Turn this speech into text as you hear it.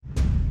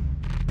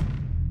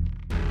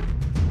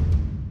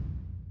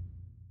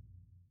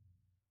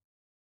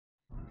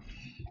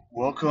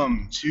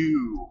Welcome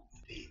to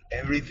the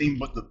Everything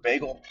But the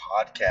Bagel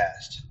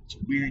podcast. It's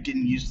weird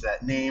getting used to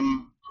that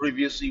name.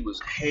 Previously was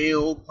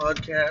Hail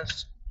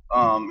podcast,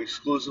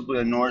 exclusively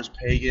a Norse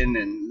pagan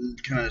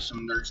and kind of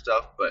some nerd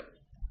stuff. But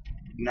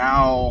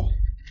now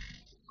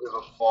we've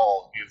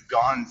evolved. We've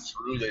gone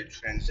through the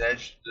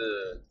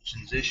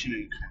transition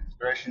and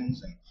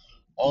transgressions and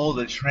all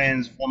the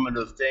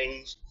transformative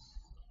things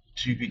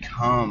to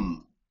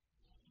become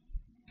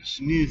this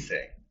new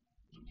thing.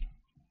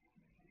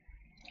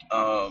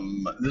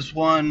 This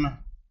one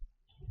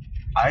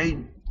I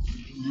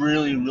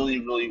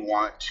really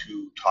want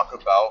to talk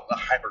about the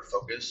hyper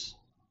focus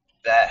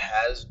that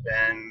has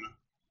been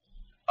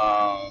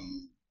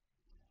um,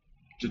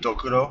 the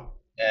Dokuro,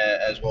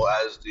 as well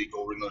as the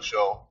Go Ringo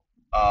show,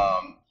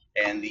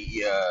 and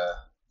the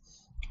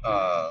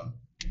uh,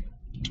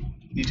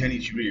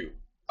 Nintendo Ryu.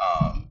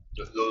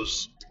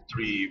 Those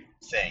three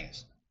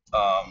things.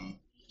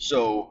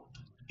 So,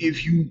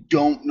 if you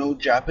don't know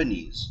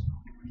Japanese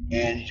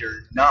and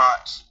you're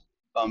not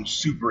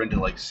super into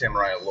like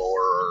samurai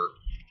lore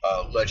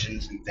or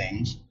legends and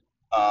things,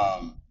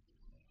 um,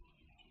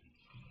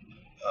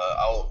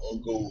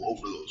 I'll go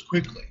over those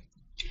quickly.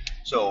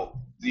 So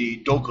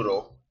the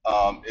Dokuro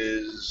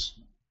is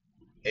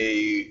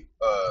a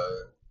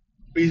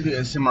basically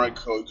a samurai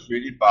code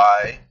created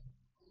by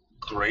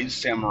great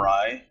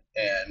samurai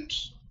and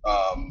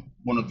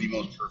one of the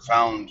most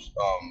profound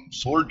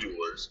sword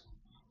duelers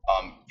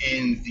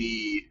in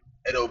the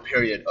Edo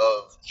period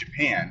of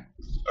Japan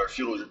or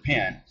feudal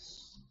Japan.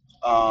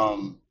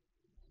 Um,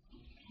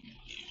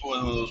 one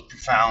of those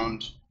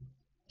profound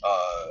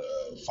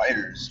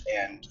fighters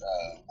and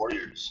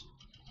warriors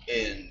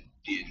in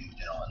the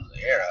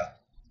era,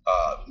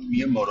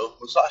 Miyamoto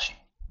Musashi.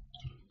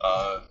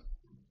 Uh,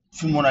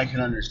 from what I can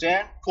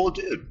understand, cool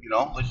dude.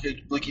 Like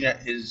looking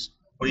at his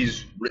what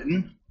he's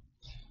written,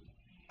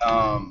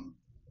 um,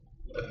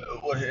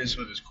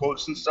 some of his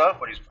quotes and stuff,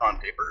 what he's put on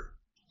paper.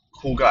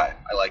 Cool guy.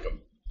 I like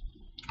him.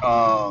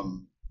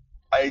 Um,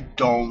 I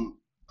don't.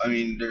 I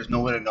mean, there's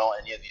no way to know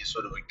any of these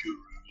sort of like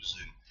gurus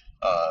and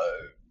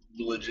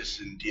religious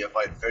and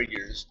deified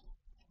figures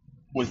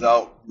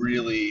without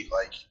really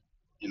like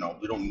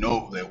we don't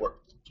know who they were.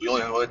 We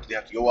only know what they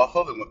have to go off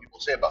of and what people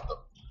say about them.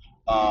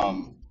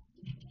 Um,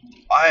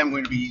 I am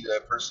going to be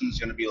the person who's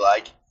going to be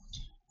like,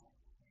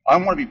 I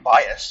don't want to be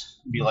biased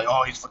and be like,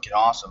 oh, he's fucking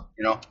awesome,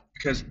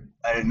 because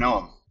I didn't know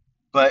him.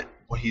 But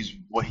what he's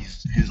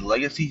his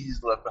legacy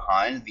he's left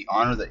behind, the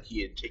honor that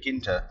he had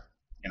taken to,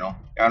 the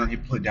honor he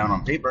put down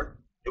on paper,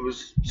 it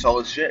was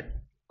solid shit.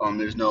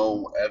 There's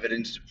no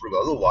evidence to prove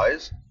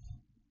otherwise,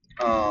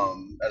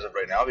 as of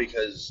right now,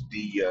 because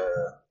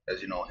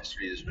as you know,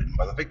 history is written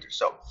by the victor.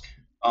 So,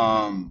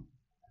 um,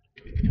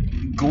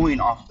 going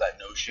off of that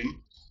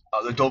notion,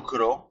 the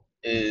Dokuro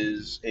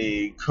is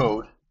a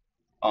code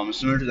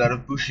similar to that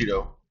of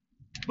Bushido,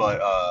 but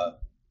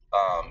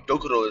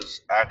Dokuro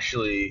is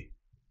actually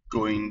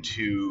going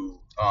to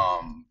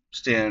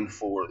stand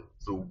for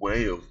the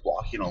way of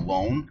walking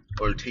alone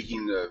or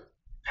taking the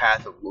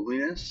path of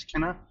loneliness,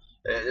 kind of.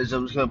 There's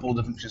a couple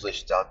different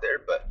translations out there,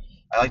 but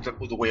I like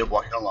the way of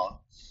walking alone.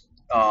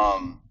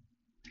 Um,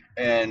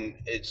 and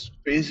it's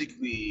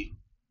basically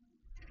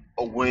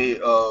a way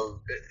of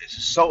it's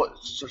just some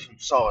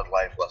solid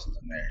life lessons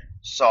in there,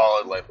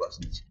 solid life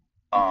lessons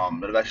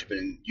that I've actually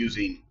been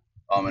using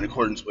in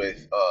accordance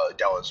with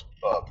Taoist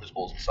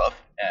principles and stuff.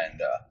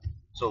 And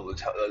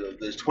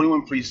there's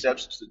 21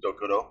 precepts to the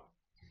Dokuro,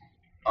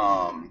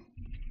 um,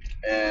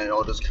 and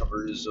all this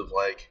covers of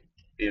like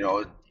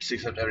just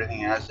accept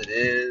everything as it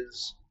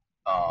is.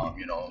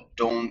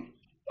 Don't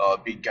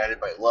be guided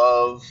by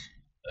love.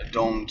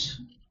 Don't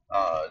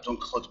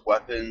collect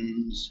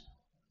weapons.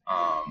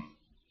 Um,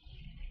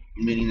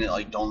 Meaning that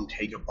like don't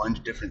take a bunch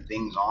of different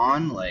things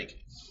on. Like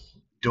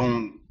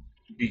don't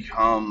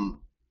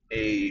become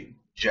a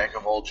jack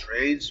of all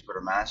trades but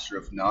a master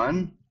of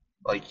none.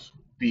 Like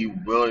be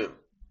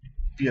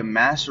a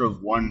master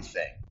of one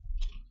thing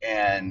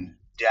and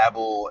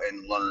dabble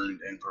and learn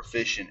and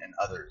proficient in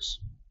others.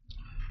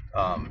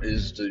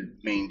 Is the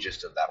main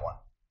gist of that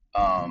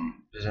one.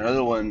 There's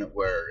another one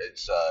where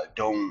it's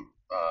don't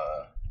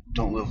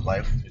live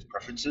life with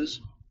preferences.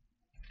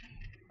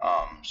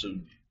 So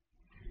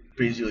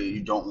basically,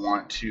 you don't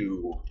want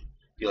to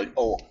be like,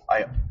 oh,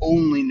 I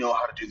only know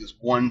how to do this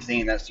one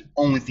thing, and that's the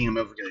only thing I'm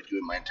ever going to do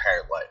in my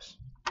entire life.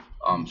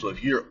 So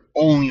if you're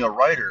only a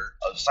writer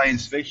of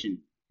science fiction,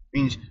 it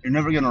means you're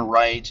never going to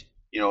write,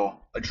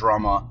 a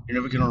drama. You're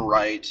never going to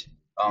write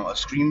a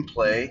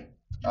screenplay,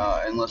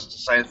 unless it's a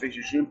science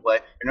fiction screenplay.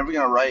 You're never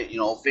going to write,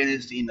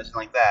 fantasy, nothing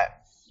like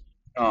that.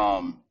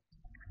 Um,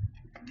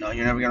 no,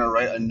 you're never going to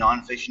write a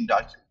nonfiction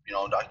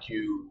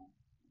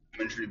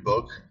documentary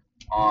book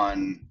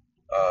on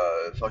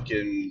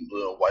fucking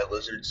little white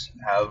lizards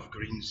have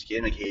green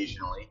skin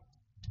occasionally.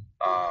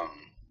 Um,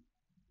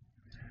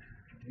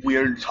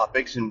 Weird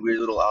topics and weird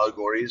little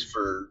allegories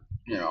for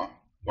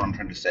what I'm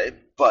trying to say,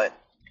 but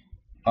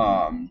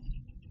um,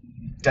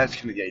 that's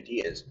kind of the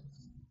idea. Is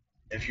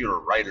if you're a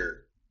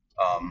writer,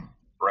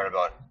 write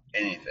about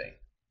anything.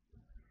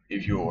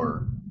 If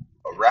you're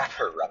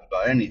rapper rap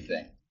about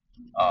anything.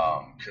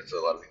 Because a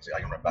lot of things I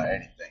can rap about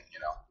anything, you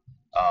know.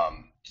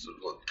 So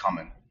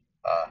common.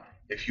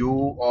 If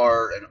you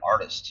are an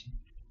artist,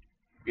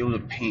 be able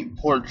to paint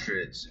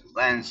portraits and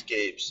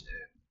landscapes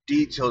and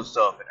detailed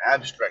stuff and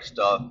abstract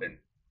stuff and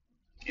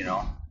you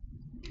know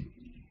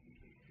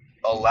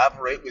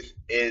elaborate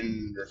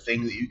within the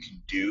thing that you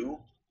can do.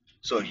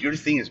 So if your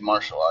thing is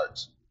martial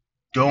arts,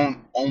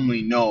 don't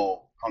only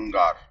know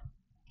Hungar.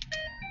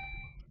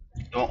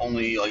 Don't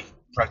only like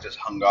practice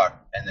Hungar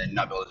and then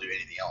not be able to do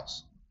anything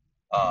else.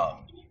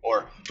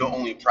 Or don't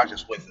only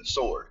practice with the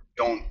sword.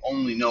 Don't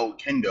only know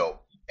Kendo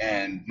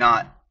and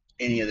not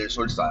any other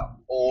sword style.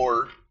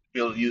 Or be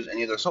able to use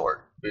any other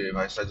sword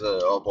besides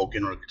a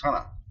Boken or a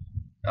Katana.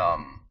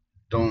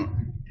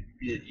 Don't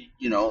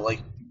you know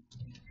like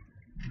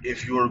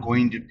if you're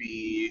going to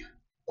be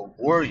a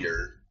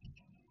warrior,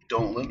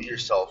 don't limit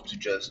yourself to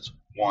just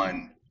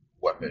one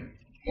weapon,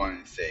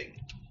 one thing.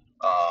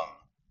 Um,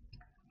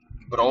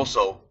 but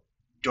also,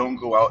 don't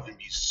go out and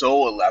be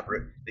so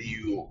elaborate that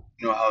you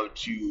know how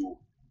to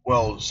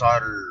weld,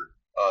 solder,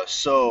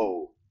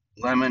 sew,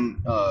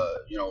 fucking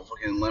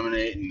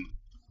laminate and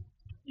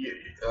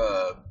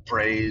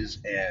braise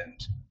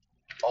and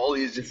all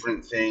these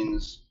different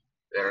things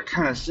that are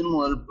kind of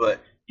similar,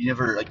 but you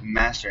never like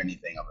master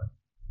anything of it.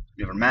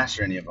 You never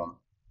master any of them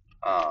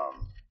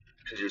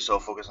because you're so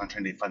focused on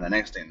trying to find the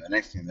next thing, the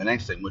next thing, the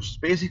next thing, which is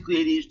basically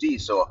ADHD.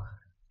 So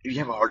if you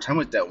have a hard time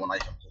with that one, I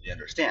completely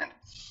understand.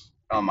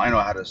 I know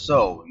how to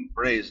sew and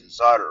braise and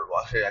solder.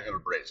 Well, actually, I never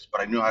brazed,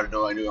 but I knew how to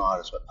know. I knew how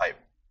to sweat pipe.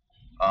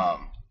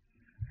 Um,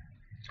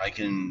 I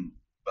can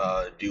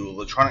do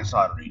electronic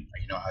soldering.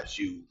 I know how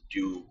to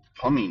do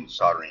plumbing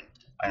soldering.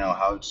 I know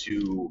how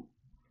to.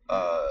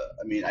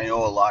 I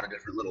know a lot of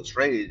different little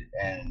trades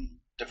and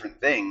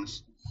different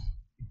things,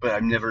 but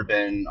I'm not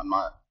an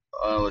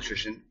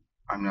electrician.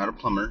 I'm not a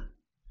plumber.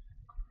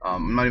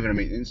 I'm not even a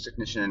maintenance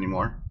technician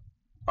anymore.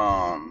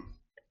 I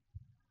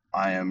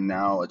am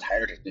now a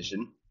tire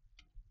technician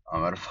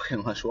at a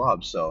fucking Les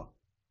Schwab. So,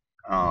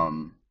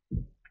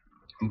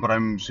 but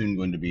I'm soon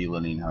going to be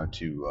learning how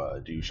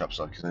to do shop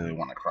stock because I really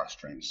want to cross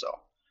train. So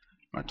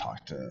I'm gonna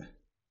talk to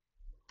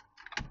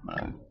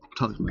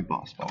my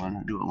boss about learning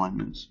how to do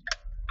alignments,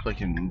 so I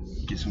can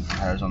get some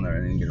tires on there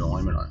and then get an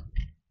alignment on.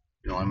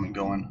 Get an alignment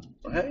going.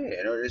 So, hey,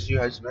 I noticed you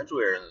had some edge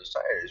wear in those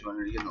tires. You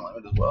wanted to get an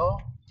alignment as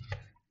well?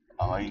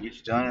 I can get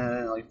you done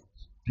in like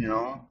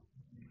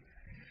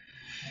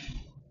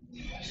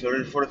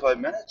 30 to 45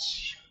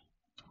 minutes.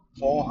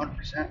 Full 100%,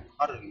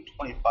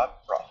 125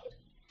 profit.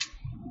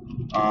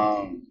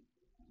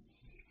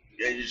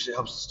 It just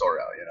helps the store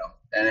out,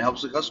 and it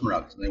helps the customer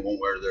out because they won't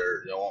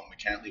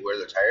mechanically wear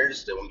their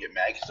tires. They won't get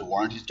mad because the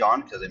warranty's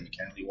gone because they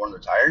mechanically worn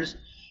their tires.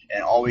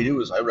 And all we do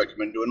is I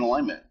recommend doing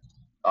alignment.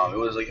 It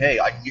was like,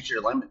 hey, I can get your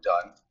alignment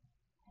done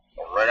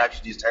right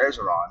after these tires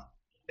are on.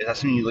 Is that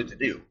something you'd like to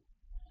do?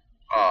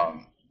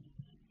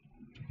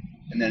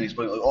 And then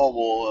explain like, oh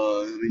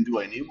well, do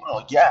I need one? I'm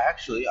like, yeah,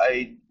 actually,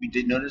 we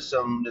did notice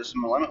there's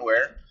some alignment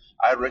wear.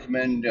 I would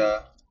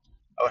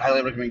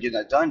highly recommend getting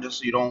that done just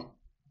so you don't,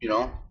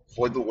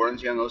 void the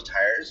warranty on those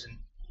tires,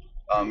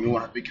 and you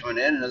won't have to be coming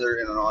in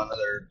another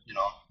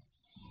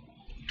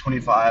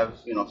 25,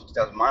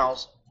 50,000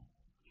 miles,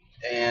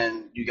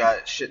 and you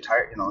got shit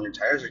tire, your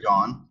tires are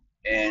gone,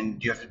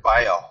 and you have to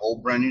buy a whole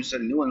brand new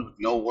set of new ones with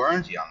no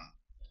warranty on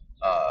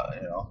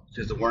them,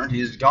 because the warranty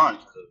is gone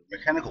because of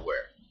mechanical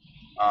wear.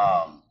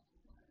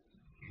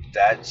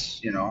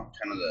 That's kind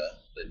of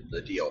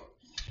the deal.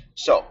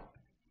 So,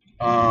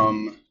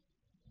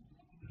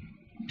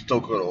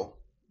 Stokuro,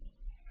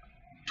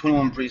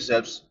 21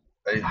 precepts.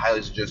 I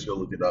highly suggest you go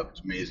look it up.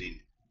 It's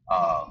amazing.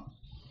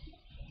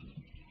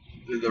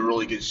 They're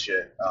really good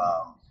shit.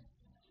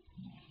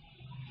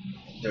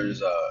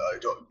 There's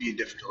don't be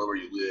indifferent to where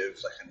you live,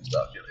 that kind of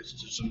stuff. It's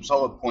just some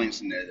solid points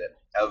in there that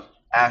have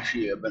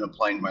actually been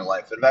applied in my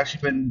life that have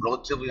actually been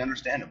relatively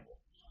understandable.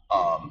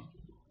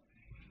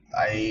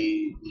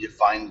 I need to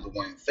find the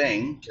one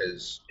thing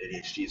because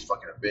ADHD is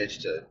fucking a bitch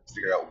to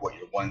figure out what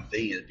your one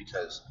thing is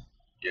because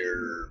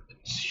you're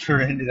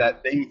into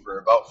that thing for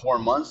about 4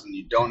 months and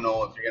you don't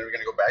know if you're ever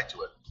gonna go back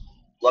to it.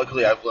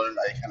 Luckily, I've learned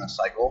I kind of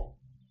cycle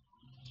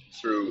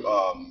through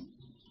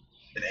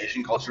an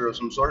Asian culture of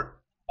some sort,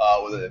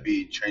 whether it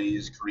be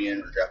Chinese,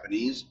 Korean, or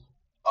Japanese,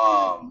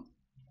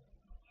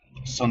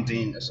 some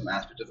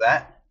aspect of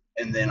that,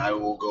 and then I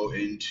will go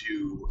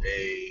into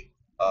a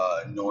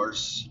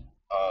Norse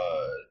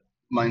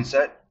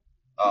mindset,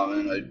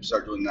 and I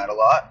start doing that a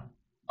lot.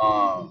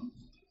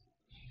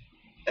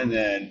 And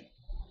then,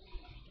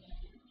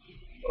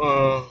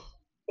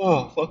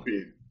 fuck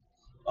me.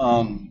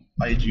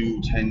 I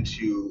do tend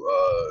to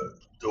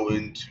go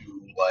into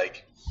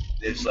like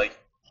this like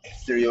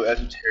ethereal,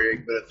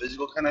 esoteric,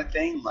 metaphysical kind of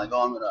thing. Like,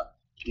 oh, I'm gonna,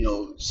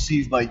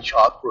 seize my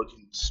chakra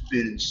and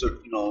spin in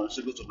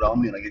circles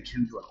around me, and I get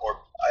turned into an orb.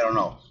 I don't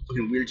know,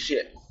 fucking weird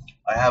shit.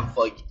 I have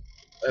like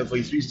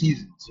 3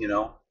 seasons.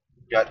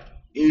 Got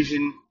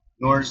Asian,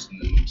 Norse, and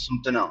then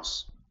something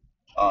else.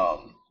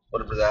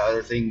 Whatever that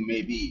other thing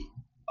may be.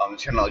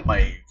 It's kind of like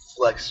my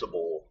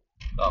flexible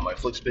My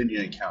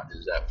Flixbinion account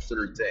is that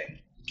third thing.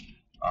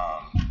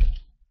 Um,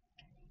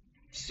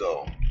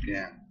 so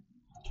yeah.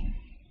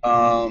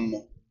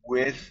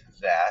 With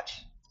that,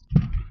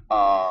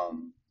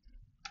 um,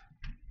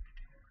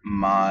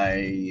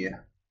 my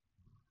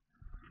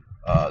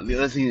the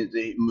other thing that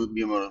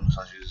Miyamoto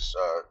Musashi is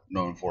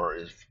known for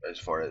is as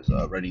far as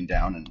writing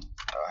down and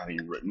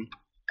having written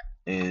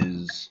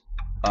is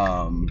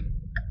um,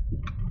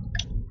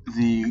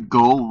 the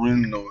Go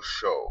Rin no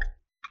Sho.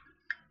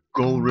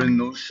 Go Rin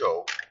no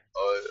Sho.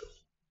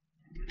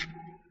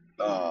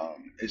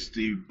 It's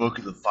the Book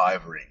of the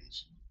Five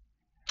Rings.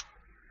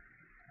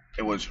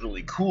 And what's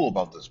really cool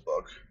about this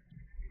book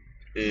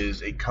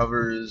is it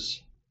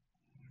covers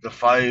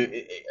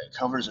it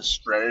covers a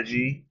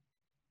strategy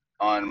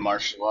on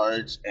martial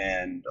arts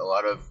and a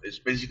lot of it's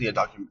basically a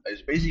document.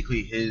 It's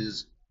basically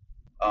his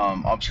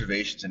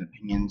observations and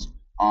opinions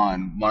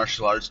on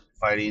martial arts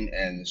fighting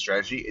and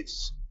strategy.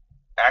 It's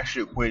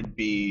actually equated to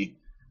be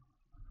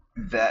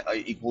that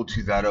equal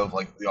to that of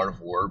like the Art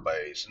of War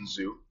by Sun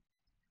Tzu.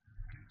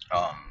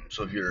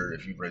 So if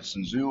you've read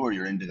Sun Tzu or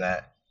you're into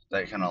that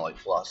kind of like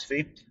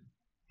philosophy,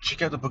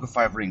 check out the Book of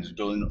Five Rings,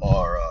 Go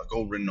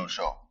Rin no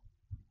Sho.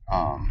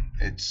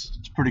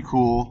 It's pretty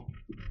cool,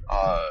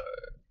 uh,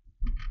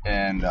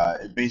 and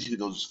basically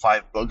those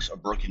five books are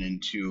broken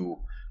into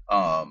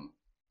um,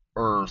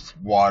 earth,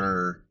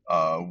 water,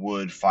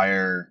 wood,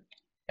 fire,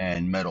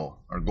 and metal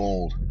or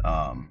gold.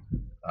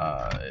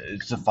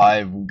 It's the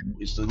five.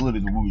 It's literally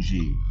the Wu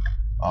Ji,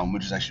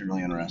 which is actually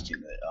really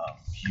interesting that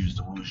he used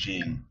the Wu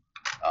Jing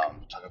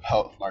to talk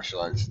about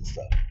martial arts and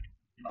stuff.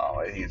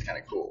 I think it's kind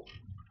of cool,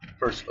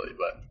 personally,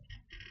 but.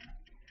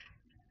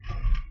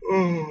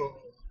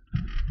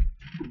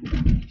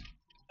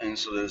 And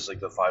so there's like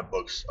the five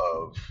books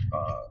of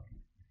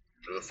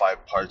the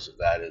five parts of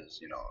that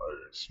is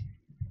it's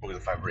Book of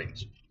the Five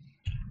Rings.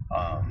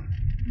 Um,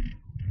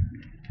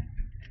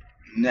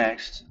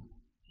 Next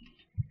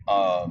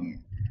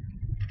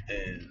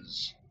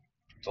is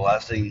the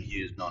last thing he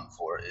is known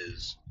for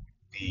is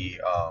the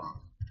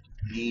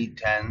Ni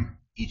Ten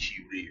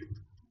Ichi Ryu,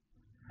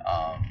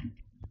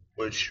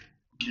 which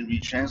can be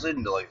translated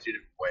into like three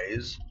different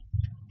ways,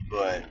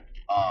 but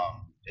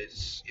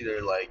it's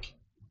either like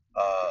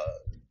uh,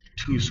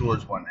 two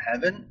swords, one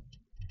heaven,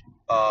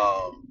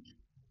 um,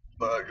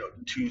 but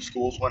two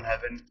schools, one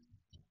heaven,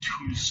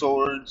 two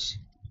swords,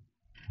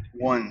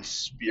 one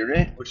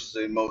spirit, which is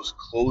the most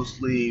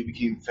closely we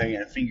can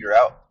figure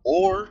out,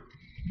 or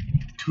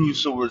two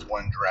swords,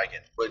 one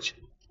dragon, which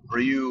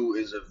Ryu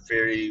is a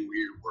very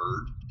weird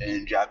word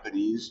in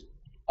Japanese.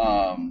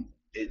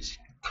 It's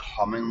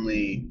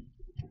commonly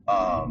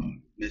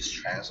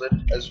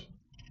mistranslated as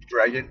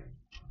dragon,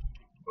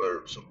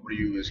 or so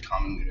Ryu is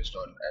commonly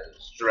misknown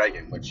as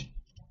dragon, which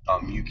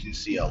you can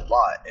see a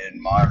lot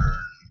in modern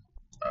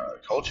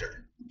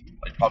culture,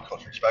 like pop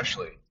culture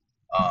especially.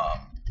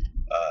 Um,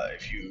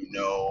 if you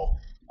know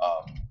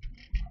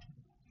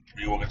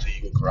Ryu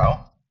Wakata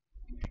Kurao,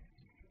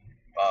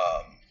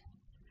 um,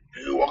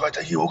 Ryu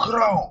Wakata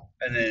Kurao,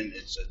 and then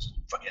it's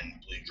fucking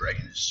blue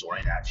dragon is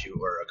soaring at you,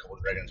 or a couple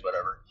of dragons,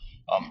 whatever.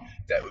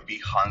 That would be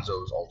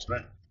Hanzo's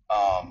ultimate.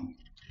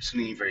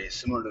 Something very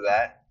similar to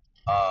that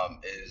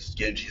is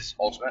Genji's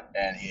ultimate,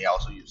 and he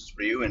also uses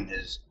Ryu in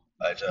his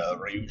it's a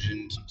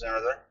Ryujin something or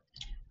other.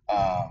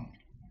 Um,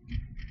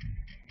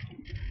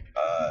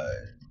 uh,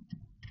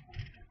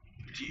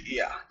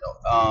 yeah,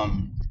 no,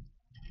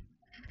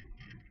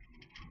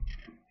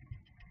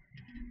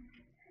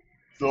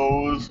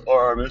 those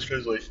are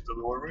mistranslations of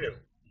the word Ryu.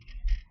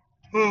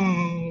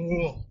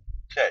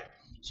 Okay,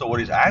 so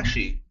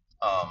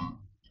um,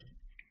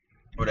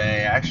 what I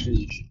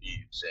actually should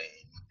be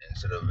saying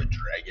instead of a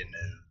dragon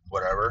and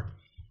whatever,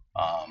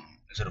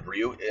 instead of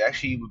Ryu, it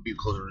actually would be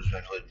closer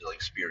to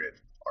like spirit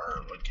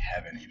or like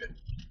heaven even.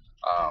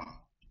 Um,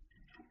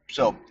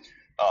 so,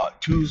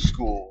 two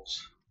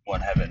schools,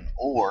 one heaven,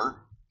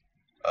 or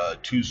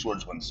two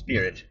swords, one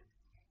spirit.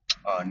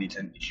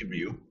 Niten Ichi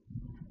Ryu.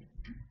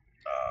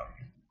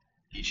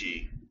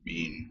 Ichi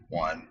being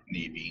one,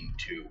 Ni being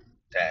two,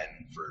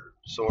 ten for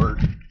sword,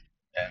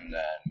 and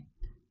then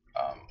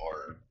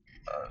or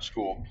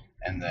school,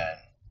 and then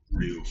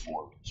Ryu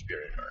for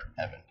spirit or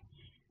heaven.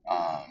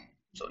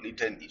 So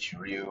Niten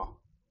Ichiryu.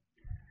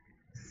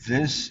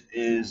 This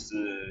is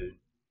the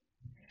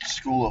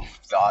school of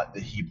thought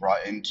that he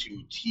brought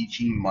into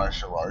teaching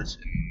martial arts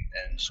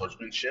and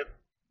swordsmanship,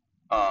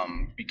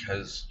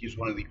 because he's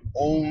one of the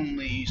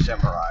only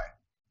samurai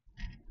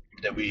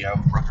that we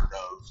have record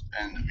of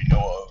and that we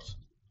know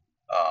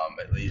of,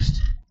 at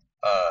least,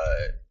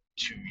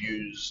 to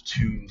use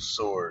two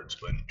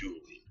swords when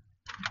dueling.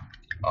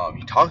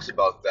 He talks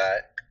about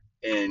that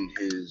in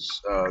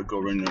his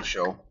Gorin no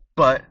Sho,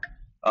 but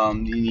the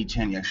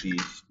Niten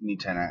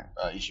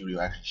Ishiryu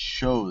actually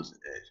shows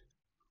it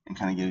and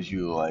kind of gives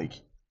you like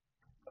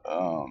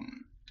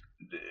um,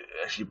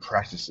 actually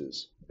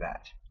practices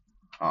that,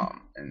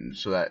 and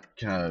so that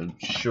kind of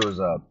shows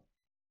up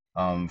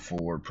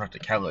for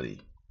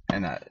practicality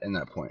in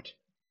that point.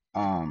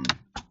 Um,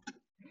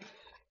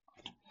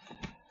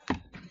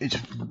 it's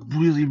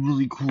really,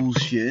 really cool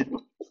shit.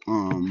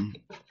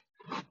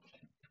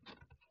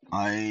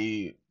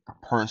 I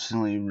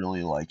personally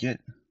really like it,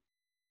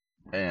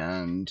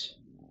 and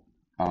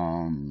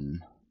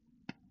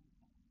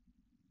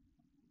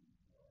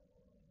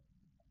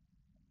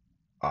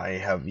I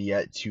have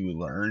yet to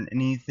learn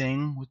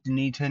anything with the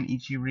Niten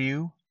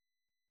Ichiryu.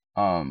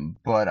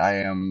 But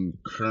I am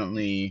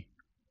currently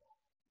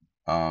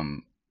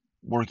um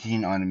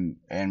working on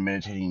and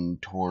meditating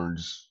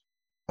towards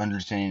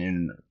understanding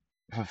and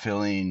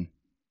fulfilling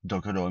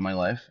Dokudo in my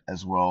life,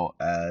 as well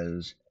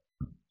as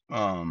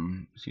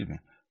excuse me,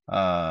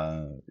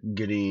 uh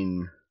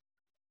getting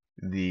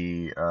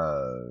the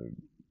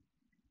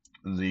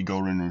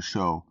Golden no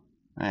Show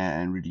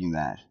and reading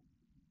that.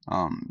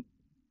 Um,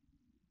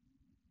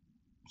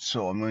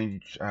 so I'm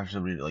going to have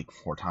to read it like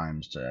 4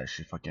 times to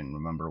actually fucking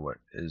remember what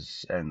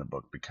is in the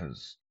book,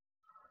 because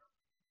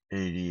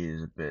ADD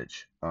is a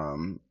bitch.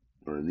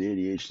 Or the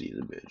ADHD is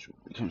a bitch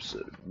when it comes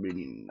to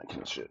reading that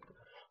kind of shit.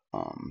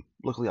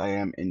 Luckily I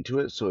am into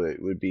it, so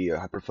it would be a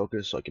hyper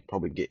focus, so I could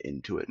probably get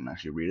into it and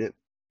actually read it.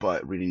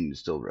 But reading is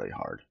still really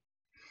hard.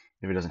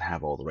 If it doesn't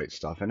have all the right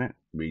stuff in it,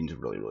 reading's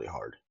really, really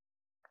hard.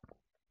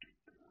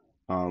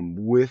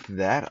 With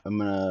that, I'm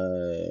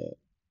gonna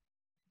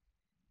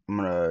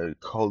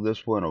call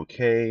this one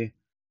okay,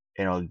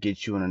 and I'll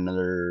get you in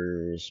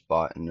another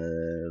spot in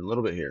a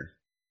little bit here.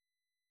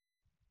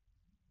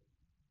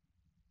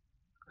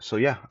 So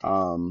yeah,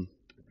 I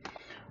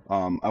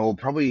will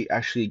probably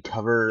actually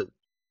cover.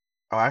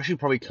 I'll actually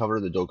probably cover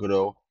the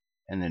Dokudo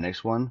in the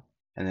next one,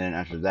 and then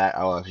after that,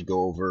 I'll actually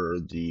go over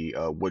the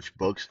which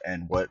books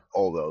and what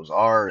all those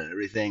are and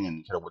everything,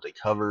 and kind of what they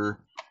cover.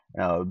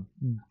 Uh,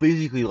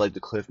 Basically like the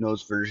Cliff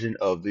Notes version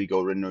of the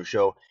Go no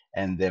Show,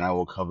 and then I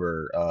will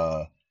cover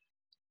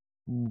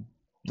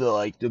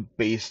the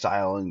base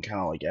style and kind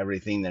of like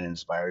everything that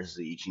inspires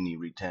the Ichini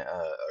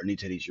or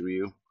Niten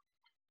Ichiryu.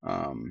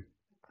 Um,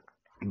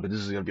 but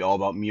this is gonna be all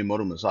about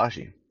Miyamoto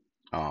Musashi.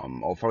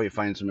 I'll probably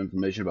find some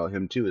information about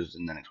him too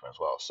in the next one as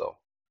well. So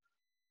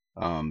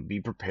be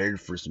prepared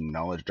for some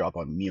knowledge drop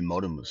on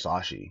Miyamoto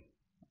Musashi.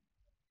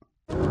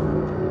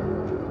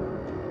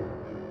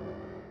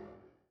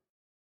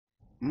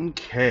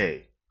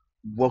 Okay,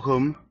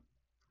 welcome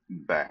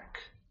back.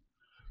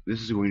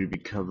 This is going to be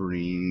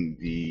covering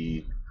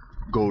the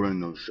Goren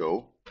no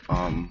Sho,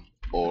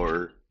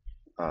 or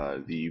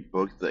the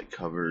book that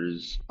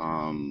covers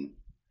the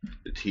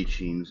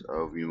teachings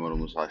of Miyamoto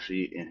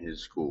Musashi in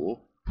his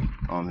school,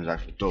 his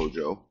actual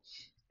dojo,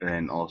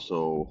 and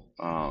also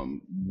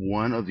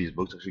one of these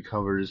books actually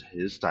covers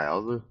his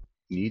style, the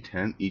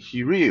Niten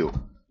Ichiryu,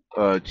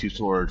 two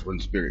swords, one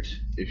spirit.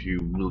 If you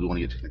really want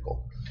to get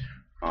technical,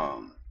 a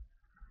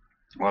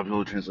lot of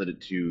people translate it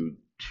to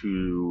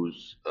two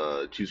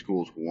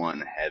schools,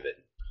 one heaven,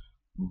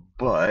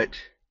 but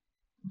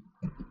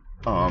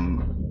I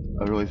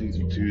really think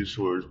the two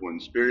swords,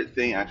 one spirit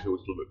thing actually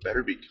was a little bit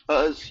better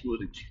because he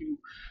was a two.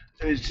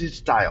 It's his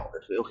style.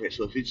 Okay,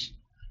 so if it's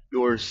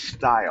your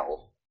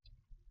style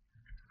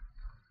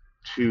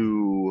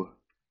to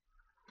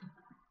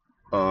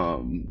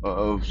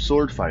of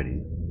sword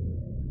fighting,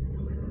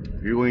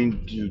 you're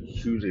going to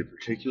choose a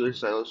particular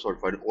style of sword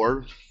fighting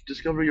or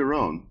discover your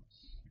own.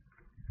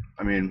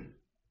 I mean,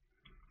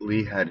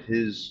 Lee had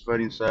his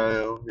fighting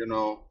style,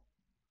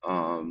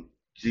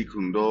 Jeet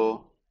Kune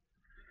Do.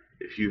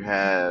 If you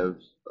have,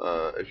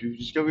 if you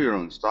discover your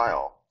own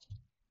style,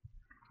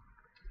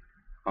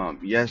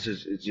 yes,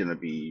 it's gonna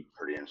be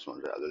pretty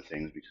similar to other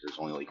things because there's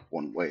only like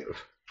one way of,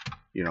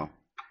 you know,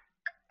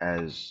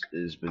 as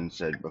has been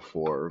said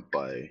before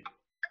by,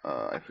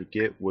 I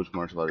forget which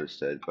martial artist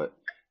said, but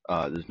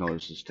there's no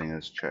such thing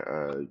as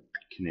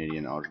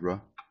Canadian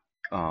algebra.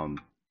 Um,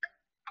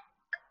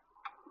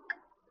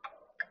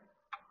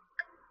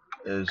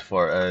 as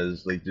far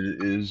as like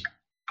there is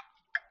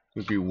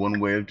going to be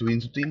one way of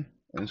doing something,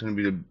 and it's going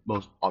to be the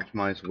most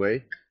optimized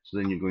way. So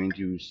then you're going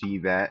to see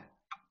that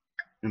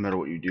no matter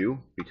what you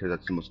do, because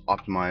that's the most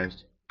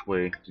optimized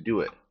way to do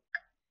it.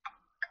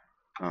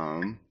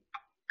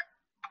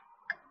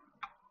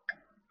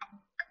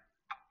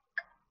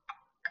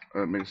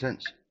 That makes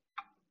sense.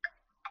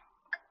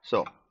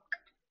 So,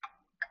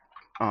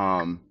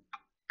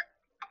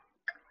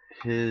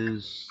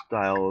 his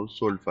style of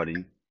sword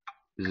fighting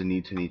is a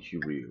Niten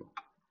Ichiryu.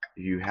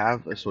 If you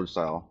have a sword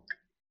style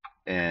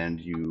and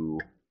you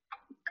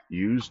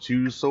use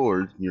two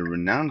swords, and you're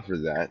renowned for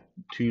that,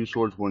 two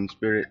swords, one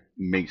spirit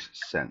makes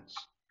sense.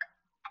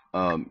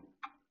 The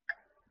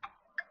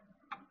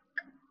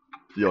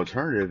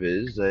alternative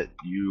is that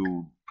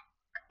you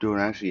don't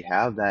actually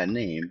have that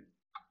name,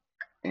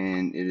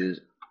 and it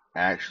is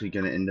actually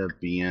going to end up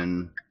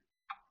being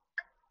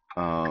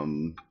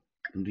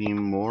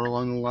more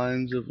along the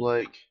lines of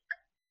like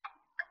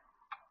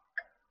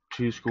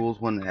two schools,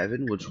 one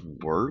heaven, which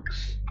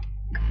works.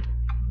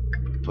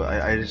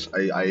 But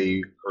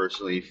I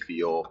personally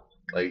feel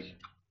like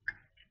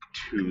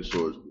two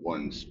swords,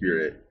 one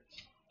spirit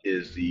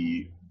is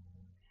the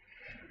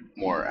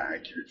more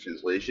accurate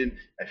translation.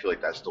 I feel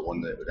like that's the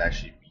one that would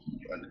actually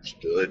be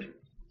understood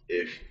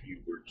if you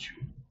were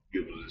to be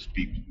able to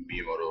speak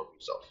Miyamoto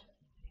himself.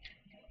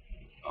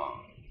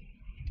 Um,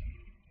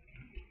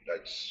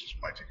 that's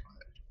my take on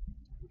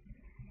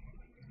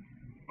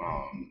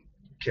it.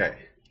 Okay,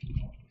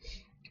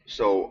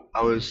 so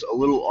I was a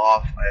little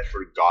off. I had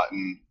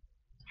forgotten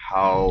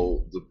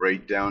how the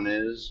breakdown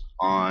is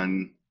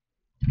on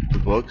the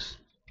books.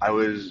 I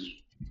was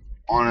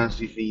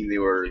honestly thinking they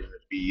were going to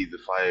be the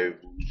five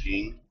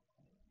Wujing.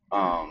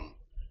 Um,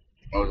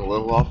 I was a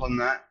little off on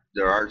that.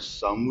 There are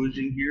some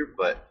Wujing here,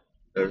 but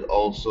there's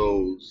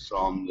also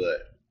some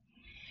that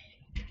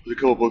there's a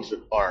couple books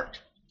that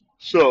aren't.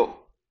 So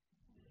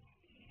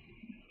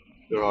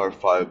there are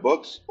five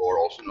books, or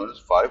also known as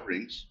five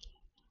rings,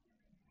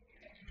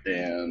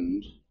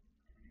 and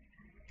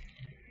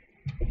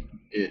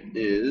it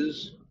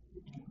is.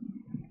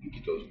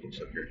 Get those books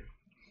up here.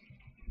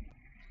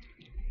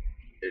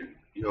 It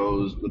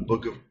goes the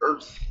Book of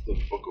Earth, the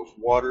Book of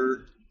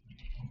Water,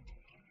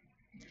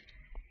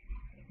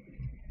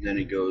 then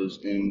it goes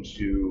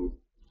into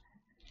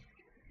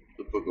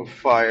the Book of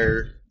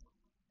Fire,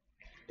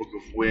 Book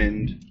of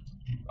Wind,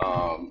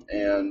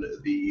 and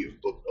the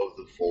Book of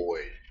the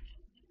Void,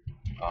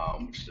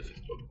 which is the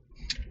fifth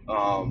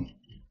book.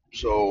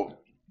 So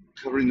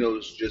covering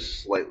those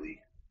just slightly.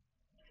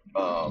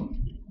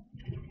 Um,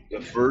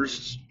 the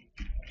first,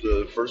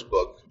 the first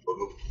book, Book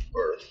of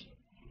Earth,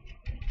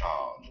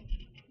 um,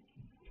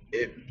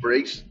 it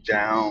breaks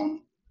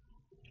down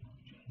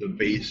the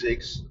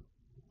basics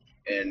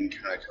and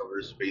kind of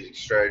covers basic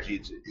strategy.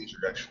 It's an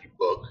introductory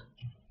book.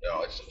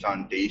 It's the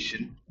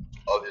foundation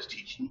of his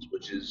teachings,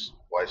 which is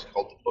why it's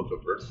called the Book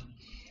of Earth.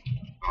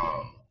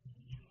 Um,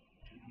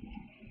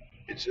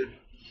 it's a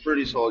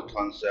pretty solid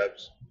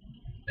concept,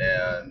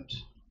 and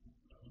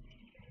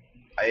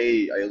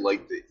I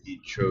like that he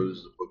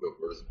chose the Book of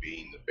Earth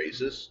being the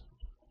basis.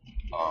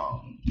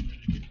 Um,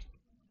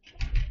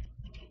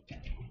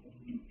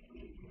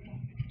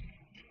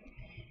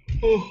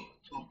 oh,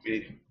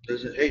 okay.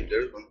 There's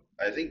one.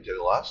 I think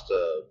the last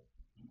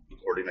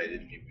recording I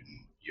didn't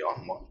even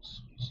yawn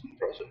once. It's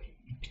impressive.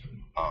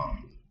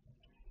 Um,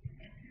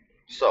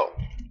 so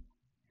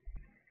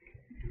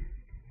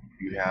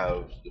you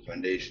have the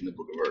foundation, the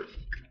Book of Earth.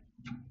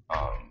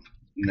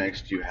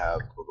 Next, you have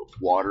Book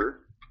of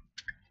Water,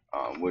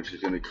 which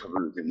is going to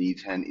cover the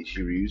Niten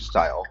Ichiryu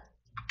style,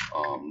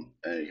 and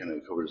it kind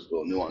of covers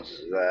little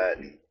nuances of that.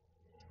 And,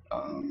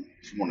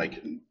 from what I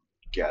can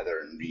gather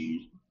and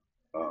read,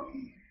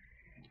 um,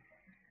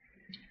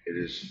 it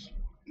is,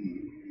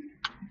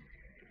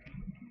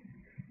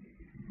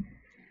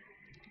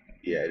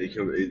 yeah,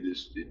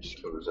 it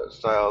just covers that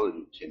style. The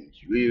Niten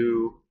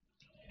Ichiryu.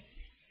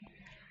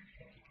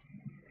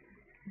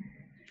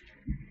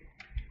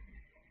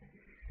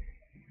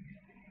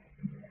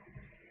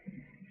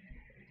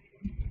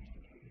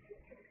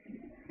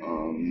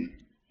 Um,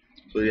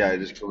 so yeah, it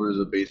just covers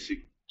the basic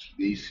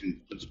techniques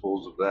and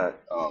principles of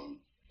that.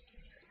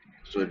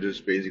 So it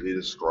just basically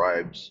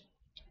describes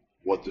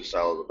what the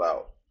style is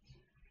about.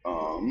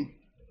 Um,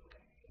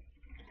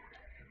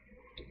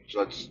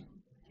 so that's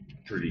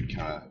pretty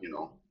kind of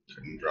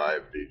cut and dry,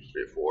 pretty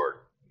straightforward.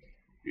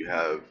 You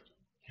have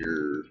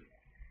your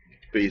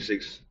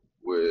basics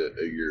with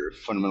your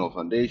fundamental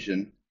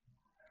foundation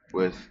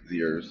with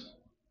the earth.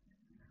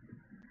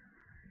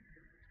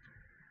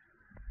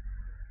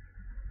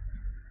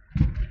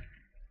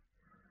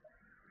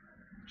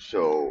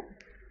 So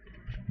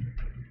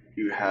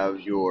you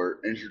have your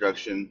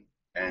introduction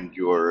and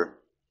your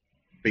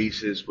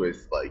basis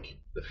with like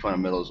the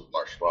fundamentals of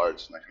martial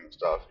arts and that kind of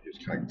stuff. It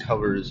just kind of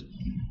covers,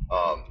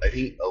 I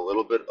think, a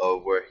little bit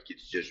of where he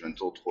gets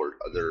judgmental toward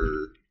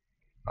other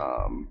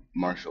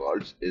martial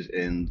arts is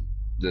in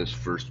this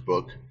first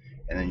book,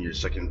 and then your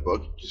second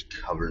book just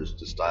covers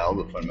the style,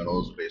 the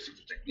fundamentals, the basic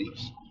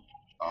techniques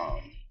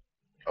um,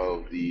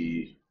 of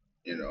the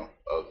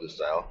of the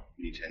style,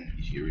 Niten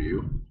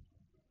Ichiryu.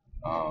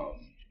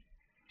 Um,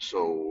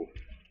 so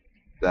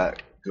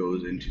that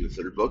goes into the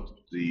third book,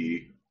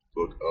 the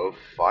Book of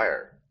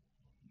Fire.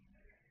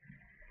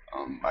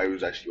 I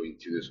was actually going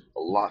through this a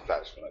lot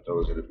faster than I thought it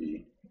was going to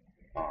be.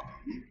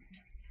 Um,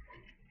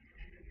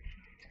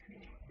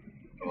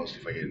 Let's see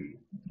if I can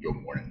go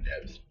more in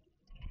depth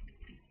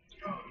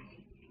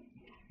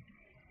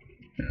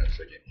in a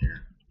second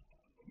here.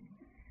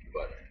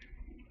 But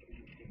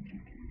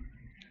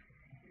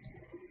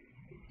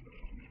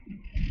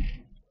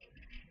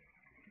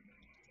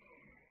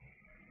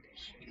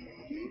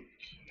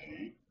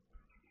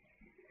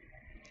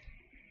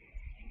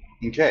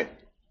okay,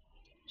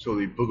 so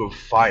the Book of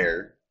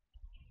Fire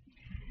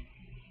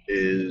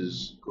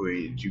is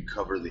going to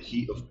cover the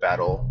heat of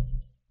battle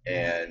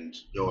and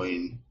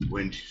knowing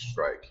when to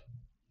strike.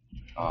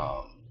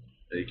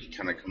 It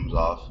kind of comes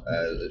off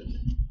as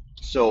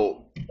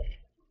so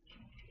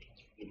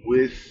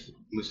with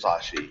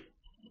Musashi,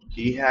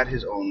 he had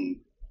his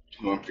own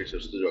two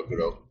precepts of the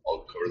Dokudo. I'll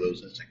cover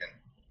those in a second,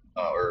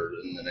 or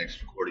in the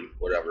next recording,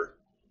 whatever.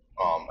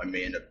 I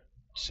may end up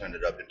sending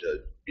it up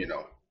into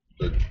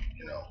the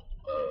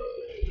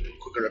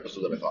quicker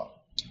episode than I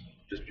thought,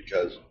 just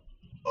because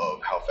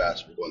of how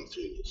fast we're going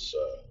through this.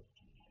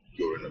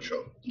 Yoda no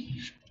Show.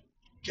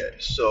 Okay,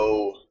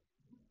 so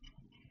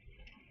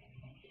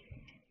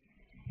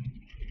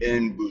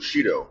in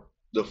Bushido,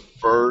 the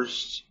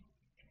first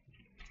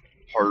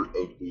part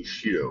of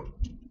Bushido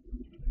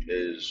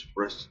is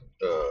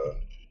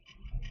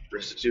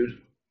restitude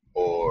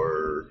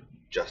or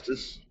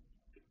justice.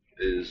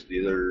 Is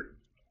the other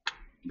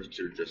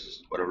restitude or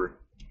justice, whatever.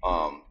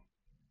 Um,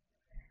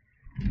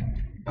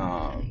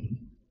 um,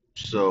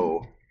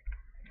 so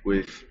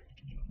with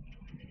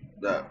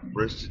that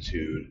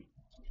restitude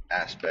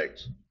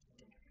aspect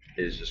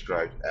is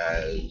described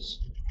as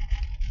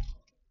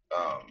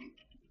um,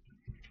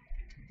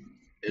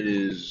 it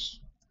is,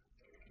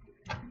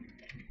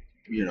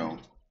 you know,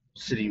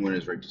 sitting when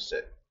it's right to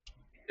sit.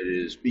 It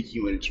is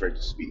speaking when it's right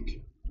to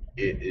speak.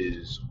 It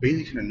is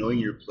basically knowing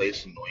your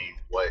place and knowing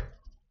what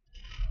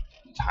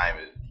time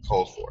it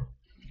calls for,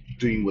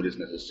 doing what is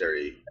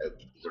necessary at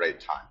the right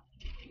time.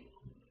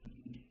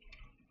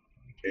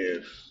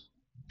 If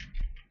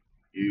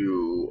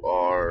you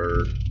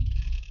are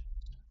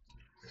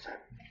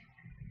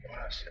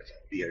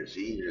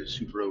BRZ or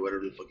Supra,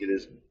 whatever the fuck it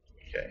is.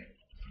 Okay.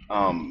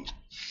 Um.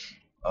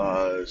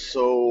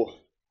 So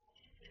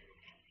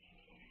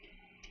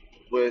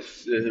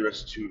with the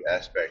restitute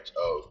aspect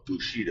of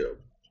Bushido,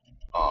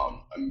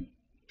 I'm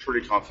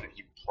pretty confident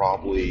he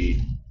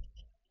probably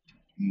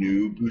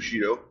knew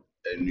Bushido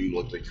and knew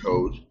like the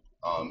code,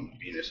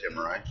 being a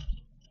samurai,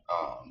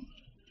 um,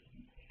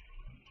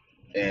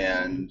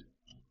 and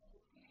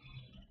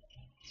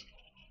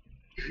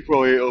he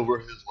probably over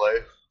his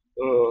life,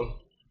 oh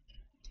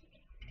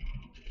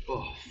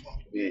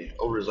fuck me,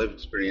 over his life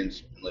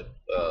experience and like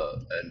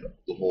and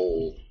the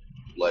whole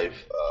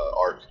life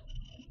arc,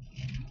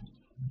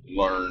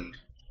 learned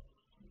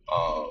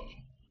um,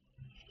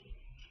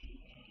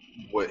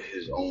 what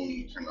his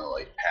own kind of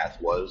like path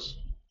was,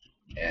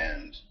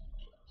 and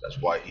that's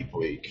why he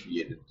probably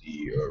created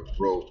the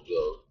wrote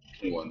the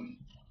 21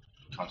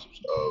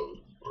 concepts of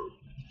or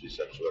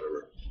precepts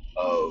whatever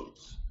of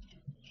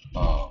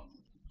um,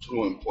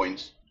 21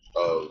 points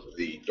of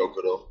the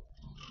Dokuro.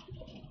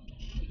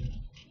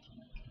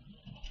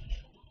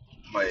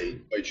 My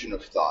train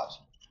of thought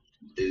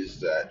is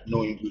that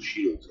knowing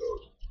Bushido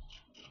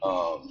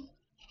code,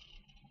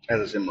 as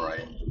a samurai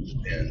in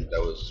Japan, that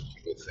was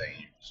a good thing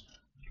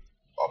you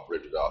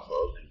operated off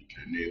of and you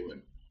kind of knew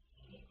and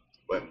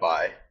went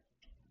by.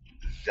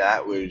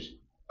 That would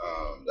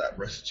that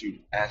restitute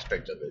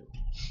aspect of it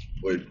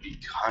would be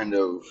kind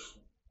of,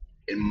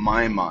 in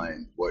my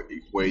mind, what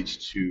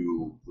equates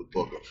to the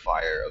Book of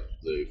Fire of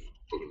the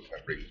Book of Fire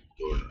brings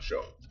Jordan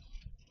show.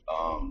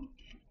 Um,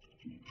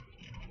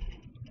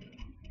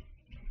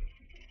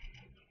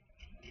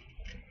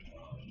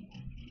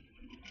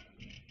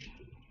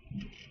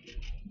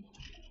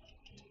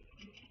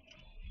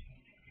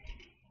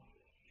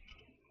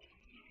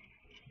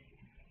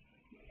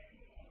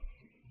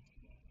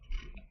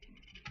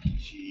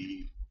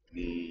 she,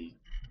 me,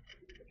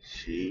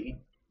 she,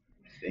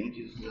 I think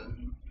is the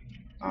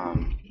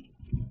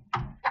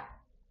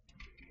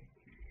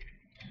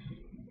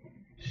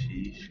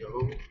she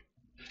show.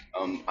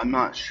 I'm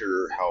not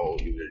sure how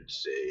you would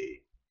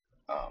say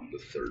the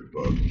third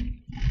book,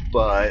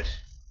 but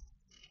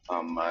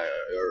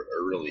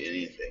or really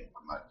anything.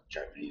 I'm not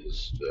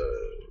Japanese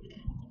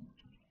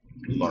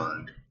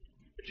learned,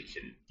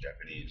 educated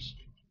Japanese.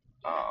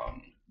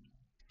 Um,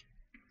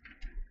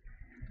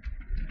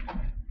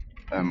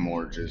 I'm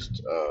more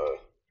just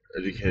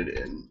educated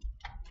in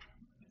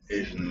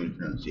Asian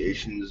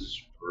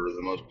pronunciations for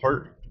the most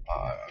part.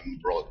 I'm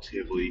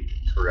relatively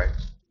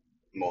correct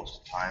most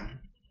of the time.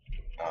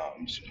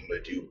 Sometimes I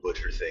do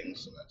butcher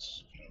things, and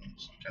that's,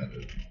 kind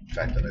of the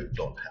fact that I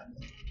don't have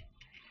them.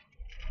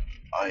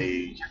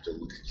 I have to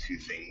look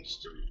into things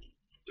through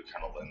the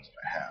kind of lens that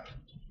I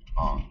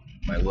have.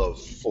 My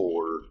love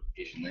for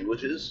Asian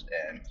languages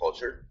and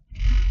culture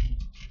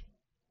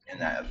and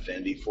that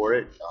affinity for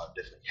it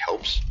definitely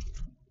helps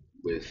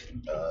with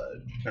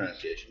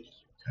pronunciations.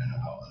 Kind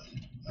of how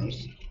I'm going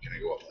to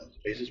go off on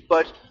that basis,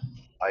 but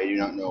I do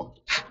not know.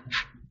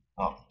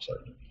 Oh,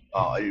 sorry.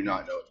 I do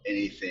not know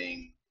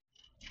anything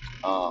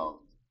um,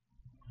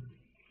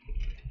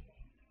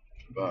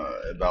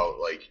 about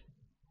like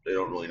they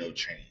don't really know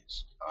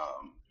Chinese,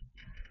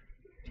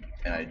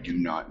 and I do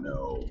not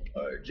know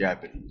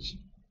Japanese.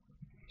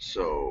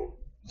 So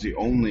the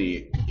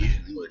only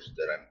Asian language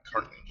that I'm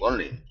currently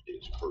learning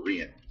is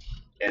Korean,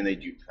 and they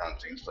do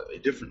pronounce things slightly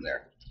different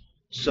there.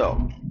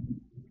 So,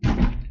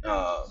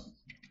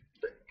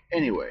 but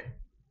anyway,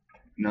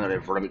 now that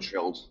I've rabbit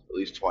trailed at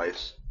least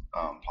twice,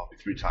 probably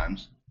three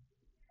times,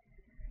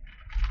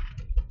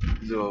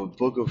 the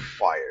Book of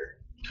Fire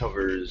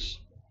covers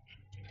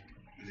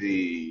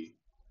the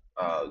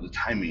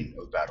timing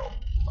of battle.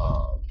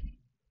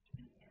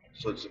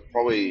 So it's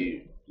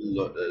probably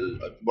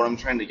what I'm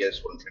trying to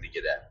guess. What I'm trying to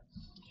get at.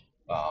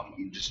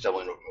 I'm just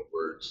stumbling over my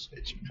words.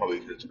 It's probably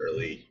because it's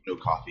early, no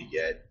coffee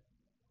yet.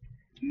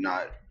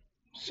 Not,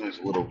 something's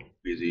a little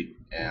busy,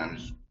 and I'm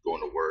just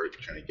going to work,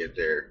 trying to get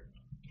there.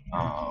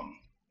 Um,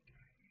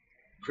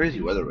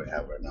 Crazy weather we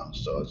have right now,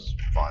 so it's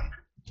fun.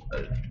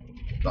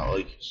 not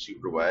like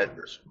super wet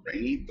or super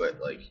rainy, but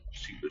like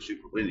super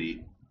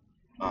windy.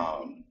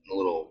 A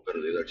little bit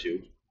of the other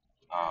two.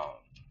 Um,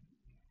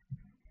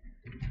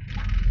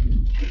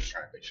 I'm just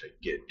trying to make sure I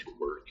get to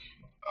work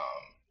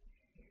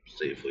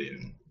safely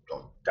and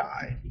don't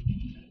die.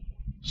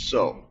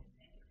 So,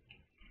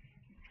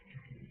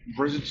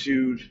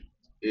 rectitude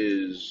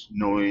is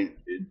knowing,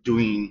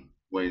 doing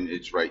when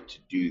it's right to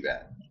do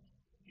that.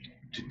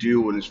 To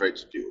do when it's right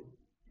to do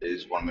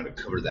is what I'm going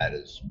to cover. That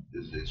is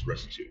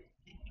rectitude.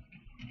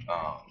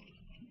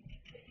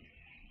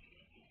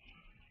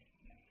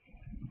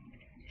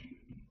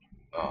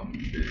 Um,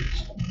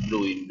 it's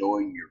really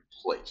knowing your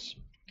place,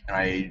 and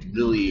I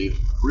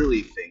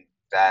really think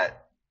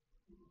that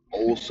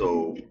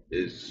also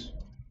is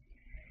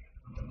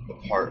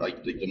a part,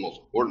 like the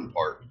most important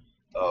part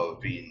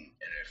of being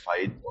in a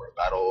fight or a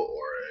battle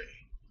or a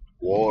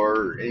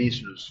war, or any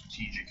sort of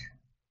strategic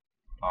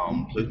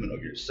placement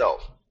of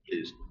yourself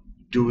is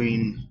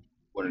doing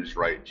what is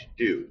right to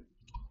do.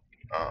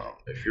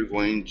 If you're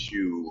going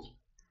to,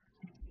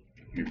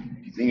 if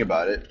you think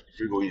about it, if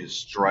you're going to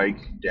strike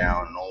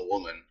down an old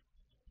woman,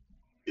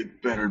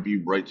 it better be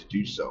right to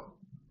do so.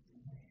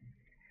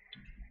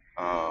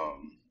 I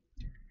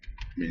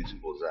mean,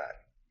 simple as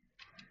that.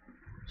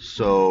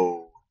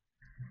 So,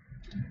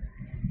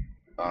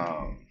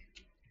 um,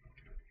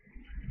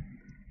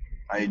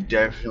 I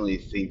definitely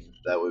think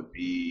that would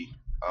be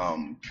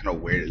kind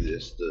of where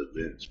this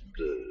the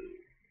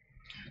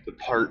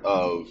part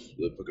of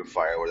the Book of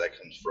Fire where that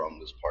comes from.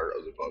 This part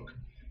of the book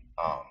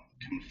um,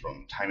 comes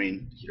from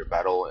timing, heat of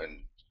battle,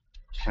 and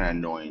kind of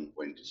knowing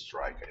when to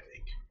strike. I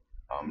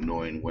think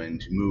knowing when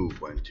to move,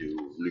 when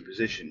to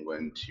reposition,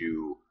 when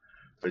to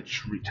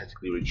retreat,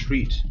 tactically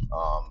retreat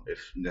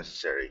if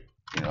necessary.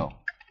 You know,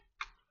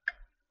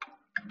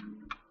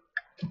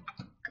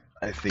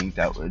 I think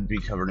that would be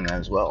covered in that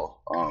as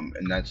well.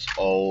 And that's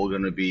all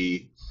going to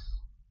be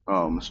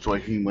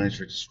striking when it's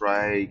to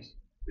strike,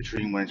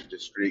 retreating when it's to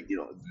strike. You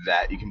know,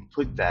 that you can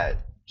put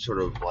that sort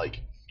of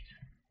like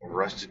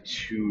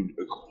restitude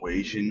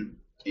equation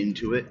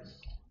into it,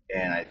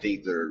 and I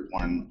think they're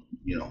one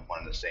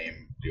and the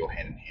same. They go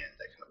hand in hand.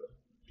 That kind of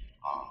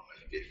I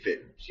think they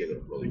fit together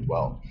really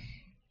well.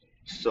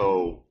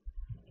 So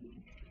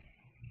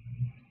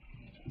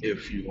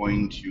if you're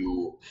going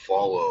to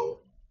follow,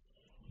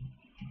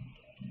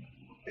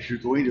 if you're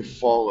going to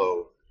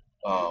follow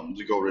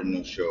the Go Red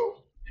No Show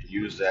and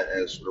use that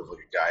as sort of like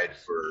a guide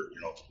for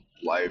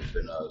life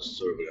and a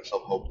sort of like a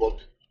self help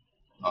book,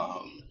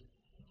 um,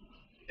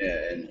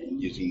 and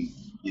using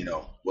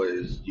what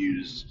is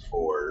used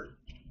for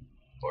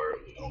or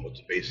what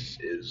the basis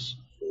is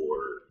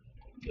for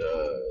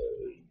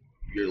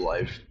your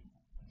life.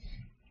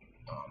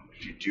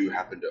 If you do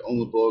happen to own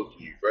the book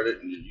and you've read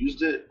it and you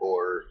used it,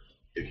 or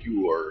if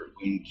you are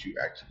going to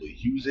actively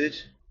use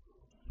it,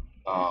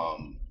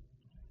 um,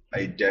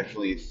 I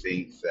definitely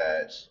think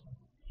that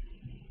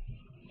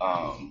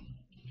um,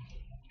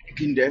 you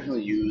can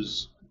definitely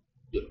use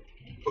the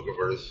Book of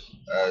Earth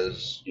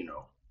as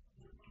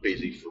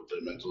basic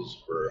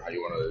fundamentals for how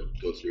you want to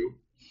go through.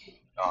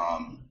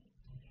 Um,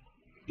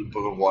 the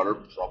Book of Water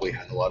probably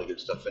has a lot of good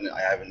stuff in it.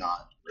 I have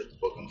not read the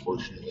book,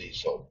 unfortunately,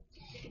 so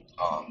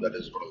that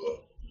is one of the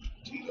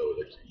things I would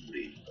like to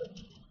read, but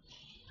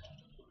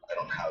I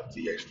don't have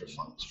the extra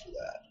funds for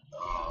that.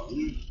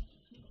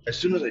 As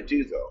soon as I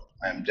do, though,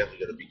 I am definitely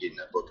going to be getting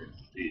that book and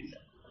reading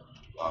it,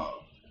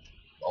 um,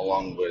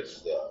 along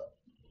with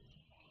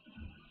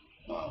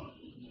um,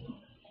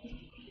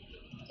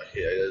 I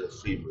did a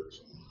free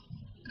version,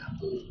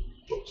 Apple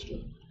Books,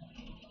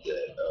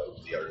 that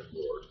of the Art of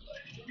War that I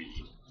need to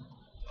read.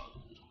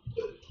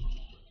 But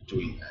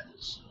doing that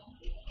is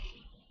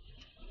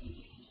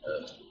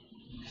uh,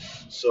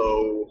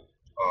 so.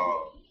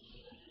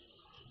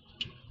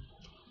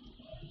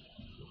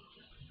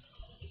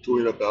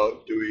 Doing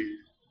about doing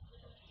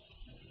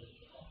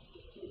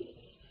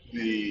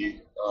the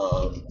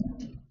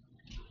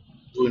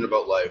doing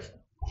about life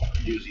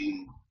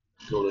using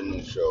Golden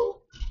No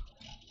Show,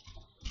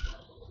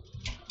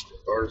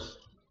 Earth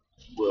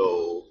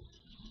will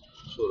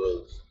sort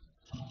of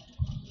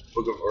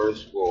Book of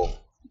Earth will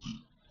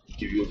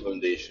give you a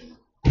foundation.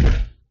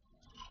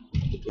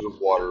 The Book of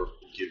Water will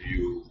give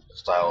you a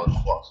style and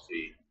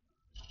philosophy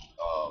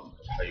of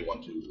how you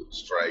want to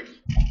strike.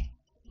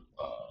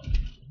 Uh,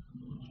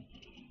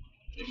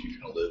 if you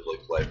kind of live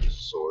like life is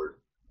a sword,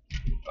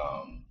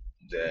 um,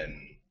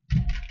 then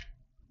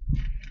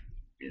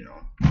if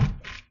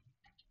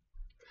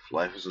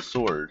life is a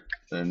sword,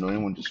 then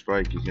knowing when to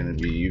strike is going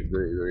to be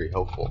very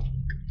helpful.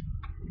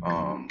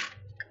 Um,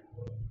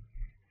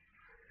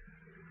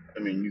 I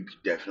mean, you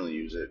could definitely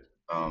use it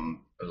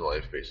as a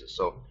life basis.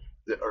 So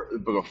the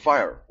Book of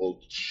Fire will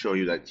show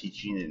you that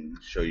teaching and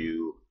show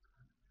you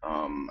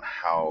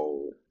how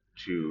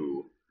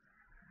to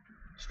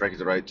strike at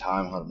the right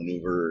time, how to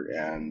maneuver,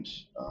 and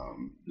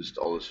just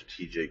all the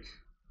strategic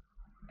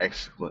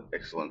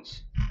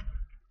excellence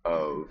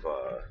of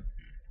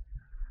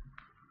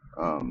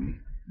um,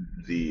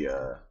 the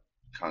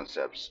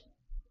concepts.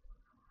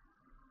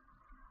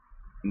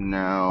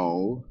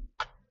 Now,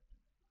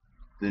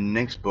 The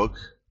next book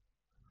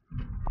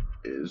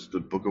is the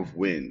Book of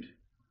Wind,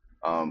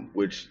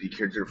 which the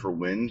character for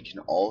Wind can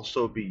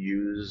also be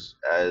used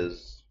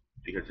as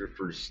the character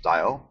for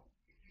Style.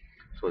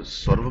 So it's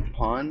sort of a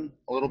pun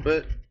a little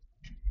bit.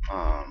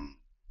 Um,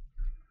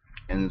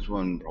 and this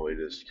one probably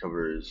just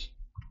covers.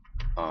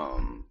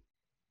 Um,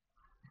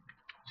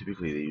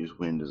 typically, they use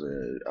wind as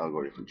an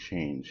allegory for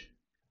change,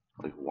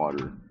 like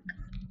water.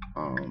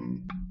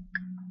 Um,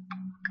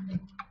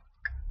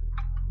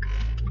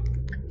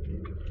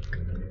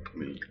 let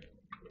me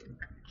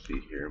see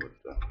here with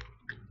the.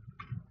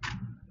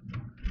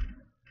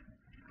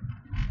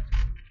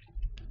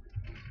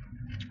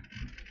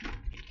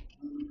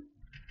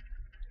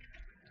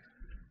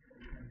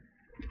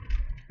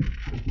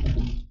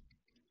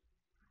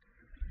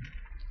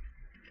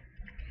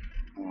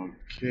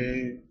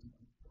 Okay.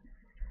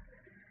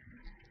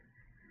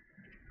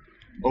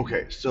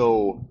 Okay,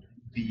 so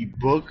the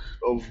Book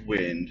of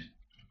Wind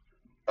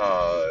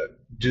uh,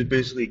 just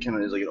basically kind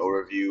of is like an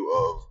overview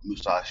of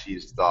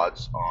Musashi's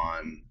thoughts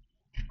on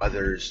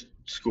other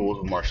schools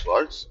of martial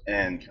arts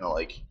and kind of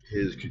like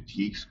his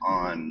critiques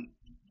on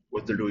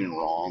what they're doing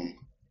wrong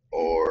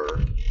or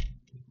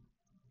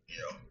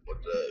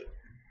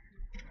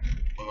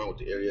what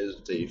the areas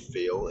they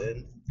fail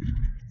in.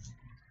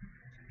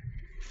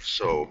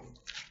 So,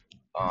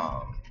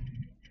 um,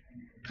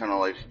 kind of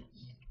like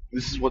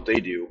this is what they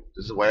do.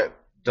 This is why it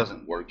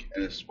doesn't work,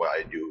 and this is why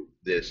I do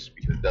this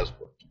because it does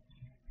work.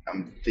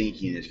 I'm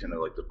thinking it's kind of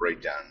like the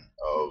breakdown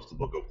of the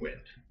Book of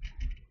Wind.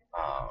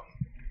 Um,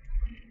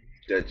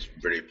 that's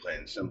very plain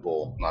and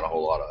simple. Not a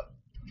whole lot of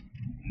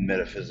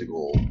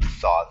metaphysical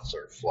thoughts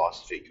or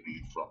philosophy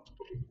coming from the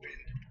Book of Wind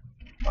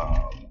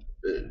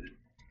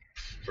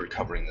for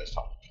covering this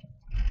topic.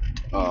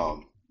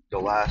 The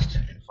last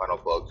and final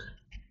book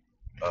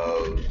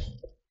of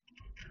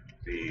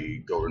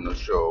the Gorin no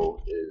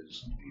Sho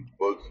is the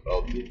Book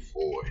of the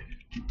Void.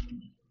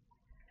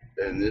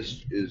 And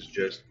this is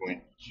just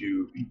going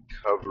to be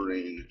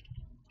covering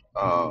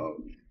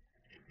um,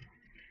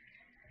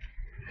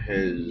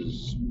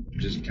 his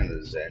just kind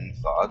of Zen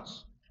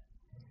thoughts.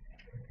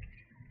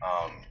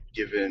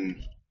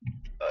 Given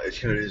it's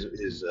kind of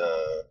his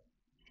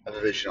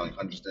evolution on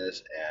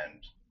consciousness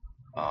and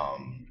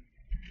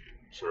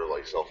sort of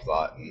like self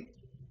thought, and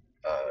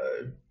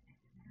uh,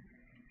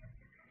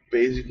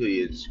 basically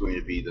it's going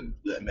to be the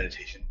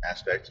meditation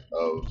aspect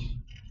of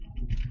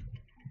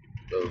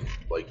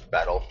like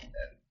battle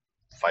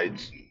and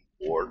fights and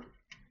war,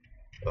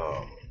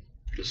 um,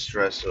 the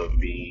stress of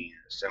being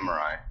a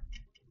samurai,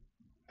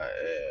 uh,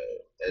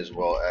 as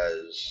well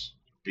as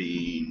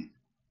being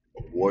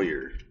a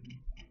warrior,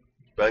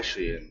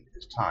 especially in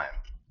his time,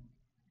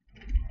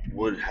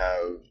 would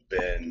have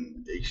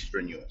been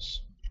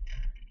extraneous.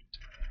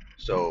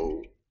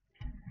 So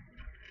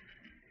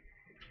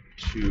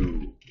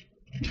to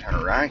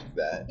counteract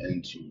that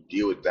and to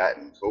deal with that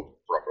and cope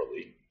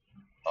properly,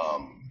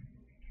 um,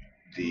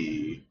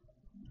 the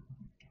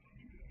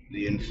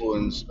the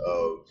influence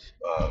of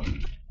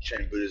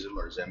Chan Buddhism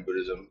or Zen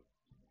Buddhism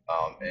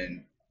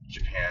in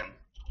Japan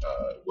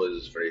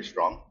was very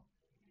strong,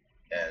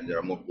 and there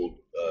are multiple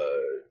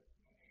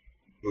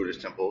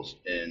Buddhist temples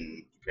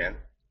in Japan.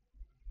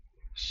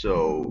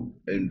 So,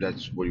 and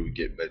that's where you would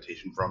get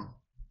meditation from.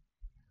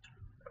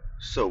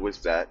 So,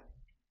 with that,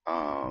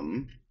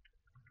 um,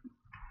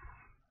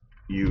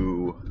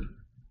 you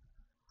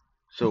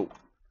so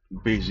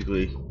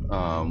basically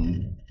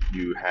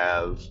you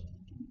have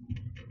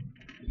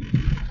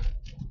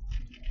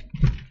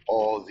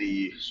all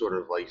the sort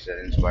of like Zen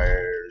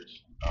inspired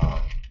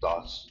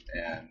thoughts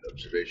and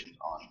observations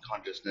on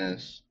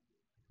consciousness,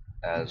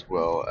 as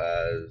well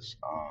as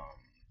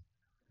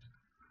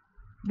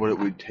what it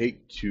would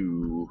take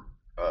to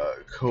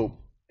cope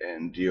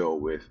and deal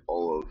with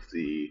all of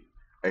the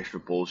extra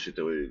bullshit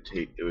that would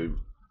take. It would,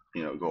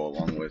 go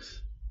along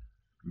with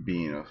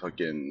being a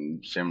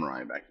fucking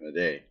samurai back in the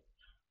day.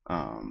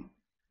 Um,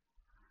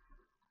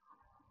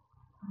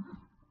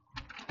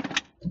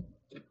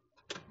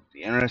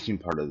 the interesting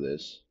part of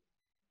this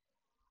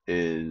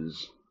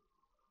is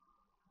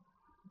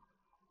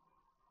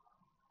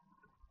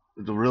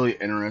the really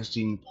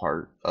interesting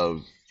part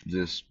of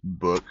this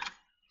book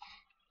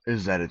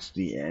is that it's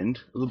the end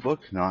of the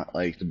book, not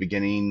like the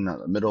beginning, not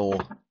the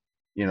middle.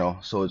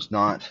 So it's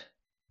not.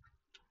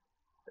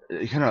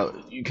 You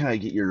kind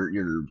of get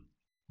your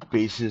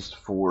basis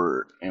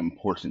for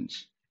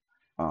importance.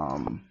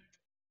 Um,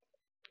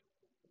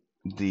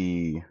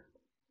 the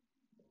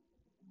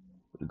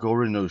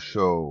Gorin no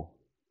Sho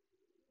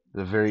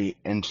is a very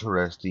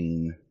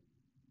interesting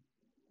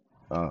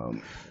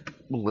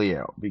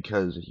layout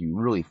because if you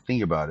really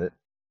think about it,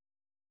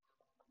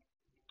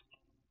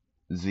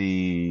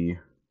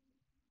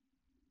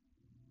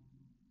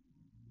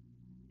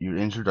 your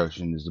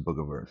introduction is the Book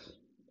of Earth.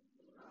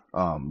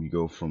 You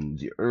go from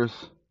the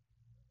earth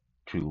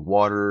to the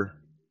water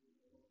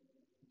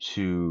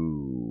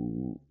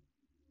to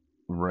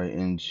right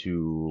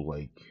into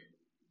like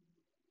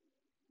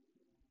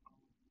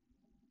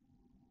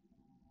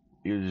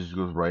it just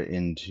goes right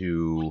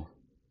into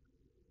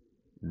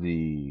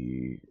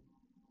the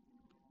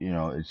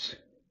it's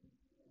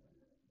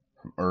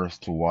from earth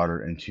to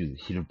water into the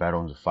heat of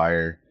battle into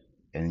fire,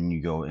 and then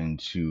you go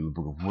into the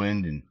Book of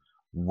Wind and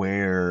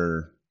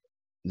where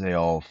they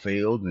all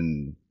failed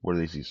and where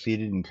they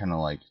succeeded, and kind of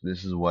like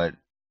this is what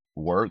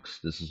works,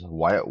 this is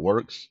why it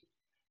works,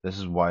 this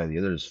is why the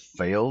others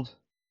failed.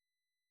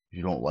 If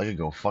you don't like it,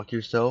 go fuck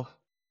yourself.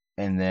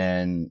 And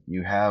then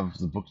you have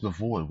the Book of the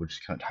Void,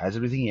 which kind of ties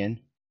everything in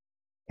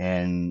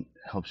and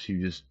helps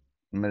you just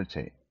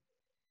meditate.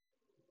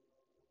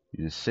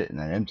 You just sit in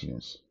that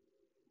emptiness.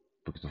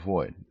 Book of the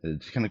Void.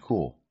 It's kind of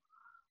cool.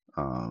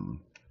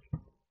 Um,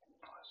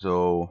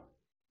 so,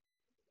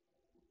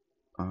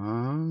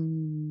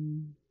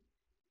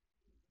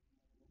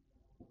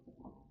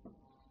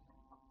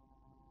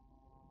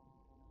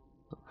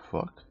 the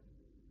fuck?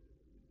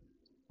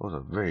 That was a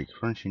very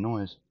crunchy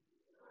noise.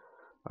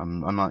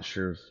 I'm not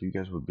sure if you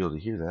guys would be able to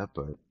hear that,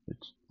 but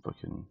it's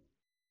fucking.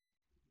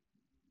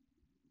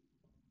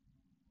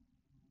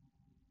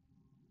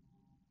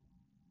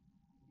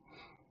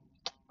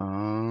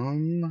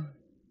 I'm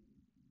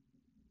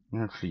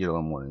gonna have to get a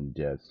little more in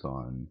depth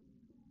on.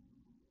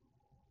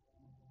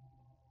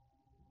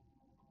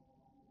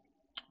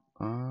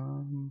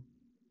 Um.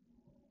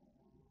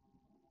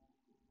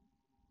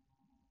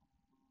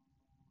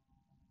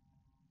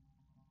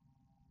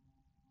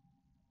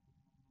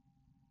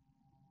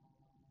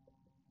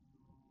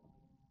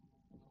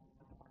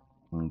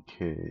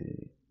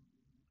 Okay.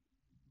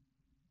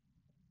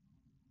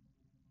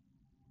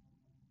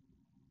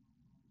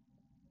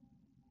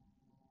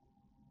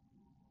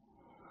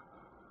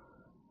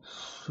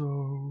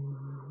 So.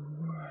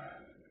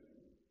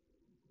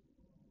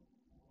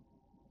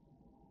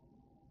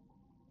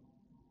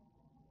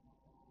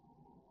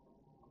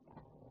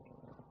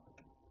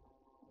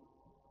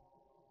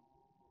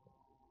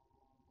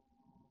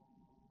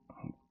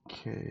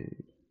 Okay.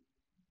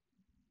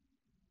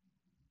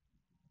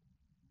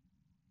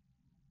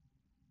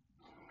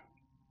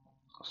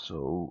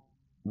 So,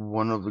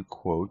 one of the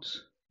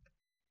quotes,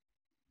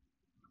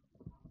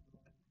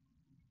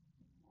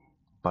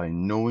 by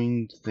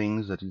knowing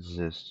things that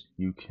exist,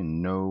 you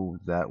can know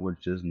that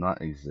which does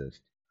not exist,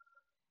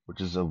 which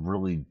is a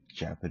really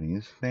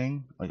Japanese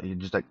thing, like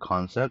just that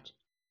concept.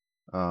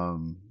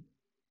 Um,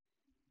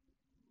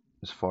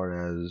 as far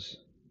as,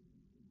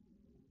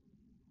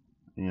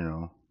 you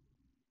know,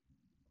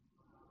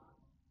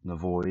 the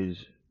void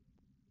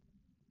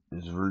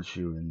is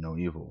virtue and no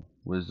evil.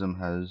 Wisdom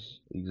has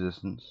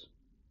existence.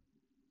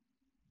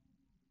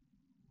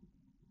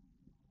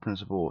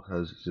 Principle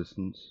has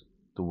existence.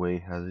 The way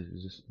has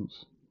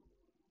existence.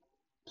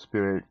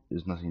 Spirit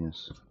is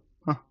nothingness.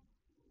 Huh.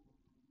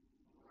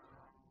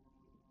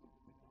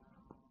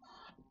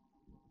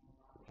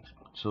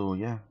 So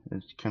yeah,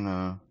 it's kind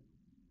of.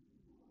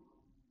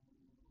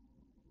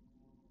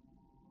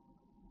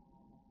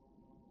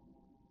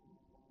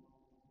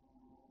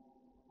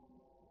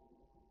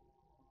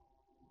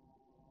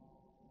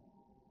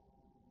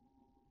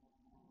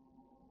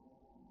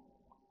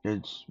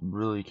 It's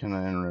really kind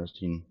of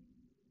interesting,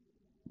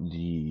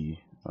 the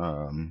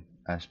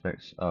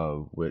aspects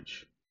of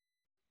which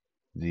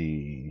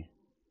the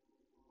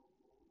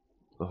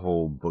the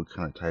whole book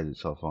kind of ties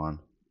itself on.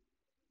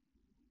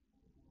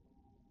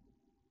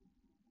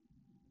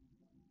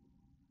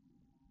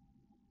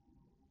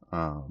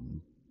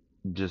 Um,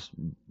 just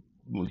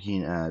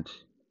looking at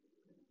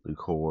the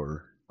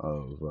core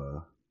of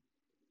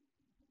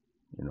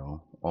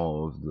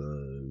all of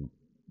the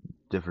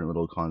different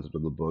little concepts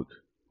of the book.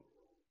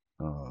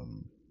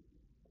 Um,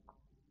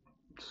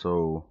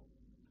 so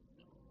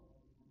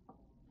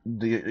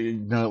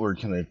now that we're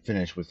kind of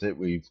finished with it,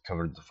 we've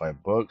covered the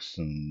 5 books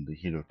and the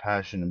heat of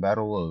passion and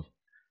battle of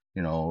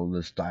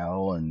the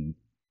style and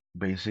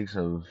basics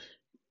of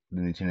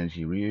the Nintendo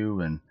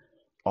Ryu and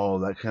all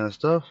that kind of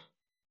stuff.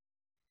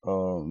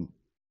 Um,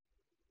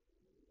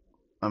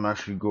 I'm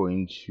actually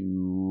going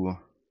to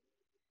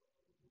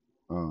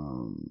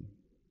um,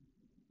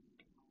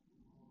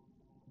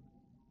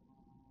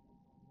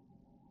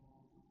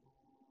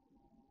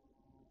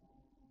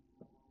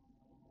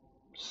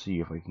 see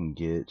if I can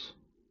get.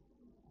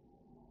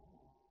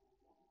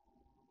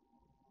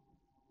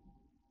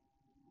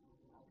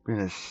 I'm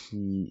gonna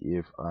see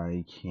if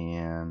I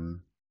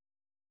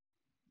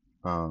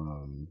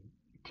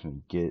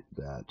can get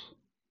that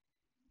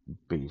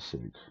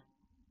basic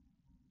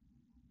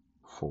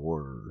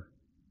for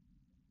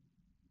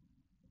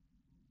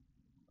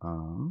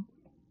um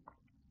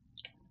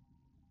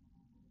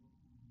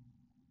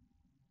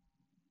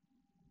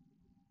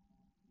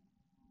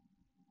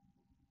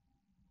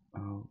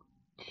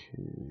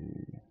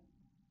okay.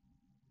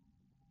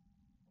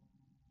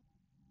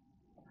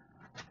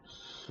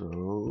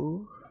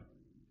 So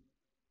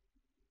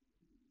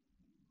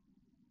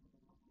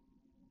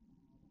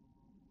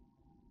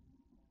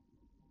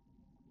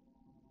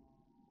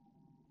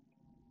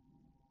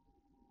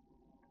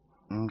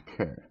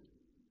okay.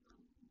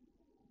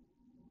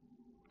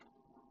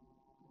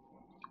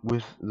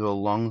 With the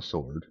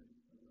longsword,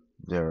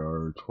 there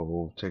are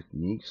 12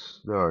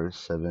 techniques. There are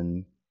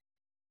 7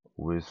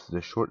 with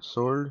the short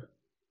sword.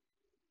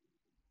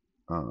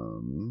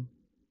 Um,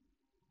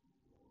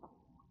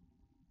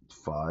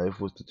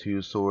 5 with the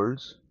 2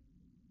 swords,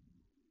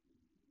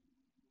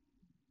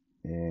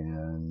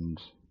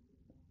 and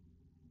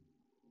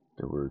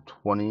there were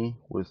 20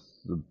 with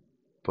the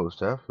bow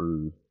staff,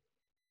 or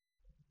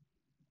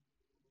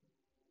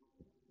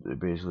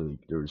basically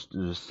there's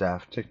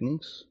staff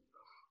techniques.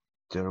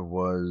 There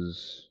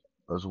was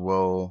as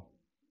well.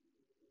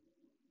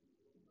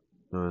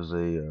 There was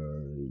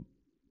a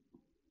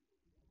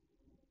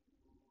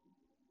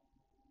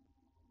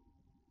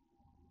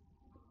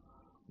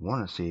I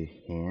want to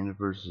say hand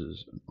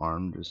versus an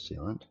armed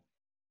assailant.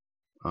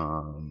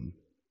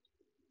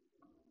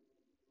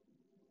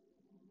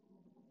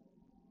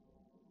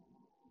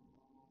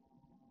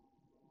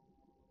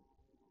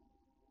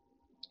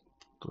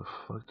 The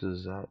fuck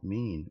does that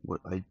mean?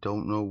 What, I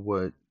don't know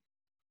what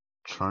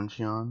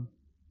truncheon.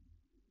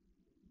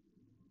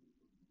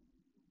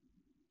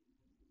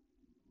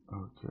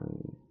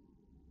 Okay.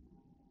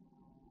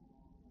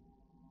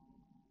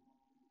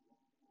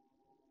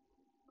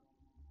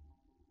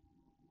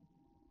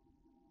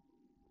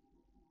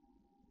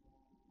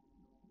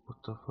 What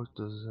the fuck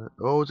does that?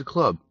 Oh, it's a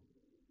club.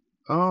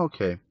 Oh,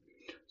 okay.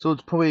 So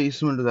it's probably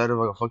similar to that of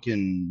like a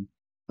fucking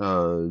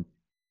uh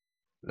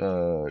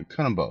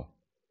cannon bow.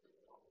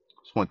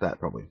 Something like that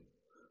probably.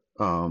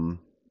 Um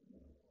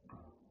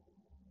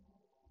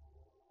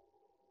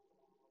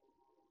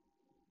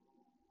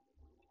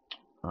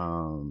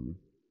um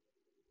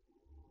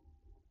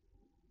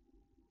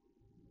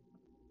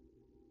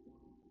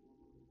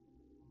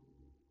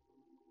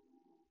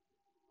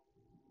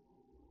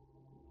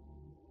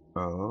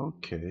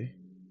okay.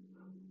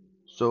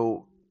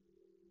 So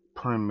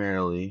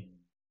primarily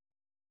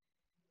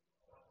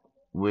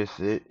with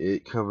it,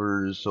 it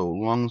covers so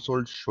long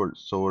sword, short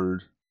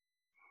sword,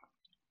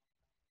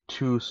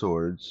 2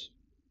 swords,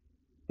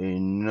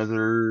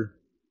 another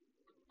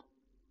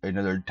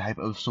type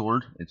of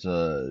sword. It's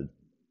a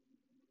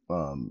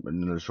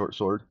another short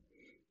sword,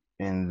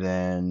 and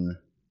then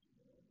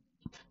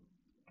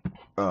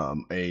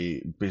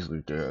a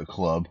basically a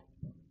club,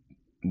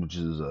 which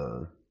is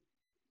a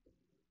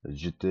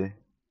jite,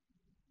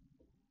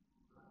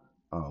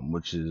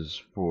 which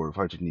is for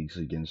 5 techniques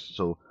against.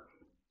 So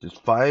there's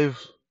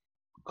 5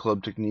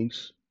 club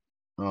techniques.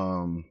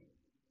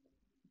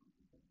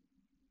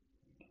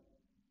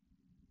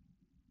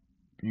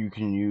 You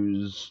can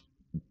use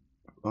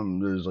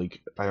there's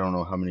like I don't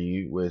know how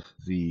many with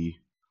the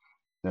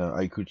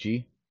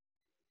Aikuchi.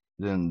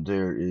 Then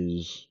there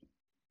is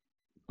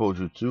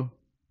Bojutsu,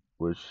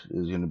 which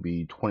is going to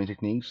be 20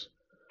 techniques.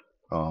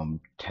 10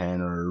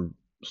 are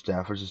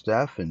staff versus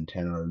staff, and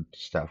 10 are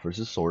staff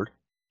versus sword.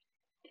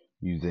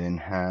 You then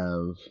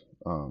have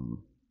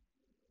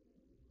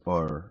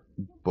or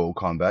bow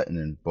combat, and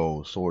then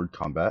bow sword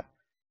combat.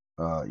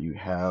 You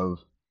have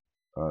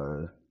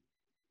uh,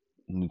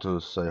 Nito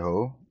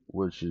Saiho,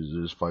 which is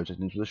there's 5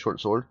 techniques with a short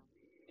sword.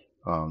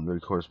 They're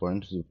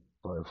corresponding to the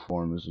 5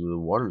 forms of the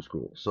water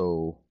scroll.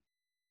 So,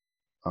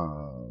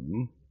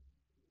 Chudan,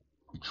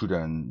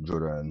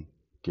 Jodan,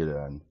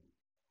 Gedan,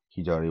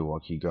 Hidari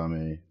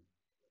Wakigame,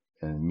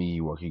 and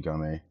Mi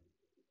Wakigame.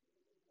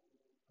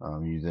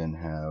 You then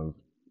have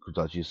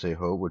Kodachi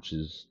Seiho, which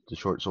is the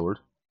short sword.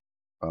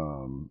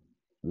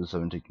 The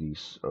 7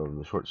 techniques of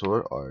the short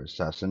sword are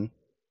Assassin,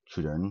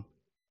 Chudan,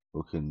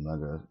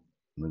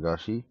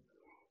 Nagashi,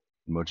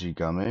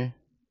 Mojigame,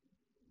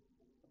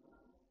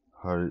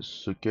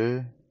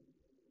 Haritsuke,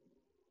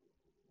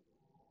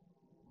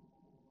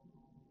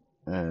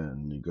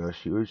 and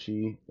Nagashi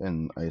Uchi,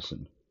 and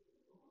Isen.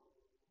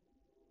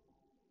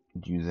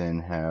 You then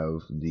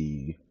have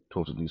the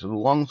 12 techniques of the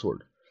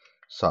longsword.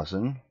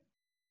 Sasen,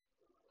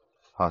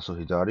 Haso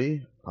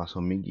Hidari,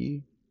 Haso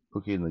Migi,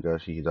 Uki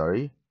Nagashi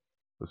Hidari,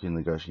 Uki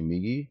Nagashi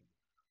Migi,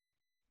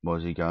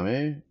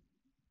 Mojigame,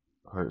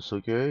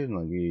 Haritsuke,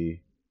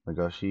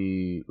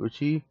 Nagashi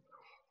Uchi,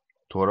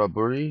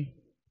 Toraburi,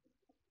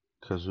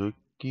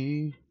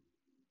 Kazuki,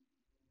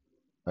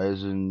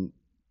 Aizen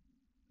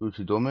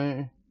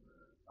Uchidome,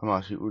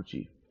 Hamashi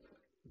Uchi.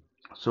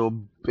 So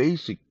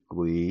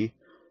basically,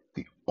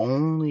 the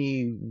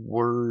only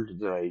word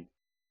that I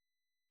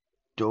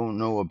don't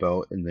know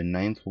about in the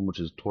 9th one, which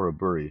is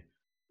Toraburi,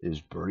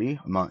 is Buri.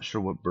 I'm not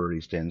sure what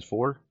Buri stands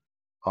for.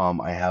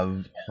 I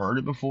have heard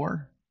it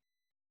before,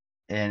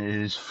 and it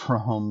is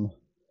from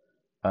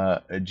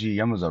a G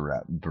Yamaza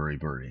rap, Buri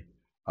Buri.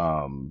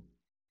 Um,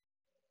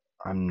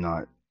 I'm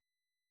not.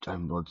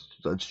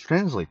 Let's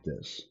translate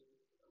this.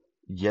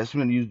 Yes, I'm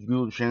gonna use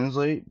Google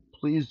Translate.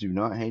 Please do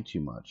not hate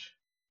too much.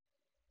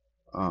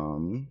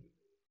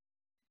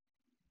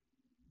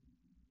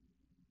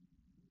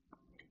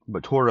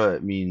 But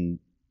Tora means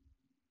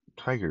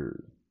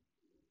tiger.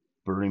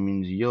 Buri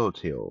means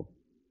yellowtail.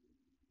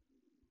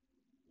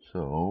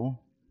 So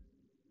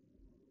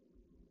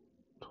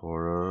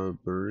Tora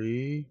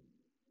Buri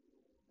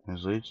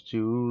translates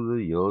to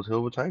the yellowtail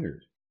of a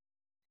tiger.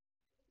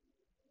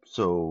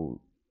 So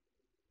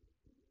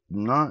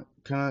not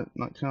kind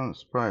of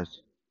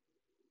surprised.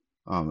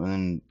 And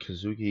then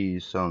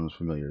Kazuki sounds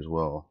familiar as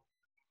well.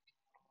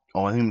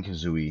 Oh, I think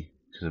Kazooie.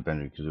 because of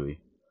Banjo-Kazooie.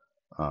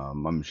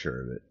 I'm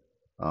sure of it.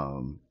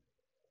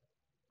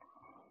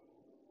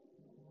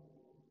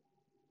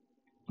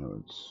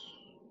 No, it's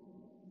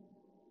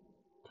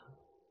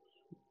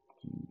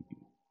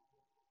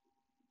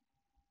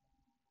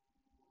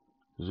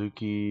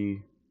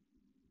Kazuki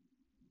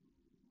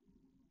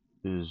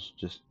is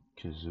just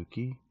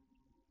Kazuki.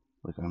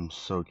 Like, I'm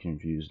so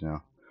confused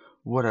now.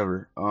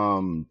 Whatever.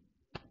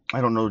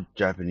 I don't know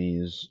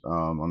Japanese.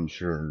 I'm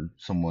sure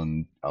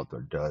someone out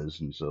there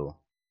does, and so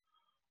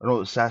I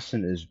know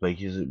assassin is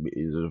like is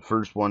the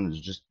first one is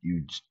just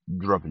you just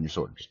drop in your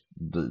sword, just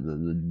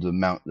the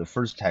mount the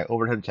first attack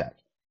overhead attack,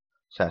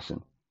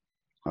 assassin.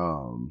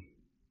 Um,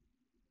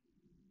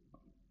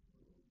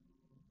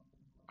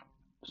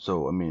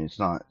 so I mean it's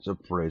not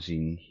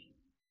surprising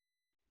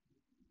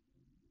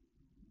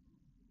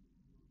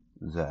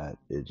that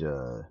it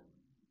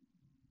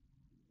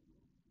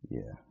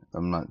yeah,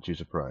 I'm not too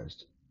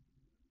surprised.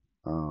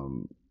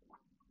 Um,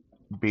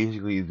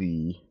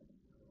 basically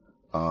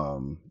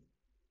um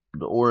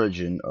the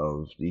origin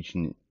of each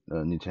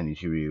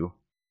Nintendo Ryu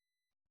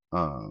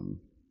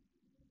um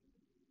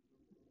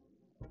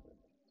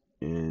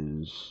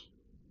is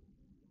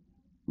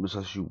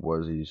Musashi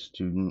was a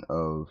student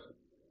of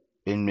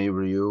Inmei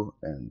Ryu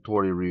and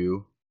Tori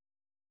Ryu,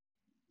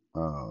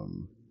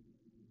 um,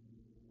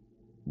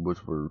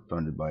 which were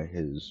founded by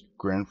his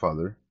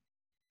grandfather,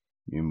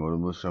 Miyamoto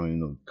Musashi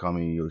no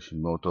Kami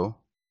Yoshimoto,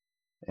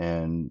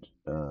 and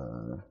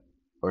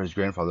or his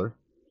grandfather,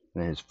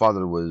 and his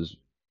father was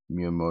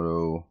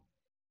Miyamoto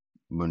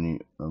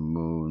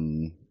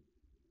Muninosuke,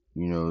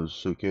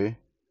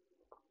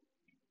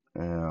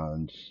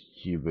 and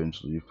he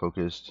eventually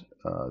focused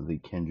the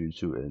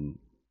Kenjutsu and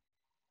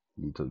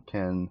Nito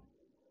Ken,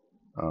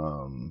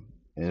 and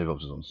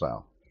developed his own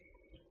style.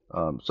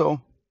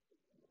 So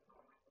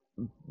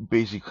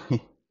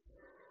basically,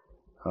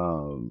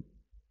 um,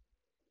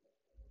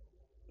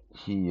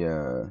 he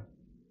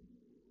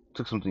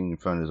took something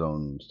and found his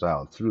own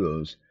style through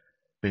those,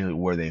 basically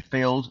where they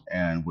failed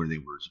and where they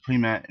were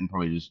supreme at, and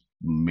probably just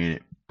made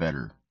it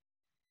better.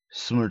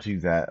 Similar to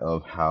that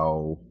of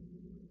how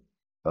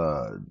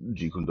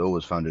Jeet Kune Do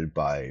was founded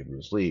by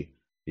Bruce Lee.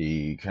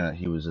 He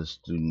was a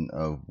student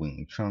of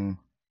Wing Chun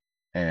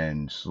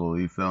and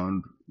slowly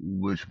found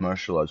which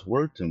martial arts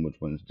worked and which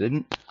ones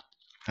didn't,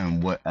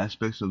 and what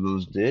aspects of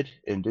those did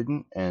and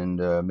didn't, and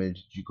made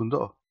Jeet Kune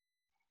Do.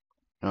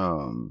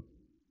 Um,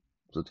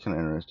 so it's kind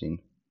of interesting.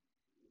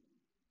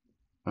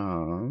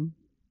 Um,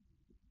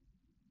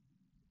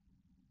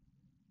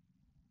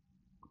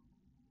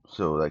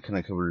 so that kind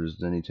of covers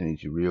the Nintendo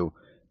Ryu.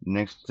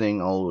 Next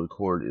thing I'll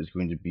record is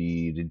going to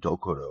be the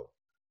Dokoro,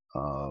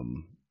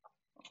 um,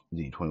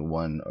 the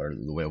 21, or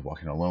the way of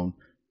walking alone,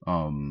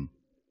 um,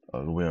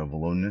 the way of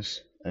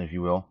aloneness, if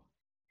you will.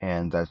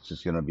 And that's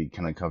just going to be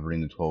kind of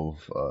covering the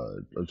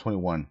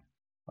 21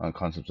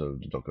 concepts of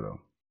the Dokoro.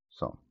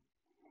 So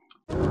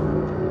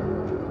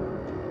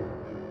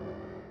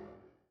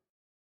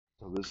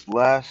this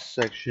last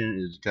section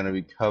is going to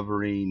be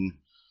covering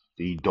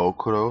the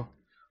Dokoro,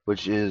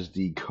 which is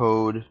the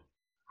code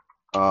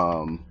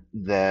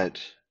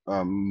that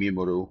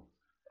Miyamoto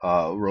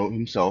wrote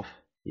himself.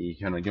 He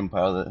kind of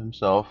compiled it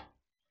himself.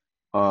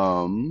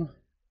 Um,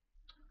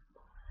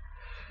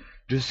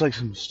 just like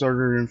some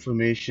starter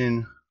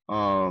information.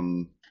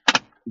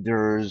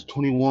 There's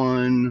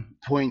 21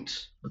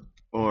 points,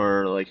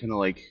 or like kind of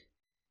like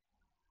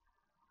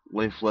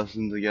life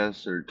lessons, I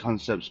guess, or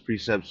concepts,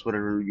 precepts,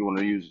 whatever you want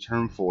to use the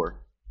term for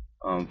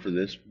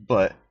this.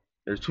 But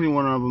there's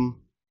 21 of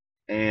them,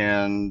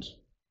 and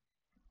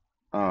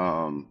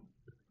um,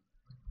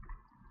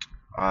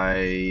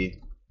 I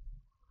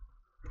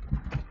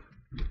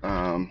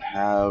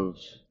have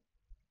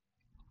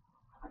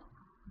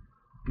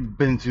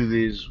been through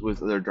these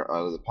with other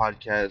the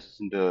podcasts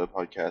and the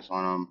podcasts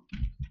on them,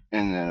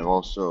 and then I've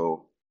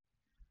also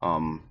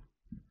um,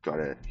 got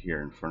it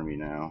here in front of me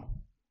now.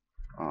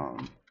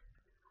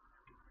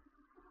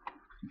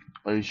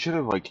 I should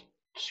have like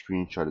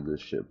screenshotted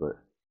this shit, but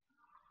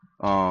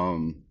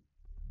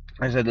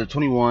I said the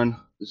 21.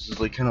 This is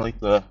like kind of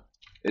like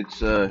it's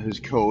his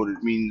code.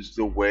 It means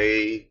the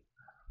way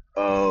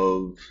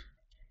of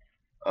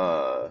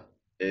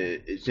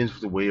it stands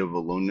for the way of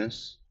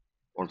aloneness,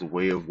 or the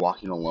way of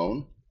walking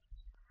alone.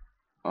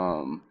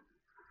 Um,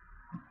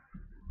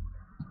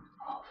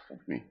 oh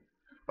fuck me.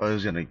 I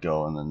was gonna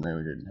go and then they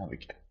didn't have a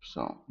cap,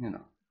 so you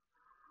know.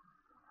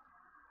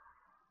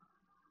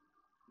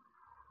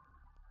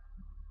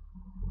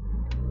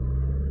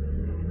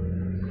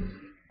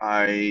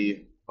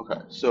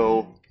 Okay,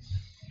 so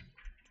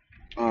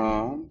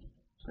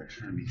sorry,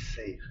 trying to be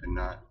safe and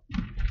not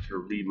to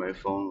read my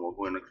phone while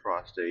going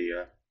across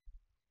a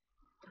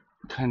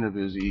kind of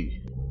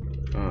busy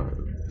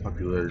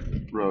popular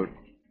road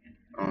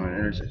on an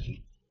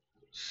intersection.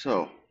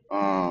 So,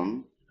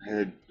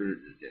 head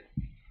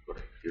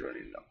whatever you don't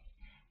need to know.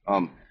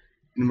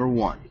 Number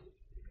one,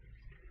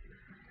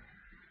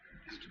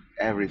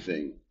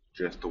 everything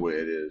just the way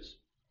it is.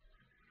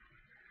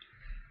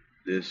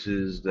 This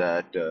is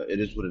that it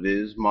is what it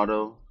is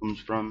motto comes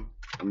from.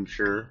 I'm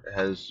sure it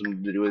has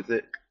something to do with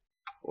it,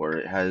 or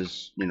it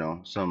has,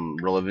 some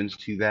relevance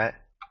to that.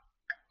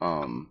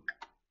 Um,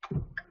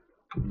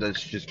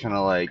 that's just kind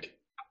of like,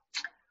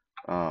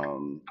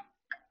 um,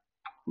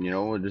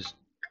 just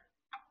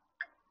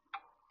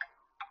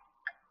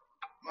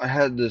I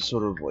had this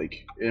sort of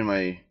like in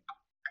my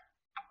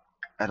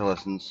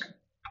adolescence,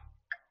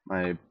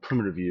 my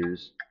primitive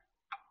years.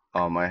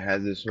 I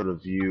had this sort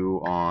of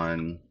view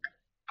on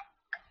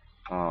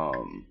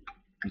um,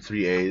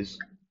 three A's: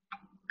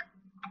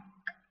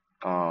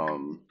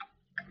 um,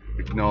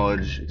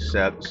 acknowledge,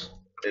 accept,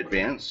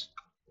 advance.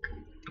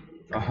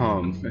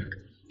 Um,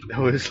 it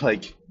was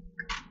like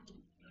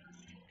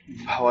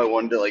how I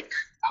wanted to like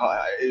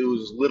it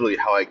was literally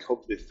how I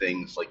coped with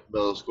things like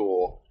middle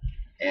school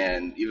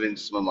and even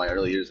some of my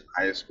early years in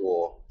high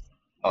school.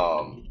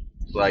 Um,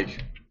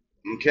 like,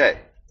 okay,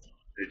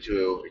 I need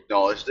to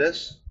acknowledge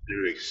this, I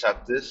need to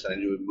accept this, and I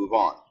need to move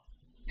on.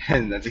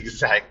 And that's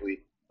exactly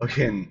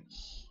again.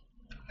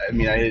 I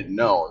mean, I didn't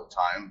know at the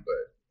time,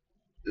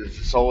 but it's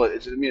a solid.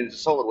 It's a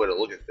solid way to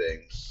look at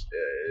things.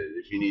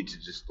 If you need to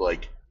just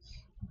like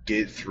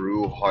get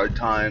through hard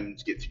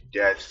times, get through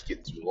death,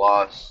 get through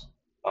loss.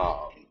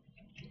 Um,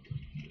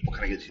 we'll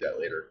kind of get to that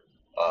later,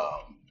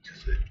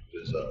 because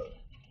it is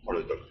part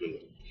of the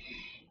documentary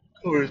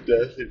covers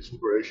death and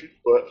separation.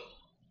 But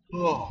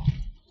oh,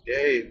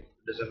 yay!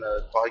 There's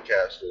a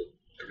podcast of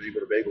everything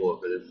but a bagel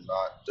if it is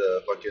not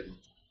fucking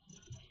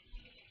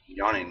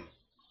yawning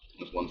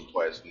just once or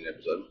twice in the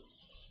episode.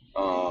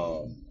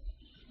 Um,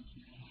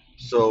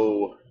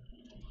 so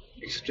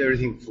accept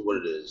everything for what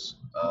it is,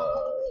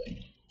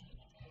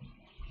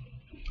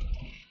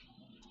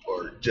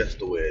 or just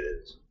the way it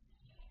is.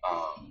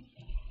 Um,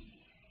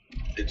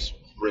 it's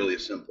really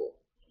simple.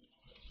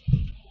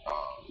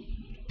 Um,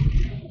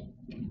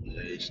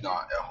 it's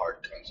not a hard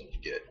concept to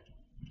get.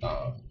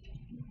 Um,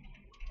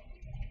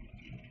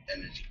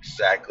 and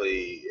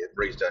it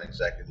breaks down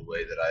exactly the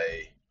way that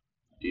I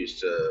used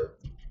to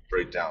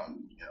break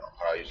down,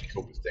 how I used to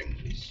cope with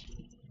things.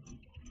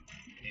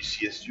 You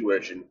see a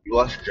situation, you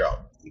lost your job,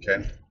 okay?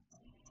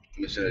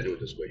 I'm just gonna do it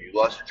this way. You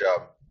lost your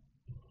job,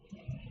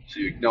 so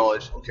you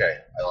acknowledge, okay,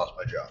 I lost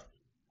my job.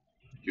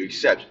 You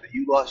accept that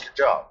you lost your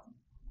job,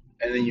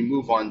 and then you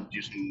move on to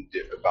do something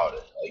about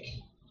it. Like,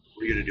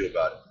 what are you gonna do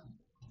about it?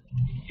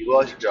 You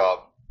lost your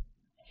job.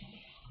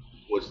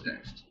 What's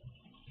next?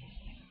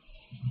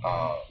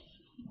 Uh,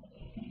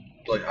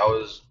 like I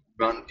was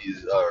mounting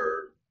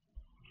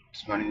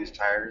these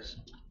tires,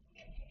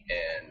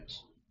 and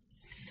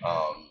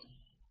um,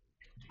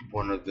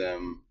 one of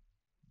them,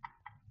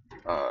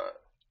 uh,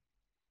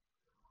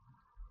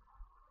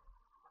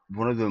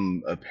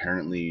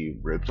 apparently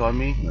ripped on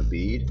me, my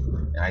bead,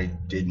 and I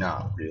did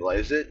not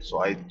realize it.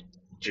 So I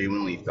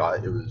genuinely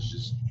thought it was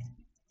just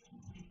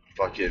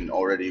fucking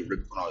already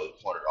ripped when I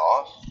pulled it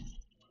off.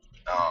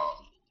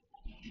 Um,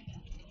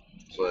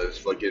 so it's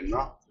fucking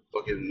not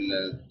fucking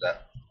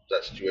that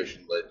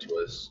situation led to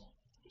us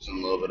losing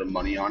a little bit of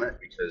money on it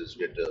because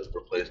we had to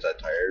replace that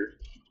tire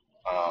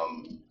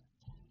um,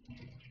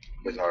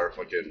 with our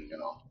fucking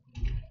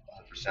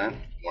 100%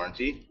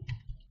 warranty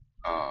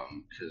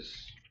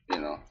because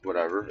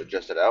whatever,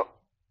 adjust it out.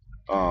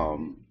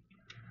 Um,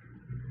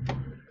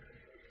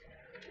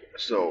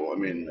 so I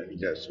mean, I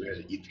guess we had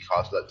to eat the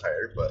cost of that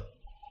tire, but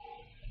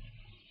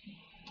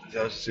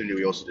that was assuming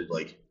we also did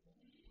like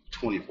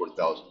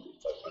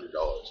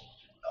 $24,500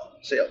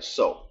 sales.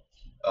 So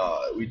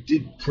we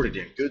did pretty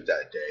damn good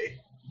that day,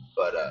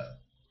 but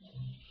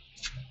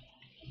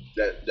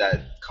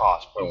that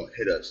cost probably won't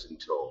hit us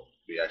until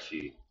we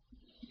actually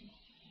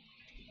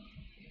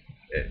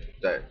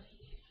that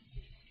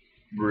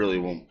really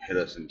won't hit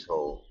us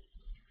until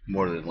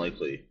more than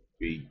likely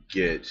we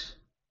get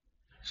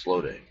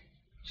slow day.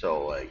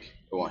 So like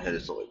it won't hit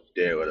us till like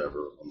day or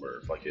whatever when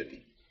we're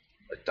fucking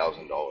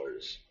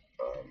 $1,000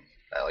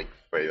 at like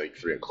probably like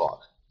 3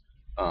 o'clock.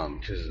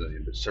 Because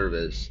the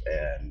service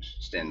and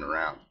standing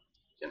around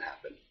can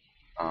happen.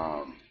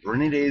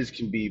 Rainy days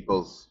can be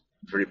both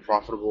very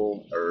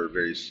profitable or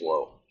very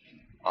slow.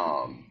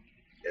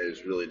 It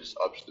is really just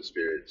up to the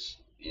spirits,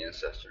 the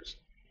ancestors.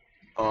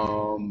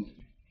 Um,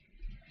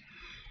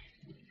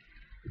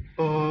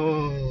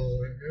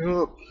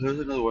 yep. There's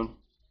another one.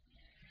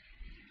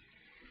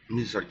 I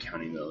need to start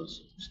counting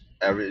those. Just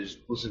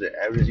listen to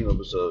every single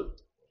episode,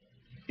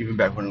 even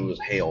back when it was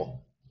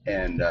hail,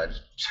 and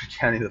just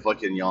counting the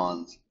fucking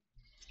yawns.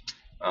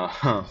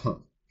 Uh,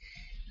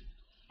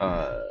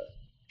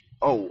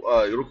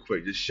 uh, real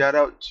quick, just shout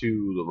out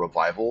to the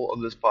revival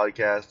of this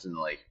podcast and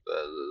like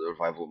the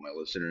revival of my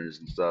listeners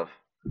and stuff.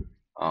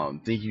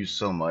 Thank you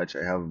so much.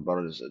 I have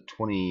about a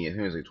 20, I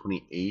think it was like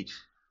 28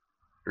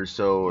 or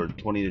so, or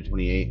 20 to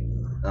 28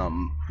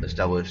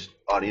 established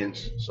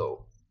audience.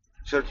 So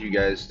shout out to you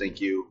guys.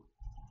 Thank you.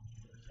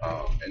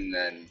 And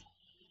then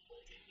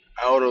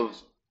out of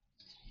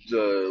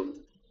the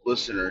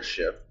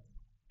listenership,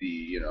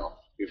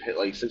 we've hit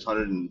like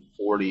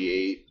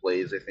 648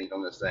 plays, I think,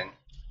 on this thing,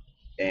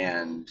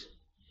 and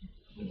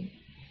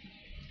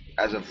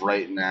as of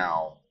right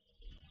now,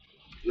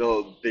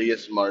 the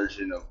biggest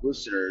margin of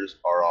listeners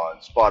are on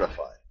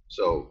Spotify.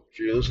 So if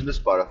you listen to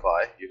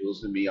Spotify, you can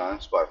listen to me on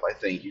Spotify.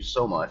 Thank you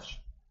so much.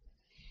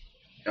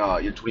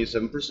 You're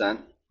 27%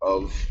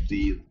 of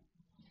the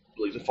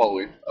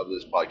following of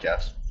this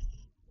podcast,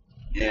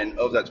 and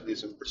of that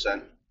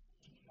 27%,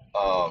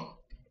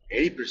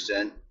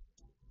 80%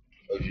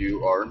 of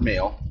you are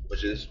male,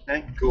 which is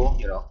hey, cool.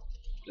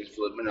 Thanks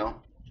for letting me know.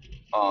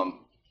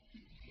 Um,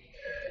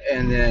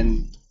 and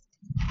then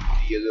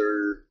the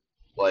other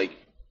like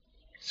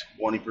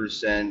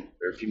 20%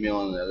 are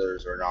female, and the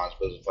others are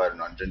non-specified or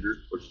non-gender,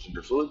 which is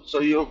gender fluid. So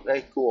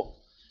hey, cool.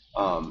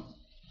 Um,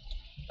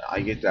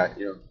 I get that.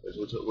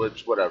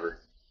 It's whatever.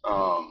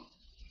 Um,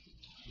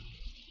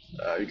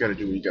 you gotta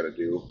do what you gotta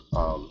do.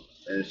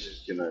 And it's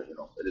just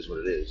it is what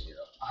it is.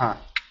 Huh.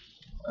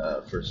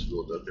 First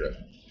rule of the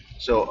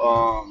So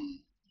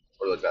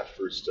or like that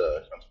first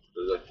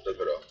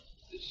Dakota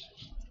is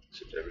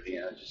accept everything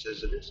as it just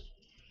says it is.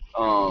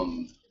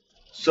 Um,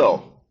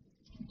 so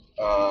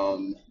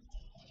um,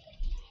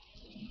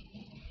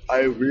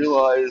 I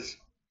realize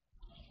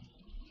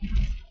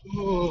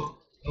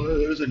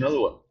there's another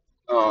one.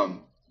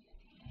 Um,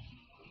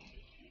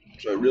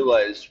 so I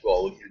realized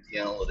while looking at the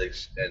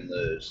analytics and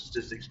the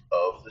statistics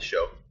of the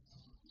show,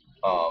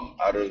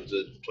 out of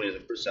the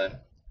 27%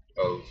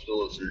 of the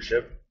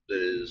listenership that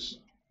is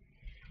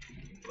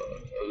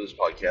of this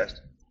podcast,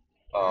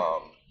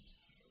 um,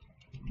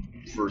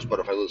 for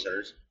Spotify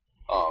listeners,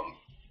 um,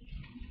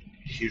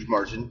 huge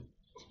margin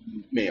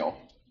male,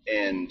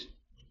 and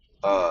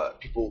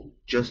people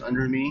just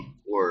under me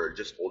or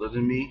just older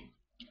than me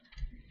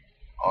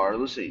are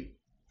listening.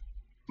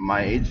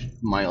 My age,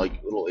 my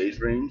like little age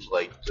range,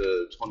 like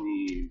to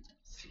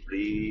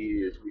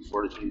 23 or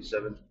 24 to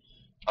 27,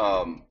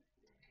 um,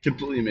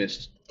 completely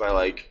missed by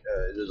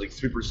there's like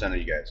 3% of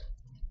you guys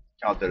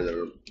out there that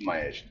are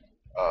my age.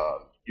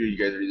 You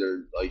guys are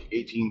either like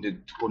 18 to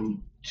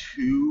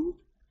 22.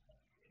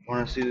 I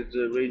want to say that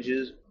the range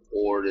is,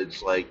 or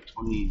it's like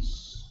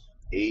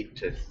 28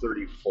 to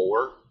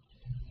 34.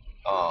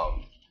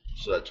 Um,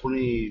 so that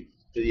 20,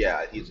 yeah,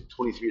 I think it's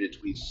 23 to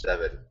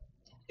 27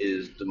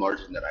 is the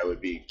margin that I would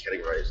be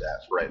categorized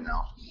as right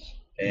now,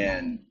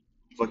 and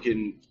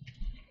fucking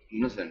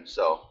nothing.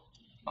 So,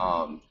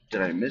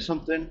 did I miss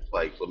something?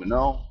 Like, let me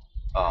know.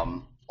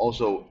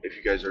 Also, if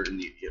you guys are in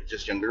the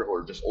just younger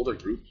or just older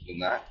group than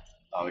that,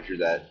 if you're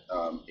that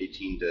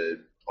 18 to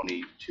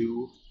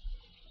 22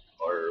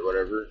 or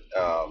whatever,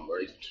 or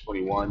 18 to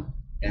 21,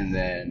 and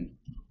then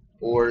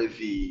or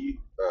the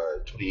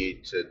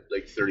 28 to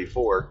like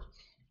 34,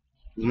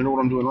 let me know what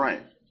I'm doing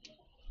right.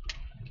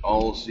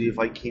 I'll see if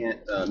I can't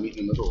meet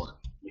in the middle and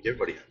make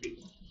everybody happy.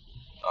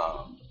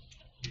 Um,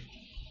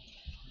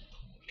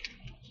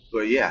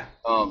 but yeah,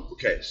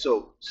 okay.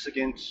 So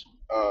second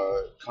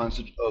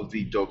concept of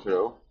the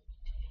Dokuro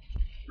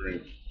we're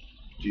gonna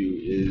do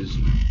is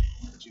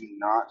do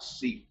not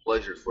seek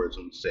pleasure for its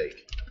own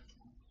sake.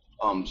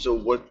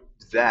 So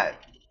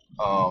that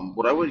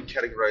what I would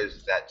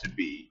categorize that to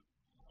be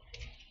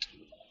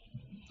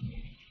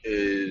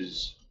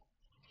is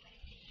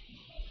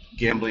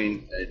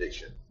gambling and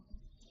addiction.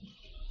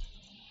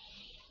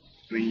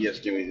 I mean, yes,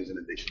 gambling is an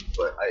addiction,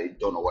 but I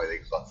don't know why they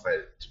classify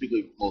it.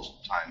 Typically,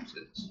 most times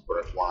it's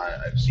what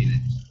I've seen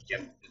it.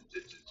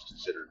 It's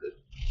considered a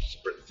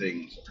separate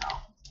thing somehow.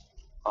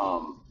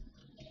 Um,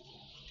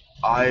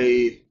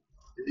 I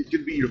it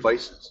could be your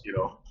vices, you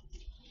know.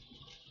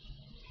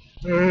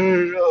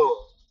 No.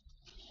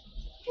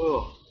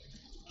 Oh,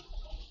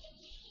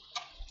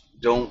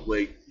 don't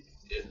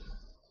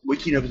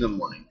waking up in the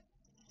morning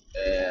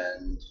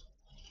and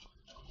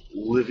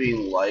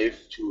living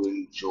life to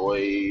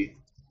enjoy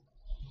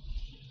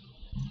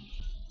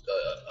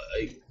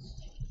like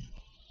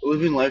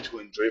living life to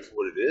enjoy for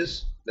what it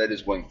is. That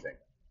is one thing.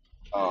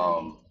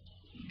 Um,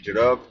 get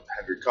up,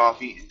 have your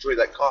coffee, enjoy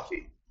that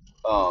coffee.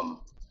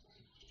 Um,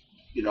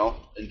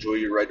 enjoy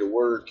your ride to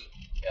work.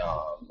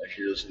 If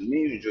you're listening to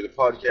me, enjoy the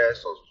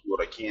podcast. I'll do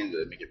what I can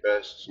to make it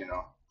best.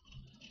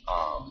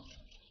 Um,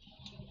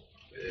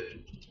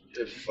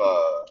 if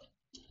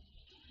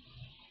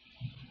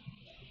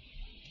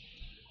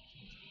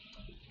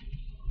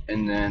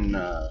and then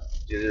the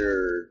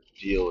other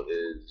deal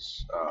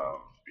is,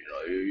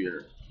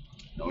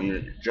 when you're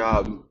at your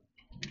job,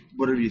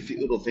 whatever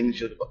little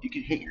things you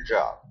can hate your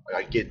job.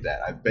 Like, I get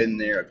that. I've been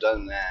there. I've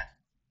done that.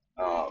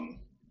 Um,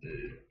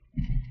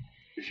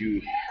 if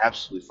you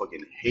absolutely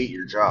fucking hate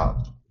your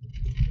job,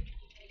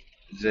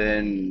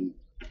 then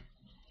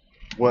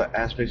what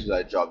aspects of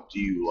that job do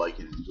you like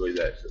and enjoy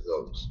that for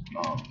those?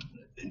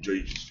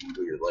 Enjoy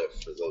your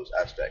life for those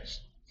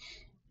aspects.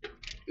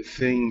 The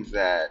thing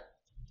that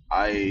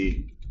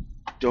I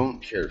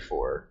don't care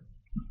for,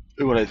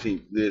 and what I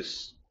think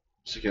this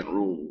second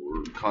rule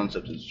or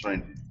concept is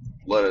trying to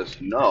let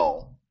us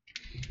know,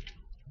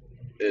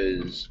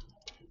 is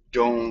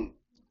don't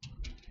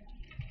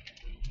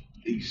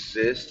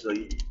exist.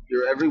 Like,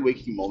 your every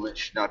waking moment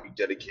should not be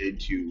dedicated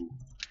to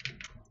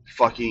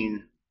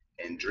fucking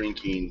and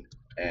drinking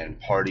and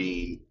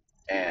partying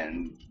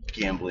and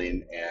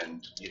gambling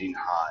and getting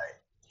high.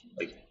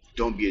 Like,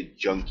 don't be a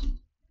junkie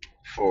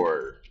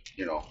for,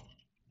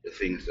 the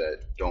things that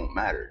don't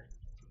matter.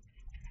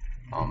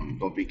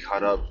 Don't be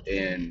caught up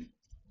in,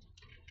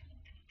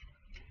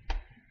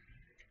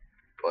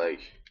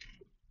 like,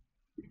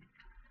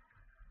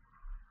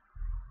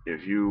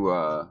 if you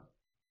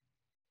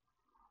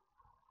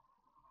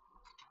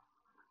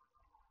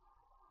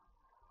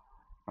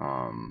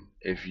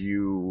if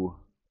you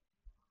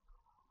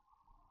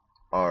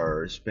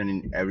are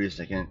spending every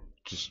second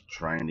just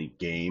trying to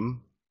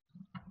game,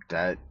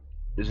 that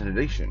is an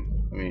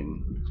addiction. I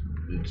mean,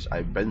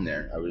 I've been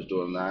there. I was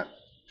doing that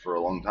for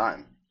a long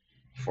time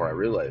before I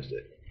realized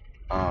it.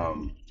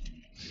 Um,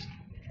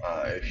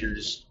 if you're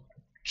just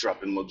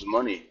dropping loads of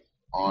money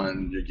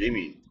on your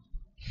gaming,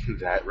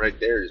 that right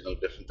there is no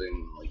different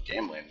than like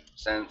gambling in a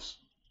sense.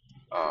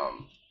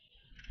 Um,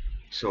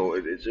 so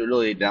it's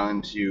really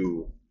down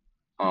to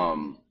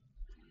um,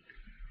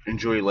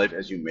 enjoy life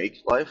as you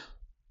make life,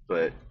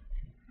 but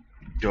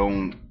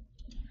don't,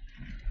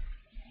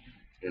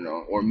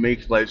 or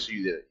make life so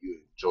that you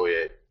enjoy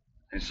it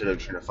instead of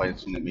trying to find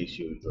something that makes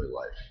you enjoy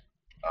life.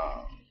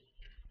 Um,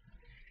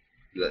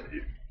 that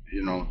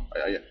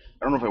I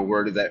don't know if I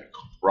worded that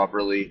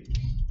properly.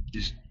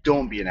 Just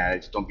don't be an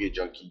addict. Don't be a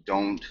junkie.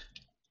 Don't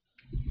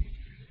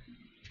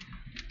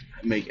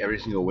make every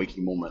single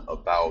waking moment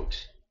about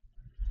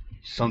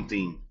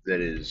something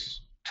that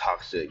is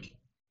toxic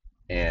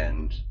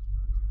and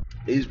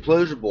is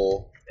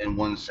pleasurable in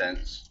one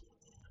sense,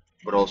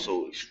 but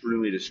also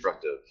extremely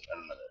destructive in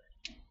another.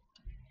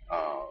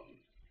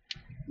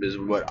 This is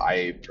what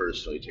I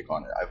personally take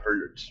on it. I've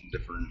heard some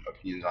different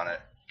opinions on it.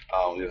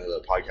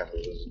 The podcast I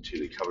listened to,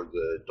 they covered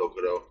the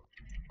Dokudo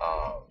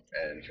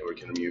and covered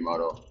Kenta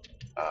Miyamoto.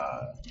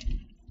 Uh,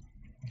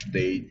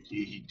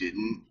 he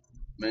didn't.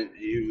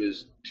 He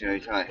was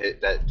kind of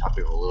hit that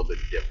topic a little bit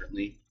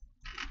differently.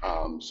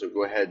 So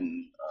go ahead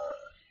and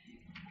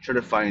try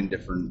to find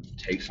different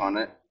takes on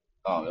it.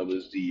 It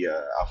was the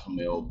Alpha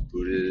Male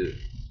Buddhism,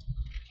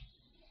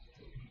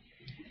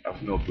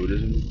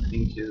 I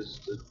think,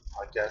 is the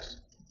podcast.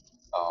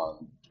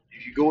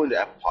 If you go into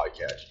Apple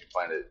Podcasts, you can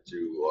find it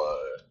through.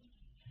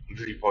 I'm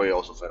sure you probably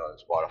also find it on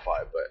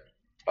Spotify, but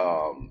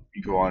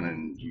you go on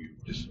and you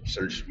just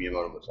search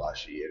Miyamoto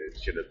Musashi, and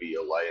it's gonna be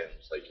a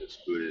lion's like this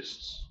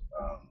Buddhist,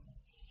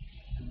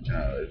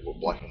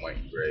 black and white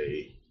and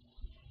gray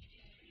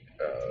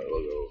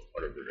logo,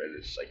 whatever, and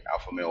it's like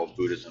Alpha Male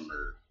Buddhism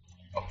or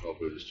Alpha Male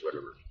Buddhist, or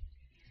whatever.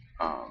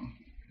 Um,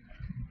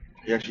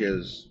 he actually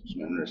has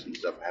some interesting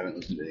stuff. I haven't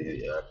listened to any of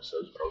the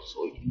episodes, but I was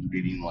like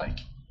reading like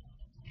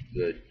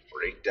the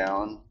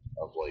breakdown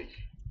of like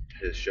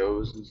his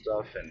shows and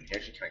stuff, and he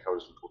actually kind of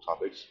covers some cool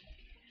topics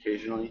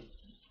occasionally.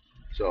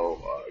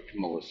 So give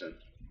him a listen.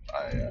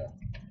 I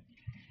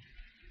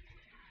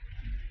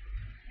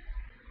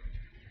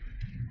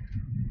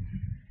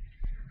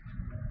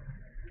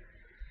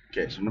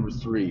Okay, so number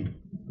three,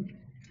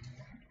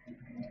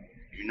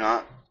 do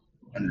not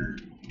under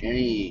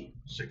any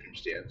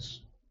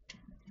circumstance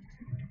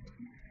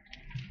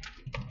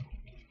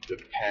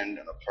depend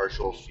on a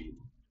partial fee.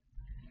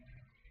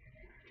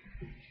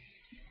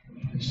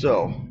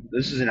 So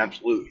this is an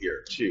absolute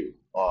here too.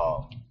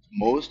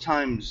 Most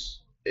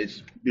times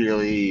it's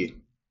really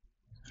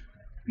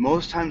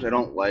most times I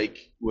don't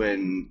like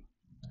when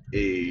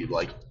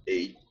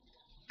a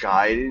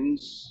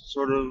guidance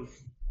sort of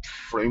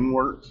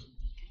framework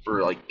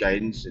for like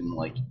guidance and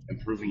like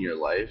improving your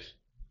life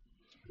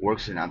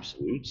works in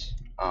absolutes.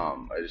 I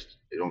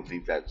don't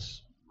think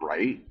that's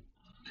right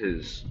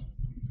because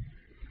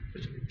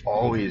it's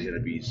always going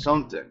to be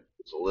something.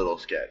 It's a little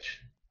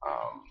sketch.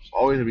 It's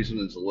always going to be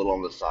something that's a little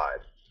on the side.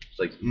 It's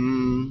like,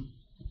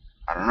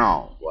 I don't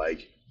know.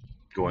 Like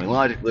going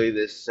logically,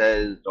 this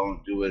says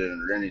don't do it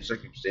under any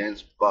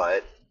circumstance,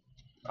 but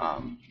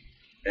and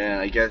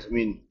I guess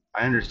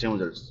I understand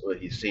what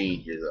he's saying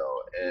here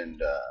though,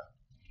 and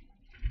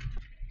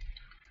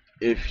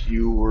if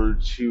you were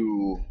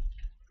to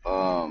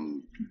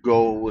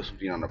go with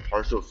something on a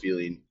partial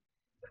feeling,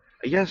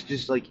 I guess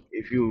just like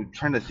if you're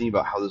trying to think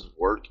about how this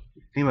worked,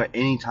 think about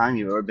any time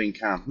you've ever been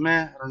kind of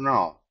meh, I don't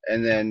know,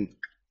 and then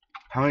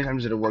how many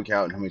times did it work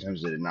out and how many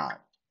times did it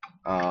not?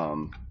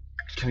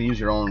 Just kind of use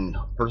your own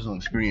personal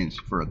experience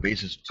for a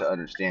basis to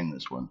understand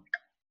this one.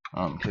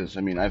 Because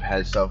I've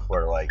had stuff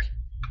where like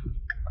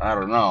I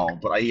don't know,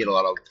 but I get a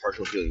lot of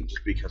partial feelings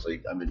just because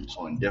like I'm in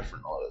so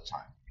indifferent all the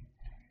time.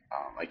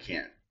 I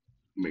can't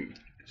make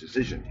a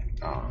decision.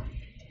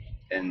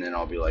 And then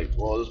I'll be like,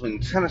 well, this one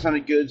kind of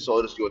sounded good, so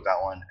I'll just go with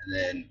that one. And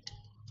then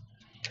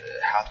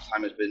half the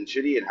time it's been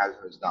shitty, and half the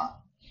time it's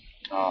not,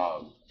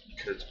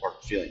 because it's a part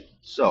of feeling.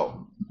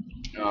 So,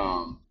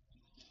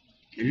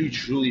 if you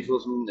truly feel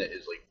something that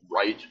is like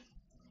right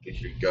in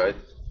your gut,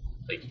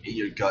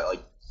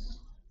 like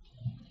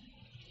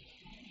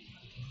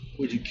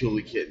would you kill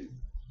the kitten?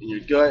 In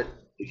your gut,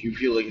 if you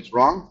feel like it's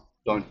wrong,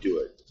 don't do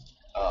it.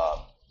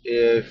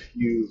 If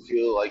you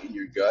feel like in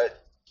your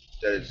gut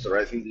that it's the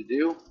right thing to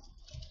do,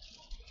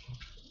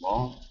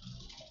 well,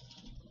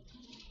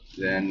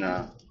 then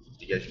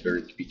you guys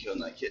better be killing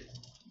that kid.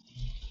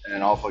 And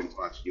then I'll fucking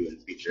come after you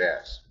and beat your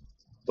ass.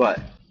 But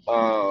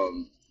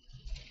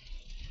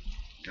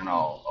and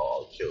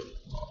I'll kill you.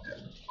 Yeah,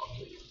 I'll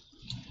kill you.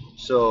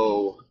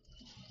 So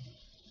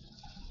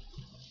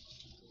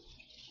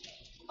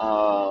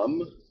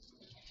um,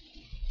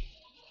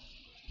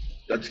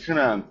 that's kind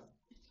of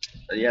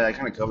yeah, that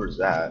kind of covers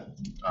that.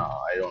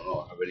 I don't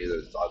know. Have any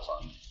other thoughts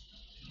on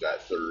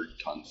that third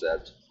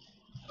concept?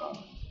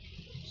 Um,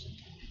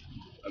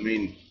 I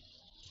mean,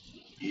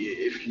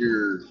 if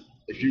you're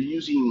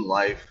using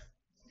life,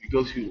 if you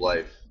go through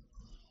life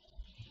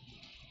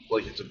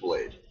like it's a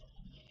blade,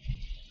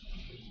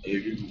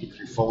 if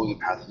you're following the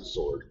path of the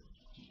sword,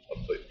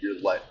 but your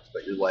life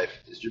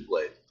is your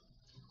blade.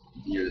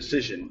 Your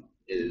decision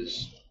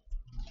is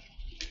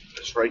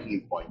a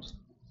striking point.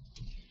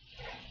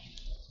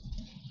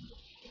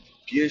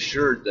 Be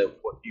assured that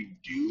what you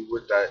do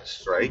with that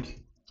strike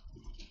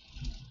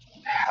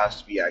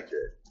has to be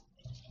accurate.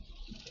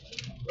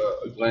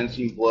 A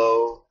glancing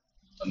blow,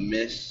 a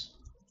miss,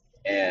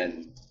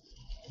 and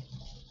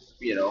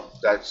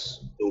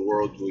that's the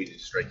world going to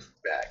strike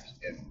you back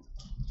and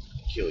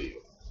kill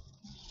you.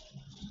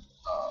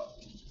 Um,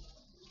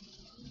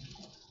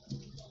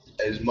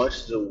 as much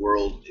as the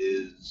world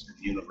is,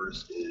 the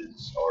universe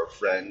is our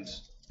friend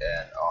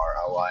and our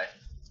ally,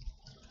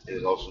 it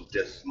is also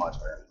just as much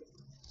our enemy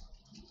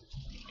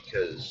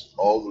because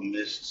all the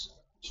missed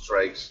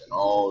strikes and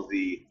all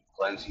the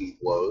glancing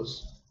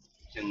blows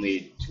can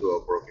lead to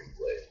a broken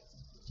blade.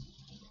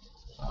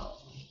 Um,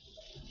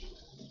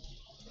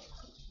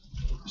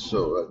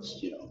 so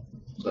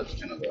that's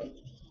kind of a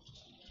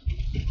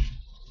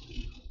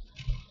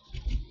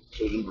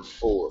so number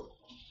four,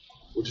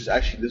 which is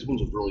actually this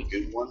one's a really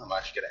good one. I'm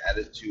actually gonna add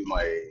it to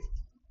my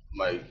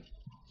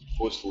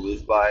voice to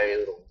live by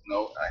little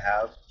note I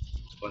have.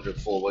 It's a bunch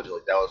of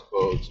like Dallas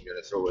quotes. I'm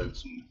gonna throw in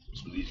some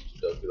of these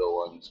good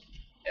old ones,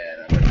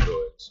 and I'm gonna throw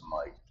in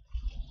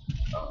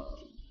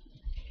um,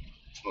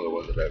 some other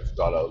ones that I've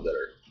thought of that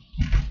are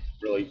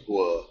really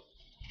cool.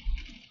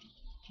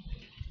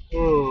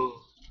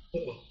 Oh,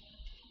 those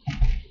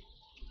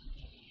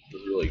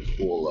really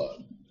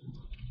cool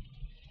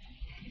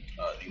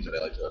things that I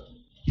like to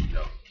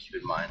keep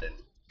in mind and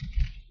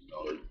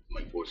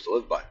my voice to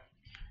live by.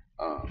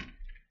 Um,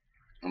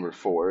 Number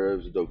four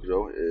of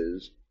Sudoku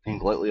is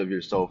think lightly of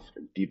yourself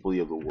and deeply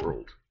of the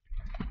world.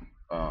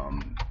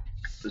 Um,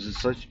 this is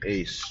such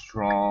a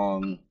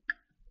strong,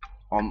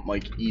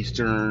 like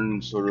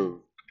Eastern sort of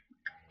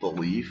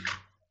belief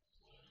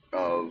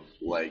of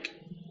like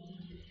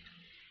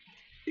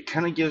it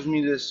kind of gives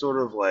me this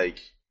sort of like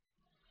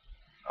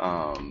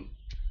um,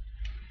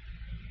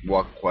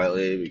 walk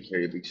quietly but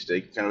carry a big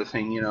stick kind of a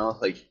thing,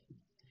 like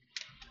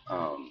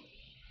um,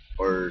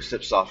 or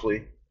sip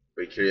softly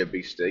but carry a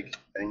big stick.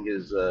 I think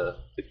is the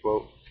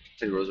quote,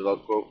 Teddy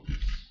Roosevelt quote,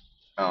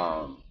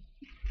 um,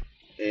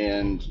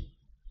 and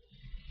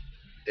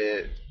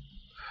it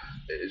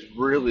is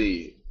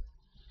really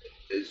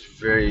is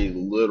very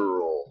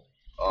literal,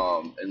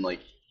 and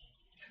like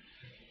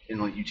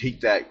you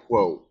take that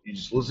quote, you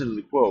just listen to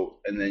the quote,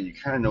 and then you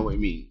kind of know what it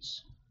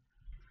means.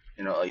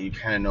 Like you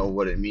kind of know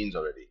what it means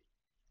already.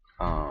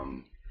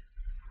 Um,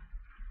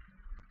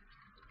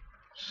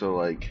 so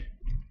like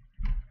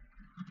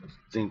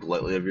think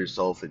lightly of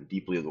yourself and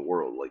deeply of the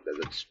world. Like that.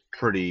 That's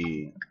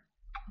pretty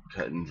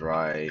cut and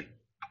dry.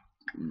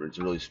 It's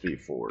really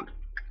straightforward.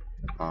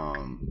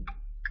 Um,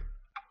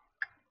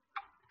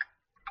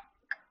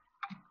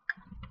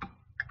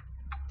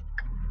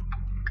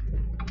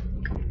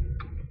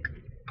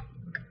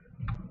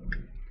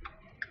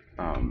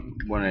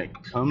 when it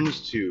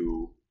comes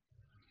to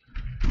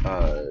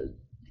uh,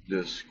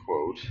 this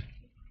quote,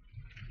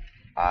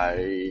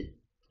 I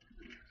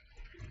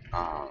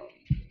um,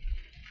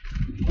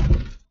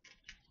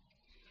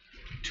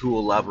 to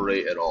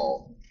elaborate at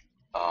all,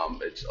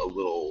 it's a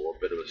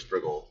bit of a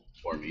struggle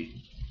for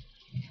me.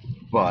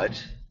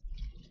 But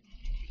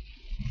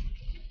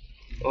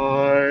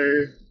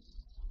I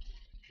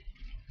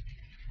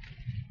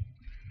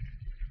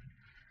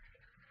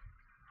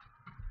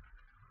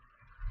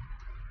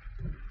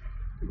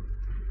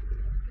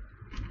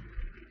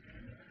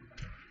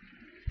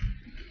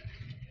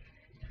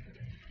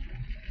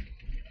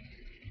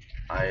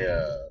I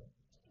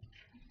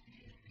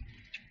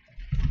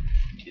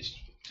it's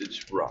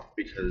it's rough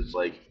because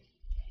like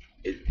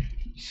it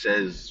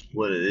says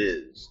what it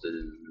is.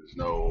 There's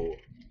no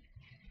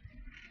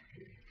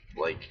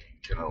like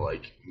kind of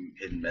like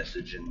hidden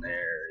message in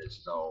there.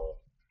 There's no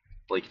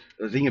like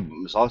the thing about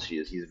Masashi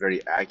is he's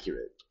very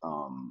accurate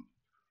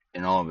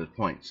in all of his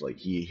points. Like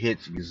he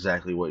hits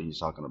exactly what he's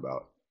talking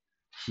about.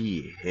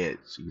 He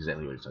hits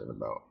exactly what he's talking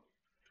about.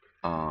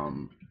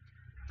 Um,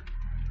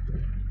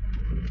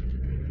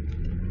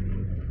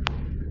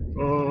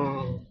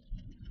 oh,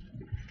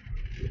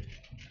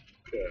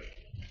 okay.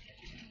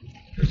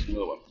 There's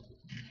another one.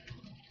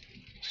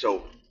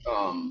 So,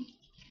 um,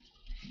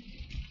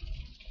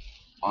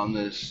 on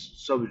this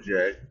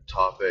subject,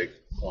 topic,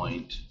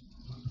 point,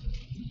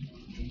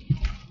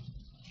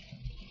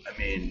 I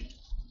mean,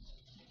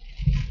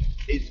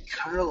 it's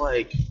kind of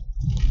like,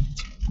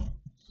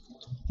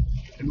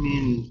 I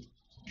mean,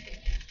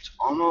 it's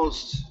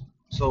almost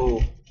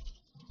so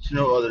to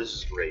know others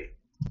is great.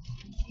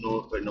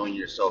 Know, but knowing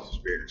yourself is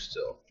greater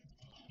still.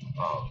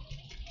 Um,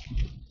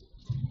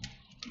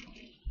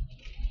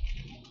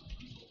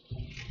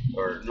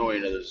 or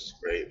knowing others is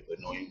great, but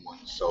knowing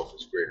oneself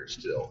is greater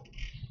still.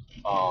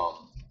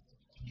 Um,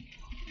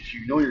 if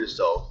you know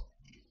yourself,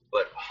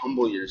 but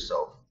humble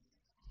yourself,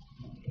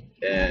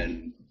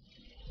 and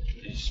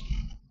it's,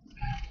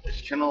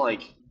 it's kind of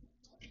like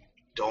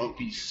don't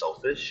be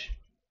selfish,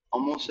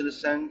 almost in a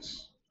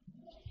sense.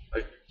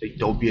 Like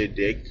don't be a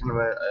dick, kind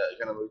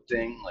of a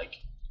thing. Like,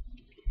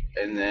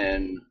 and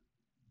then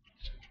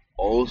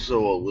also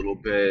a little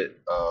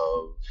bit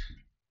of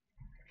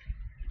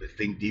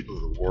think deep of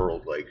the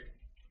world. Like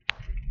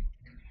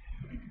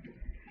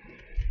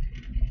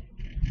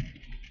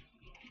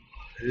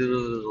there's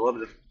a lot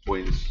of different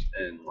points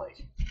in like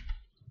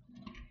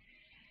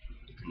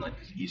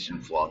these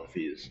Eastern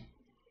philosophies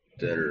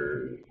that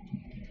are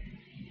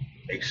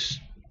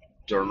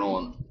external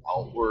and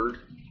outward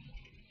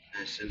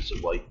in a sense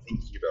of like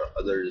thinking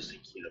about others,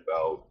 thinking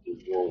about the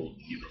world,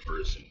 the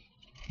universe, and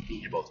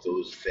thinking about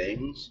those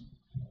things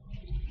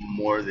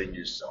more than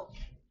yourself.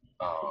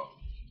 Um,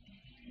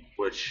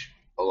 which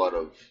a lot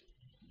of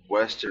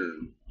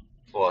Western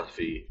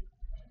philosophy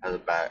has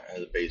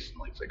a base in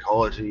like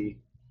psychology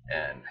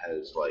and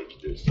has like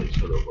this like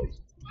sort of like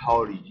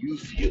how do you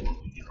feel in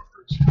the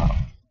universe?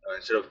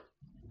 Instead of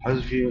how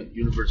does the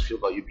universe feel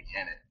about you being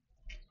in it?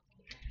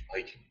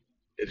 Like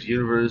if the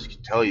universe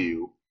could tell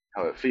you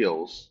how it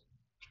feels,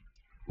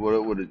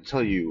 what would it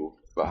tell you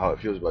about how it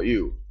feels about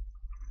you?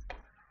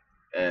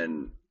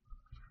 And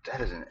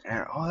that is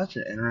that's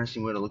an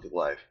interesting way to look at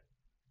life.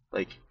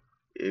 Like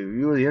if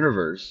you were the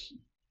universe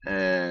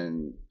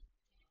and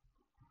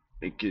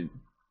it could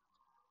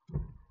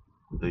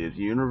like, if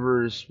the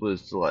universe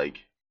was to like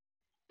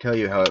tell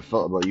you how it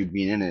felt about you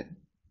being in it,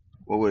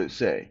 what would it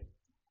say?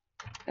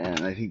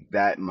 And I think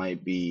that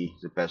might be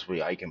the best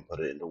way I can put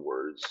it into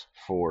words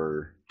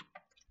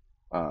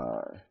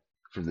uh,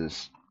 for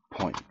this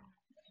point.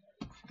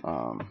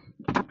 Um,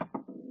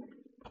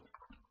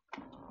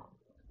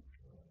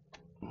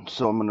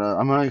 so I'm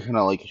gonna kind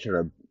of like try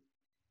to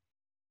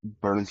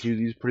burn through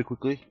these pretty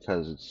quickly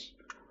because it's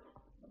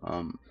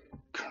um,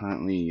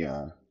 currently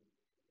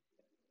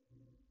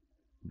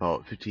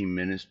about 15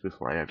 minutes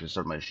before I have to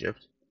start my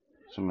shift.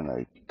 So I'm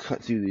gonna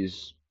cut through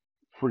these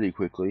pretty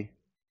quickly.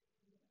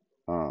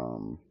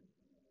 Um,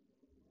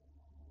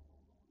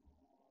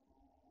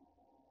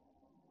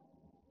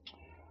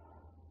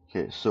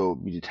 okay, so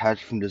be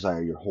detached from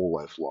desire your whole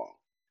life long.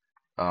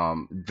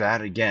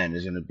 That again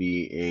is gonna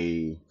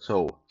be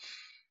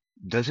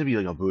that's gonna be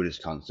like a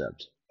Buddhist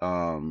concept.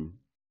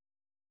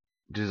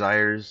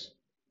 Desires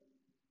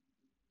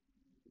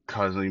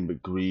cause nothing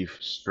but grief,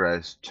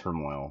 stress,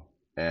 turmoil,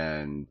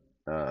 and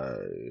uh,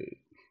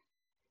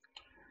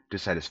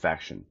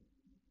 dissatisfaction.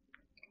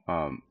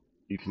 Um,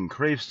 you can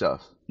crave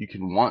stuff, you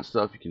can want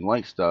stuff, you can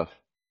like stuff,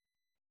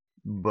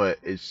 but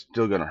it's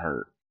still gonna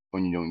hurt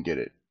when you don't get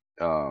it.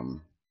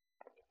 Um,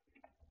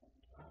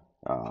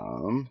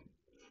 um,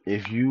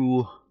 if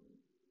you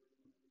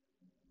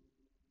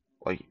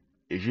like,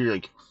 if you're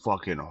like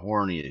fucking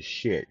horny as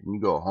shit, and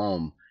you go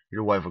home,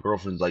 your wife or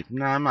girlfriend's like,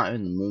 "Nah, I'm not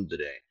in the mood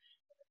today."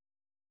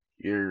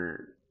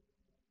 You're,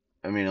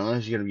 I mean,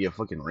 unless you're gonna be a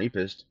fucking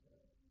rapist,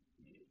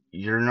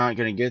 you're not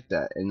gonna get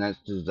that, and that's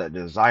just that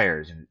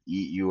desire is gonna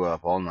eat you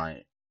up all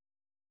night.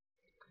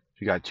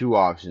 You got two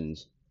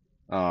options.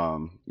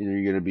 Either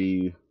you're gonna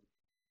be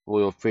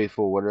loyal,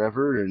 faithful,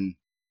 whatever, and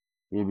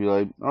you'd be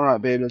like, "All right,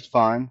 babe, that's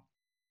fine,"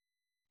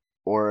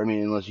 or I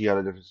mean, unless you got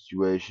a different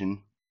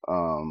situation,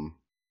 um,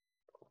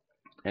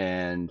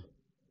 and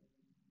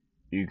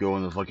you go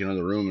in the fucking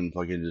other room and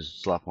fucking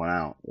just slap one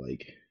out.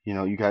 Like,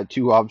 you got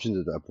two options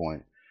at that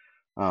point.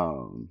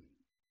 Um,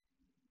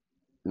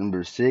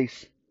 Number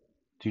six,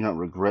 do not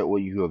regret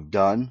what you have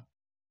done.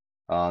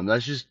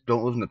 That's just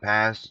don't live in the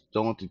past.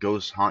 Don't let the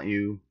ghosts haunt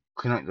you.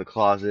 Clean out the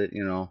closet.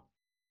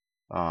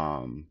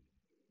 Um,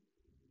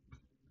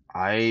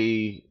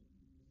 I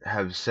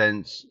have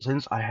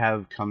since I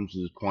have come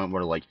to this point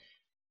where like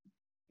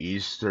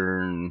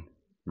Eastern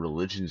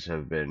religions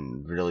have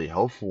been really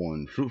helpful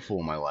and fruitful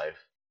in my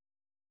life.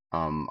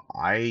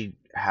 I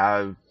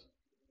have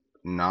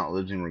not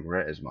lived in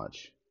regret as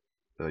much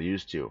as I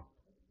used to.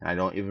 And I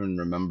don't even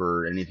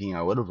remember anything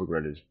I would have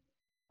regretted.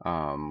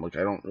 Like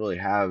I don't really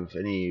have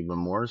any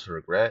remorse or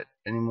regret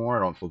anymore. I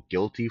don't feel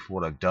guilty for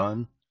what I've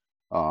done.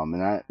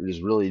 And that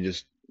is really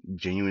just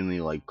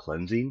genuinely like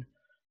cleansing,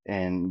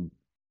 and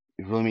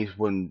it really makes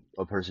when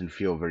a person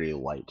feel very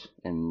light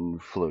and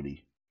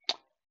floaty.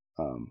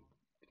 Um,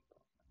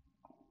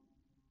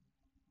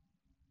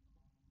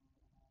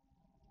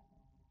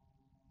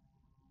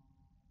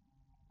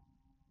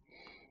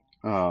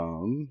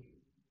 um,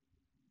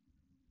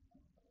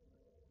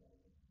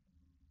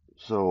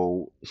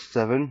 so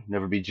seven,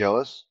 never be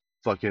jealous.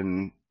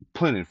 Fucking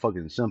plain and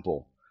fucking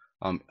simple.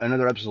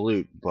 Another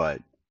absolute,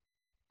 but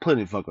plain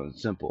and fucking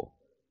simple.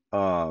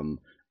 Um,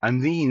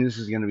 I'm thinking this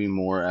is going to be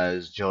more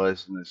as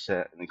jealous in the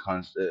set in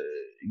the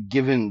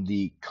given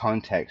the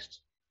context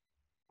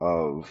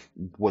of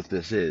what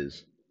this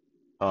is.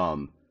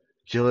 Um,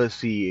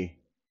 Jealousy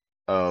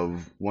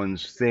of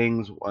one's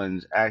things,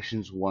 one's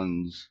actions,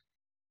 one's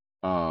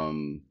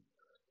um.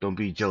 Don't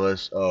be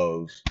jealous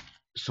of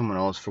someone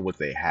else for what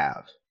they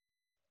have.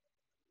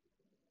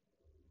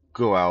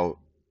 Go out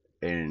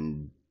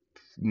and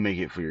make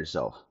it for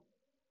yourself.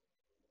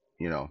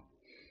 You know.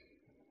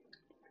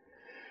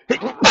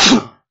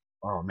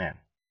 Oh man.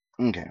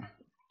 Okay.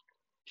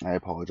 I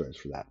apologize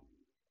for that.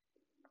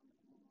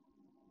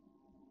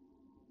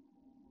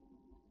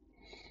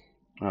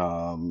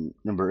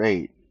 Number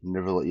 8.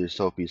 Never let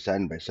yourself be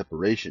saddened by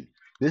separation.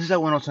 This is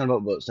that one I was talking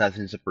about sadness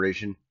and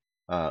separation,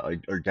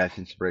 or death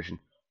and separation.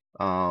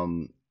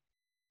 Um,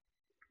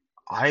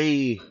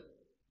 I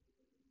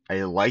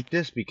I like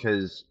this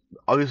because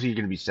obviously you're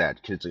gonna be sad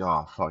because it's like,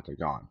 oh fuck, they're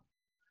gone.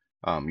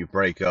 You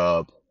break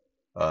up,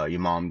 your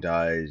mom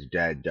dies,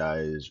 dad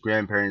dies,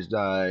 grandparents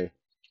die,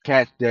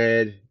 cat's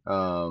dead,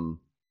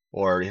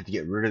 or you have to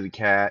get rid of the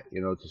cat,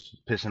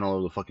 just pissing all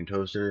over the fucking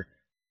toaster.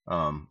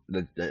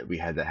 That we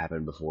had that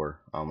happen before,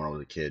 when I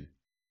was a kid.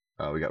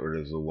 We got rid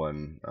of the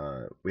one.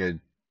 We had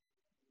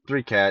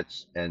 3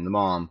 cats and the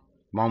mom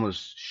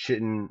was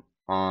shitting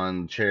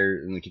on the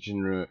chair in the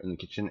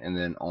kitchen, and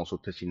then also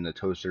pissing in the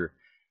toaster.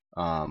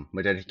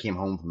 My dad came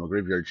home from a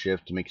graveyard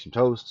shift to make some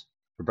toast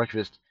for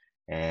breakfast,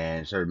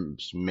 and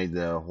made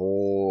the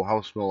whole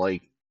house smell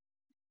like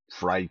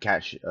fried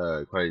cat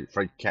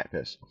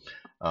piss.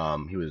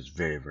 He was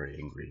very, very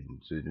angry.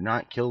 So he did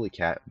not kill the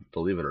cat,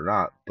 believe it or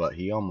not, but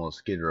he almost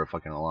skinned her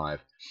fucking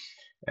alive.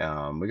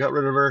 We got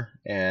rid of her,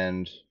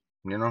 and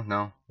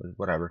no,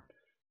 whatever.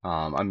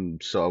 I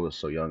was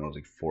so young. I was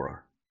like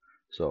 4,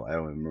 so I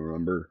don't even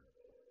remember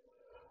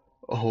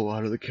a whole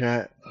lot of the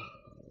cat.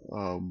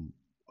 I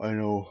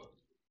know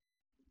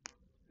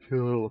she's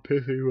a little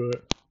pissy,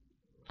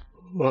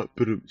 but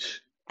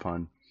it's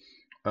fun.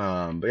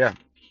 But yeah,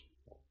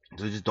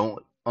 so just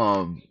don't.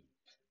 I'm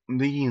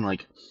thinking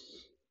like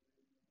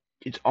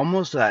it's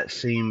almost that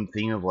same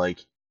thing of like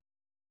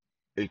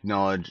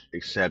acknowledge,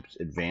 accept,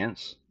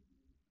 advance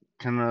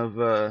kind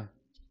of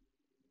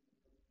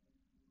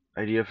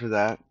idea for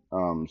that.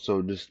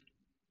 So just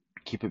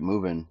keep it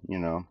moving.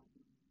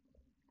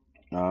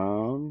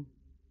 Um,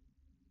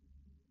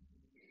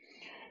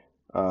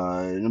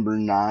 Number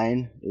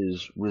 9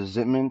 is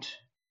resentment.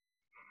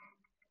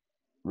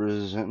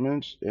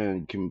 Resentment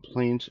and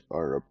complaint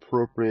are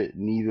appropriate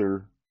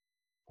neither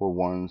for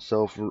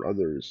oneself or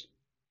others.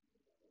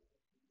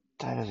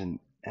 That is an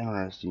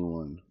interesting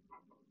one.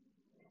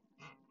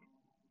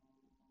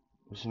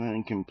 Resentment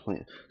and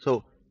complaint.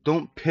 So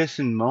don't piss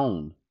and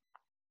moan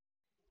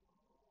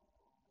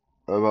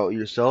about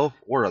yourself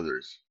or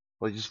others.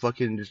 Like just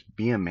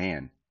be a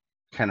man.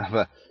 Kind of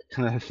a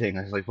thing.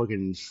 I just like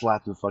fucking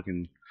slap the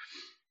fucking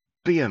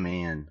be a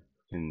man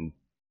and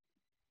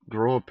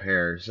grow a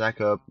pair,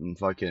 sack up and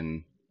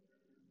fucking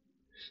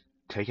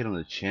take it on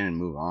the chin and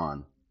move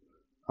on.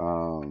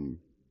 Um,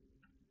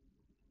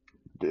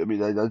 I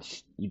mean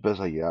that's the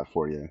best I got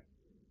for you.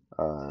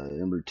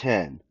 Number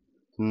 10.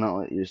 Do not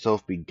let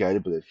yourself be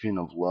guided by the feeling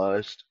of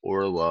lust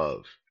or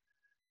love.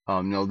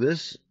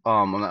 This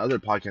on the other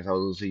podcast I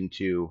was listening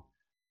to,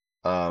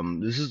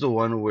 this is the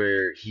one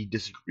where he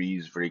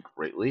disagrees very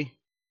greatly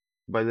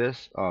by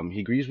this. He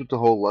agrees with the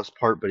whole lust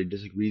part, but he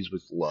disagrees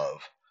with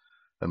love.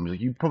 He's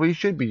like, you probably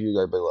should be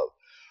guided by love.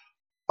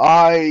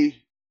 I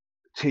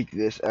take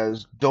this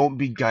as don't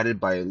be guided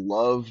by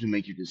love to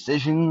make your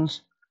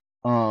decisions,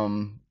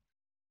 um,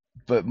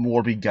 but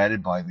more be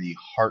guided by the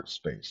heart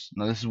space.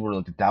 Now, this is where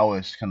like the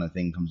Taoist kind of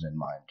thing comes in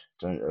mind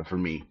for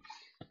me.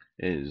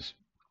 Is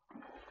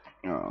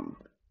um,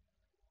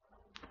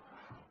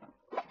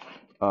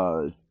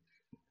 uh,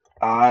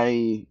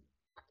 I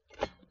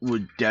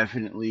would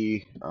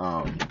definitely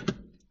who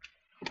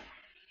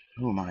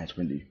am I? It's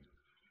windy.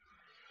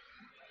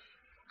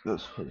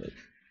 Let's put it.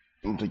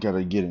 I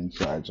gotta get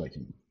inside so I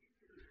can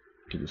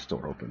get this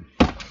door open.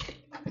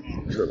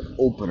 Sure,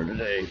 opener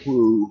today.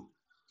 Woo.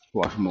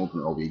 Watch them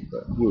open all week,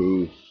 but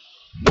woo.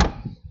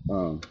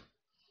 Um,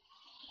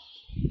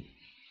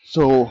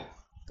 so,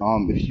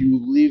 if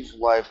you live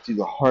life through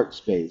the heart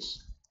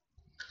space,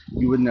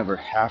 you would never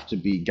have to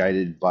be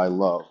guided by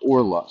love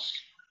or lust,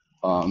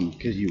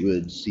 because you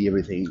would see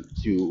everything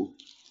through,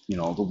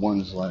 the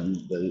one's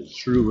lens that is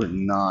true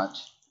and not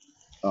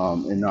a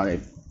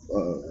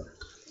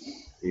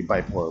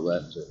bipolar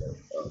lens or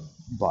a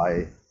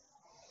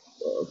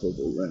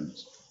bifocal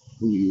lens.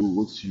 When you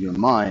look through your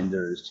mind,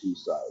 there is 2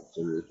 sides.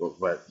 There is both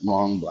right,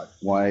 wrong, black,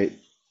 white,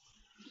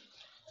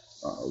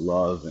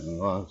 love and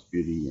loss,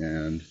 beauty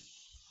and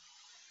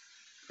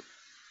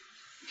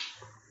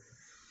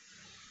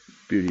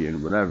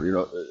whatever.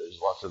 There's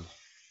lots of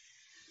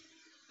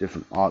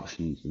different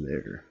options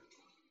there.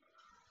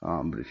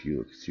 But if you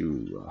look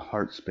through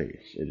heart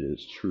space, it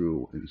is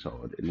true and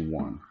solid in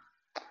one.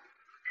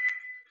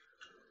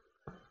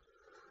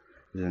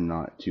 They're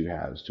not 2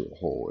 halves to a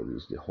whole. It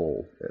is the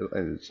whole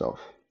in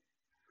itself.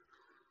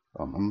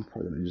 I'm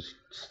probably going to just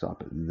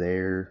stop it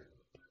there,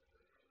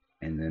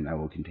 and then I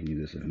will continue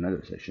this in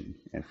another session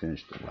and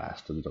finish the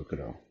last of the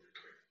Dokudo.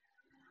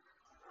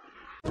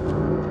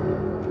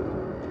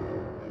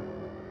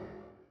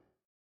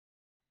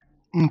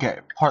 Okay,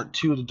 part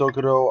 2 of the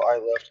Dokuro, I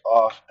left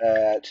off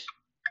at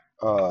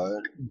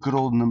good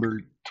old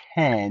number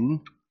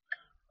 10.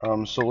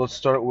 So let's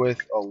start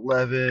with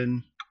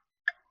 11.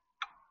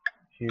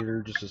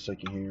 Here, just a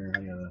second here.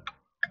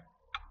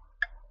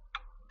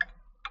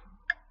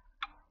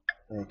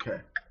 Okay.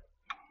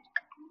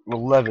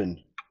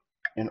 11.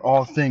 In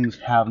all things,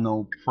 have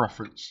no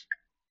preference.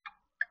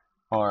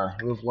 Or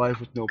live life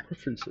with no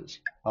preferences.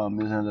 Is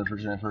another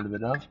version I've heard of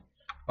it of.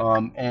 Or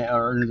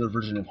another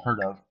version I've heard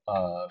of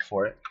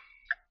for it.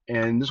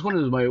 And this one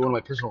is one of my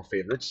personal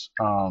favorites.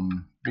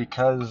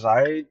 Because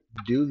I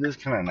do this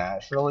kind of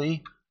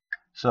naturally.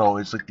 So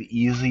it's like the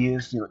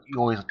easiest. You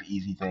always like the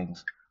easy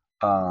things.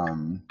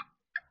 Um,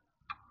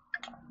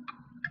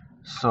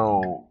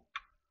 so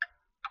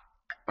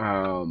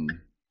um,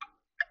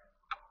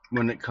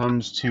 when it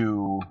comes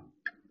to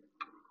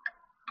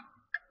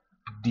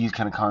these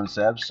kind of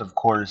concepts, of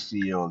course,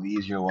 the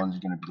easier ones are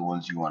gonna be the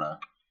ones you wanna.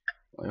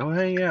 Like, oh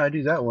hey, yeah, I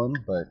do that one,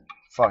 but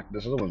fuck,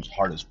 this other one's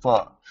hard as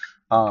fuck.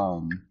 I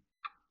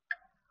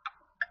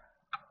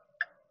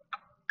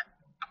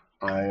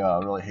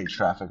really hate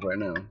traffic right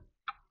now.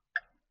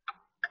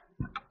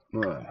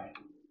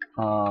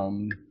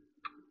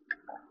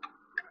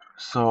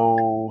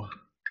 So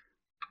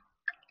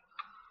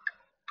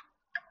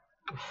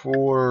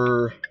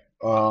for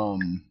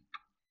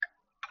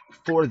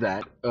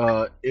that,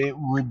 it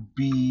would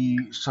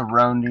be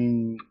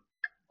surrounding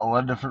a lot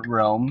of different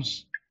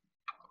realms.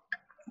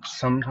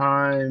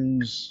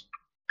 Sometimes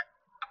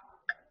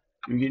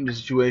you get into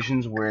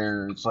situations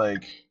where it's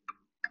like,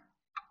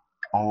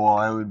 oh, well,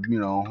 I would,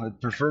 I'd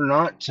prefer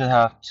not to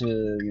have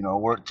to,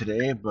 work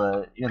today,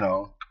 but,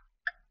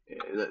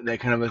 that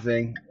kind of a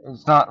thing.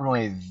 It's not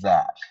really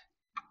that.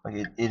 Like,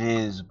 it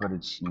is, but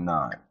it's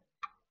not.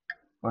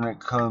 When it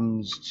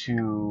comes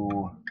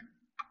to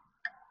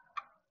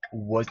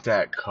what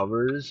that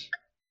covers,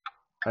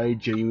 I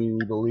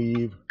genuinely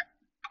believe.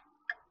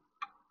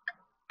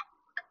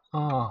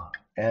 Oh,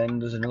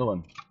 and there's another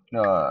one.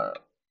 I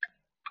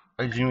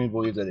genuinely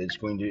believe that it's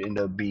going to end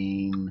up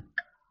being,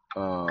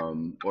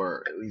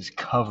 or at least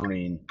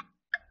covering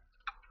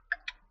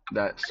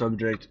that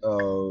subject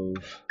of,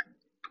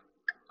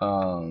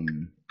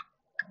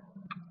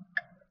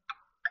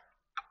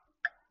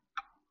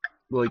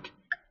 like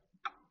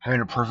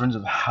having a preference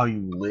of how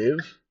you live,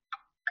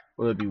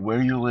 whether it be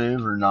where you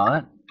live or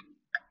not.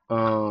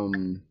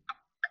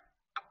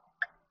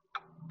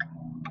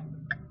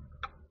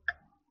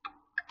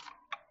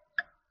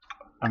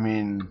 I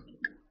mean,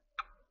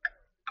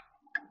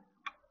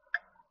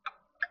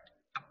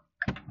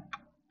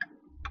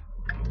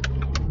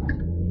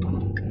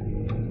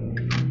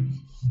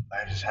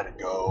 I just had to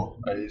go.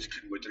 I just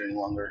couldn't wait it any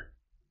longer.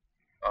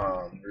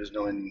 There's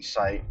no end in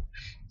sight.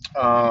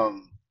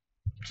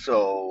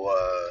 So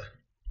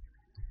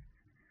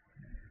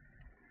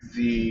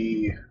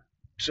the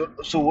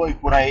so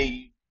like when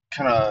I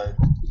kind of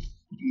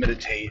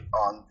meditate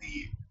on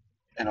the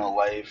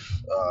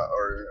life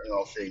or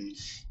all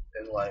things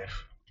in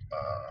life,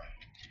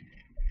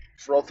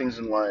 for all things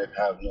in life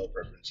have no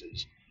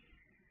preferences.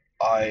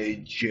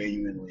 I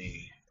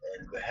genuinely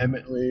and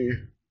vehemently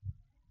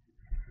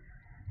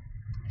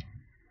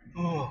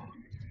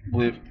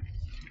believe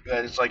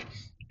that it's like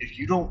if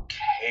you don't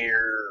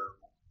care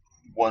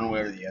one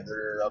way or the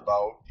other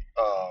about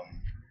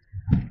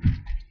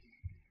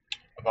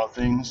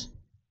things,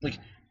 like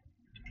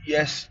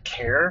yes,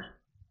 care,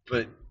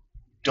 but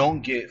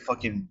don't get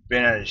fucking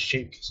bent out of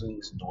shape because something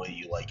isn't the way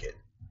you like it.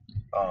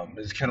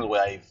 It's kind of the way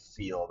I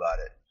feel about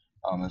it.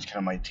 That's kind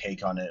of my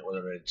take on it,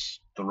 whether it's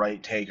the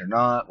right take or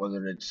not,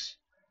 whether it's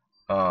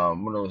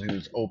one of those things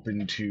that's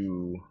open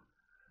to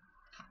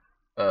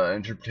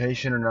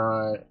interpretation or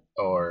not,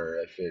 or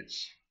if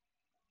it's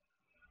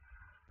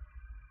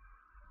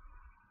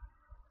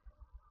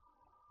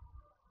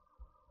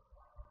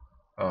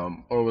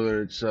or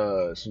whether it's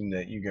something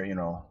that you get,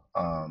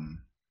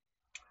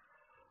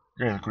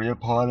 agree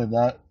upon, and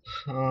that.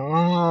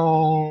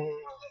 Oh,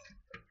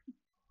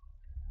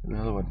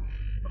 another one.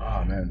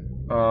 Oh man.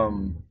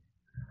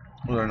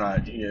 Whether or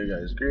not you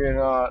guys agree or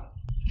not,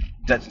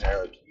 that's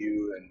entirely up to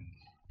you and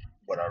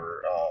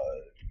whatever.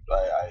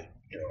 I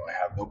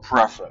have no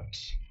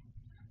preference.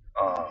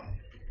 Um,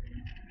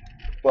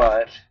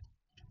 but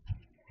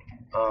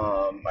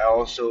I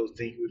also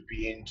think it would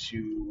be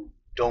into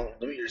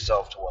don't limit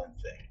yourself to one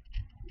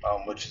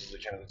thing, which is the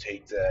kind of the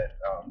take that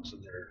some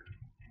other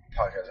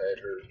podcast I had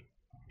heard.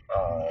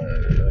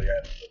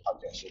 Again, the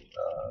podcast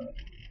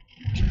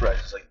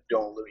expressed is like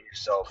don't limit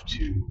yourself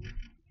to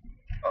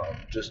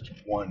just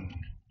one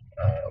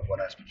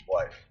aspect of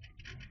life.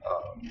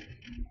 Um,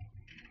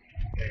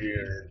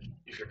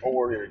 if you're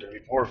poor, you're gonna be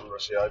poor for the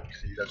rest of your life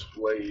because that's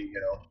the way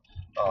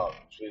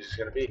it's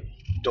gonna be.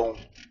 Don't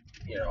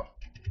you know?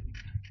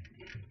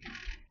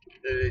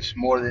 It's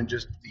more than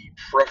just the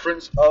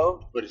preference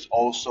of, but it's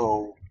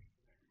also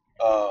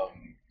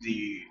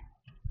the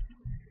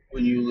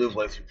when you live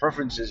life through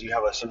preferences, you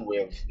have a certain way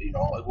of like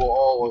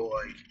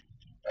like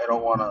I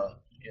don't want to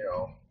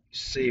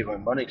save my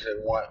money because I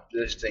want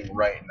this thing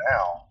right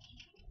now.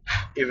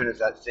 even if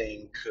that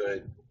thing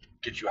could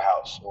get you a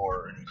house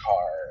or a new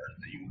car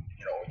that you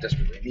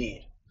desperately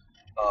need.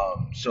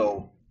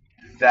 So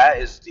that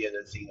is the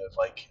other thing of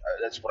like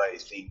that's what I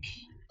think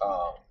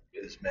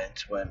is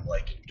meant when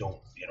like you don't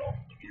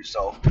live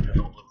yourself, you don't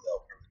live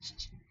without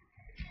preferences,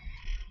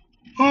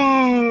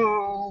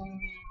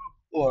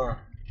 or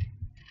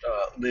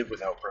live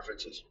without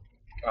preferences.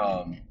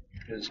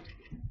 Because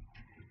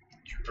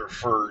you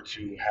prefer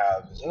to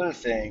have this other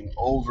thing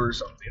over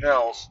something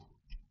else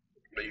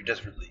that you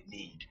desperately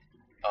need.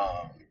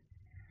 Um,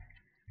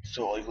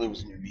 so like live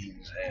within your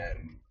means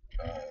and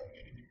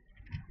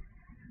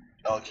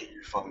allocate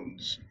your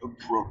funds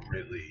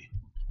appropriately,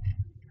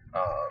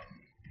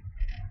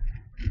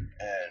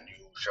 and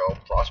you shall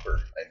prosper.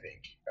 I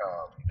think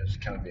is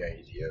kind of the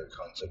idea,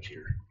 concept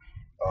here.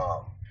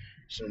 Um,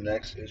 so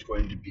next is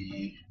going to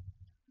be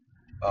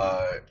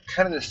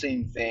kind of the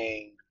same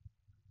thing,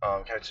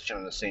 kind of touching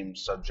on the same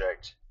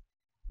subject.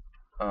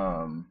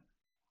 Um,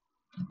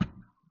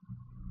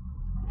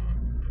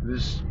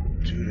 this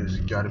dude has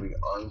got to be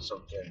on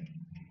something.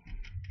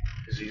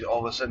 Is he all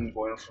of a sudden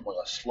going from like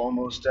a slow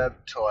mo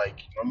step to like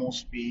normal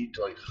speed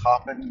to like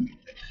hopping?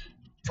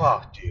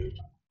 Fuck, dude,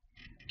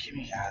 get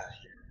me out of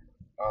here.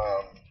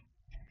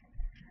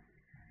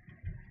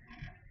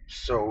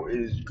 So it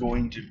is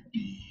going to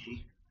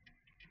be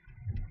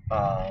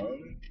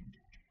um,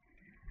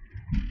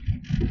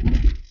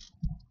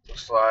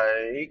 looks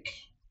like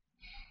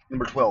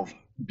number 12.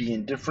 Be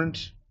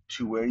indifferent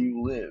to where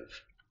you live.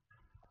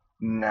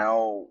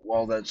 Now,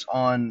 while that's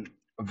on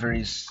a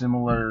very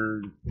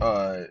similar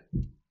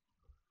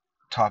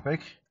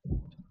topic,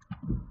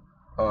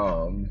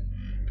 um,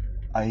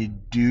 I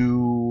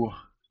do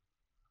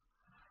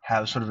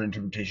have sort of an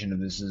interpretation of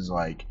this as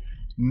like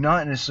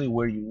not necessarily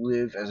where you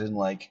live, as in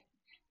like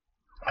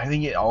I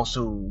think it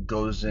also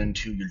goes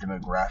into your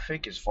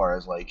demographic as far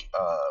as like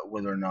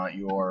whether or not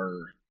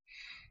you're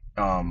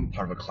part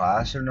of a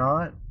class or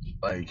not.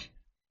 Like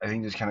I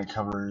think this kind of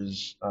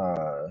covers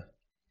a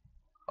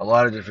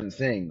lot of different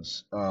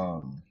things.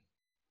 I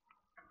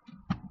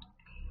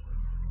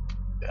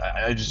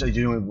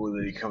genuinely believe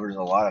that he covers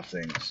a lot of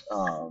things.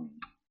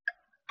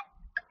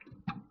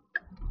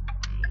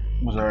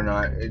 Whether or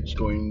not it's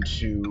going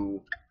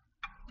to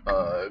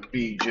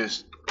be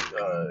just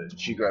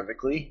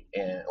geographically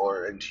and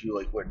or into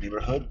like what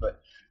neighborhood,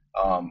 but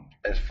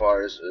as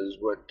far as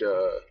what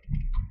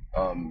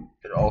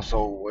it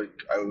also like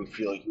I would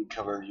feel like would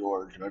cover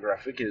your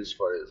demographic as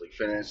far as like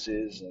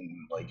finances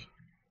and like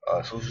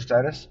social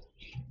status,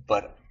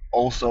 but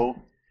also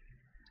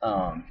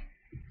um,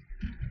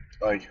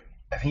 like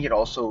I think it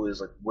also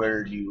is like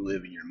where do you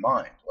live in your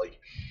mind? Like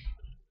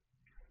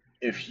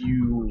if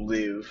you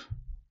live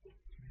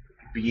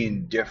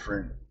being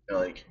different,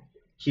 like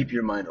keep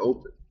your mind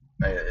open.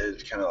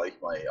 It's kind of like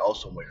my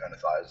kind of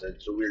thought is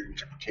it's a weird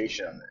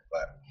interpretation on it,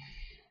 but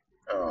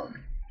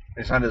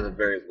it's not as a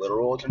very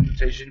literal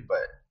interpretation, but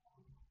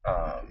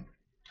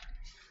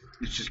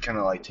it's just kind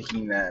of like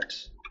taking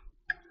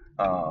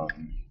um,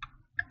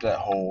 that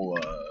whole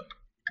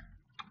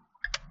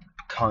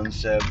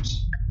concept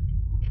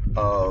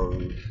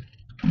of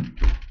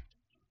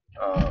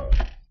uh,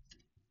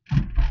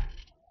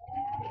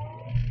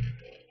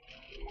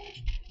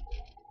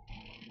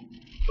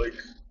 like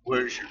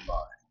where's your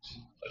mind,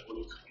 like where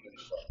you coming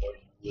from, where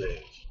you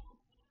live,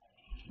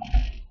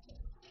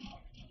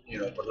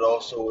 but it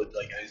also would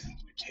like I think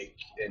would take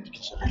into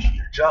consideration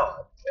your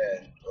job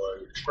and or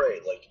your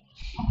trade. Like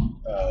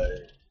uh,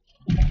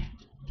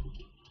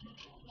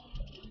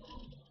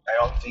 I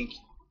don't think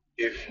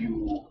if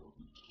you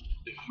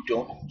if you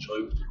don't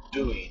enjoy what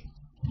you're doing,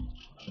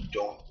 you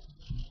don't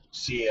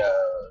see a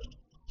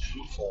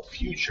fruitful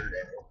future in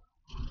it,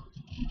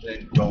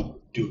 then don't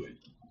do it.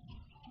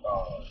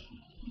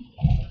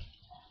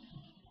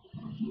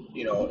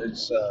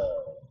 Uh,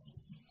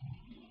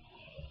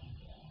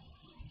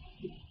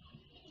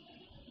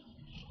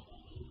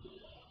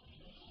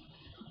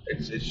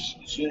 it's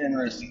it's an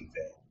interesting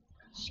thing.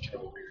 It's kind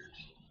of a weird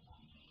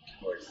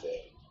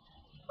thing.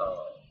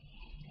 Uh,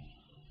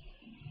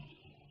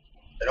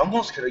 it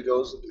almost kind of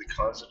goes into the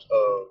concept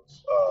of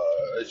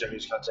a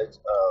Japanese concept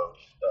of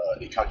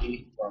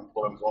ikagi,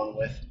 what I'm going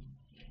with.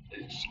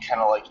 It's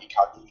kind of like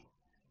ikagi,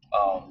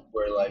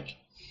 where like,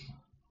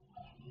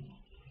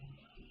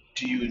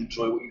 do you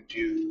enjoy what you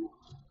do?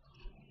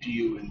 Do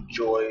you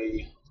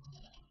enjoy?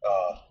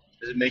 Uh,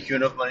 does it make you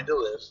enough money to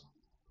live?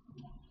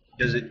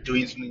 Is it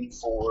doing something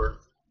for?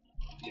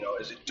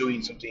 Is it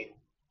doing something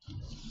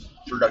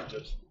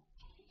productive?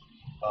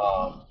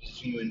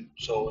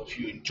 So if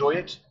you enjoy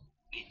it,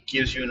 it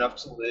gives you enough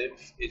to live.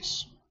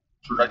 It's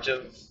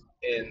productive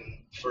in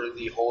for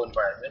the whole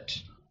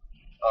environment.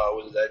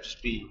 Whether that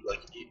just be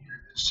like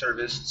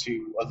service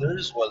to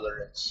others, whether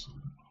it's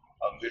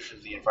good for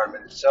the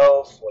environment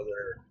itself,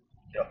 whether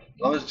as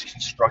long as it's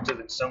constructive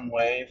in some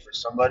way for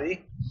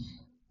somebody,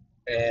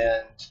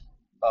 and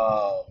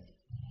um,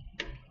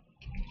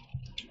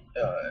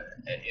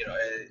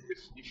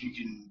 if you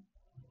can,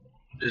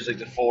 there's like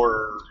the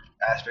four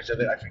aspects of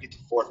it. I forget the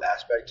fourth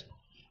aspect,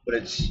 but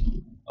it's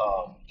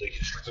the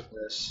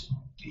constructiveness,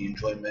 the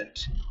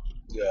enjoyment,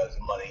 the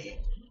money,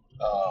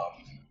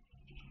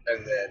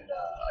 and then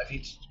I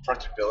think it's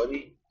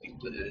practicability. Like,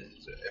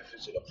 if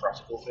it's like a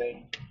practical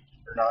thing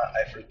or not,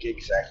 I forget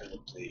exactly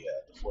what the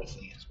fourth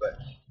thing is, but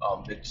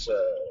it's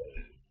a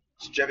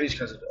Japanese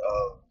concept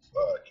of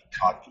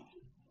ikagi.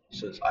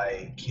 So it's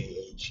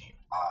IKAGI.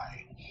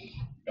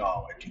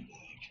 I do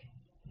believe.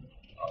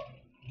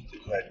 So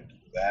go ahead and do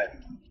that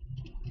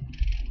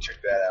and check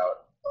that out.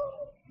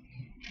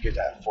 Get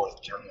that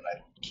fourth term that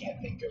I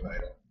can't think of. I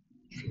don't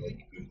feel like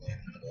googling in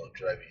the middle of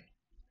driving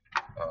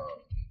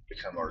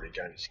because I'm already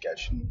going to be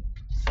sketching.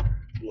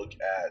 Look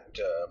at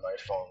my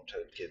phone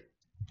to get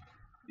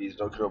these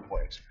Dokuro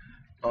points.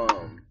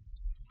 Um,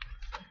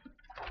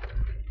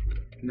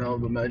 no,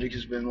 the magic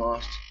has been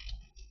lost.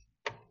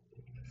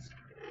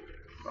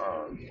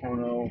 Oh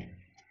no.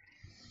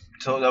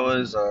 So that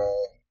was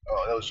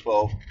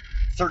 12.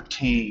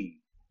 13.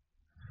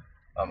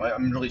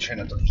 I'm really trying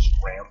not to just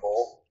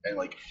ramble and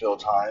like fill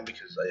time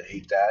because I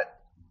hate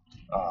that.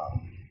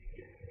 Um,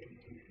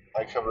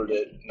 I covered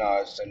it.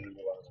 Now it's time to move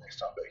on to the next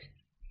topic.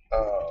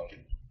 Um,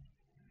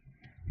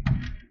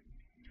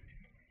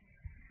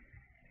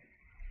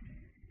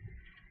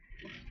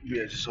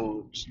 yeah,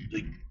 so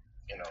like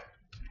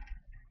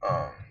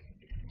um,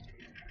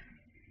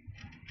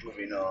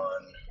 moving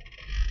on.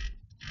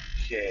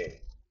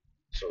 Okay,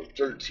 so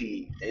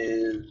 13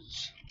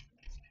 is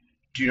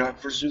do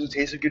not pursue the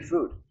taste of good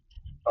food.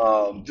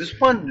 This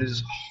one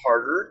is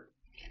harder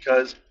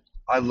because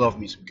I love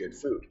me some good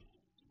food,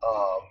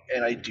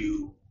 and I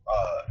do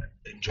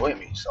enjoy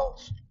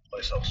myself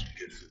some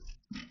good food.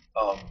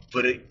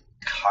 But it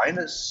kind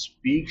of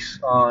speaks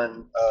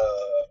on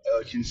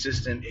a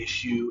consistent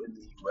issue in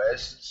the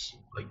U.S. It's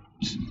like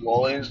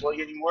slowly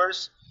getting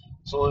worse,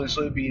 slowly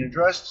being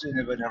addressed,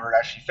 and but never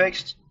actually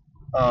fixed.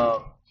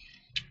 Um,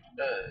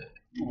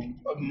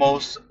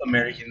 Most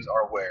Americans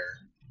are aware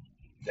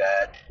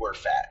that we're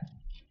fat.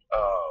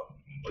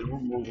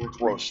 We're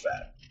gross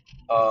fat.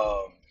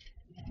 Um,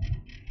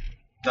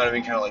 Not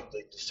even kind of like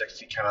the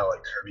sexy kind of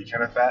like curvy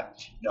kind of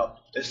fat. No,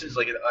 this is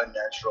like an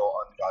unnatural,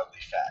 ungodly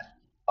fat.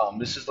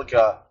 This is like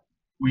a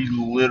we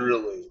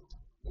literally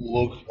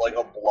look like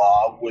a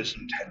blob with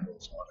some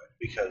tendrils on it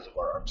because of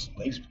our arms and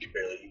legs. We can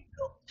barely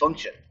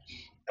function.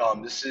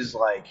 This is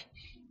like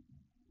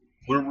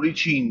we're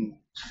reaching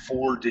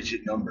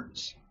four-digit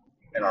numbers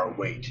in our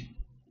weight.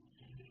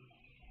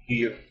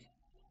 We have,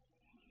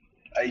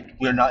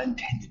 we're not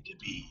intended to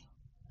be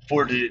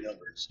four-digit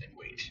numbers in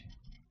weight.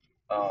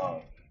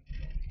 Um,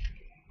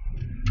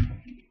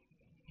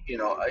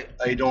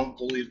 I don't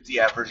believe the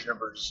average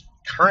numbers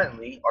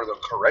currently are the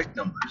correct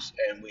numbers,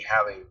 and we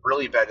have a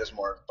really bad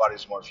body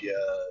dysmorphia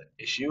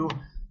issue,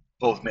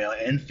 both male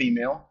and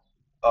female,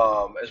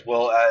 as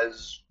well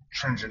as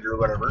transgender,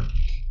 whatever.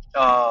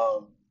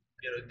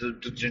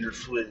 The gender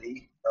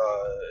fluidity,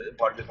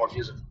 body dysmorphia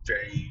is a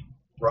very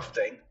rough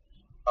thing.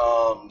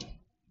 Um,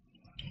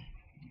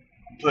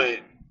 but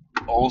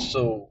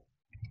also,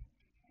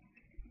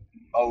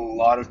 a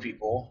lot of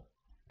people,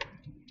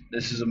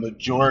 this is a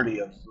majority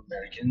of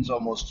Americans,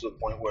 almost to the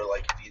point where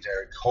like the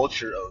entire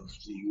culture of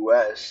the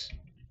U.S.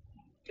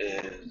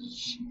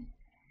 is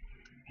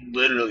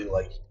literally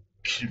like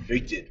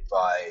convicted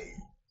by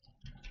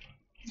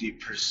the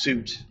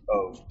pursuit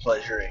of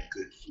pleasure and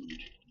good food,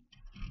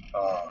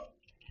 uh,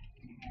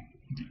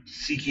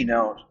 seeking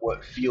out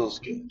what feels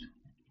good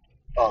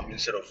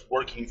instead of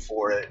working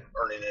for it,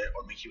 earning it,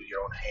 or making it with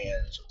your own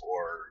hands.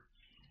 Or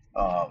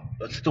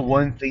that's the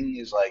one thing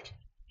is like,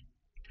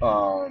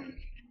 um,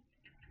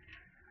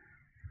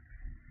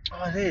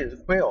 oh, hey, the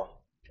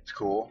quail. It's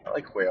cool. I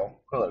like quail.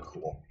 Quail are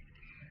cool.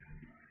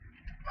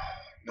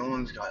 No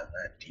one's gotten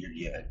that deer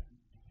yet.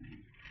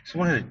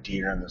 Someone had a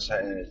deer on the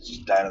side and it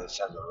just died on the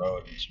side of the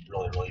road. And it's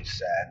really, really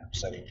sad and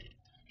upsetting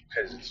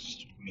because it's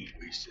just meat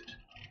wasted.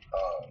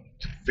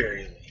 To the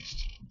very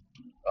least.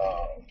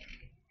 Um,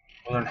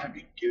 well,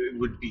 it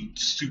would be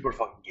super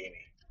fucking gamey.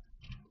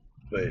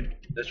 But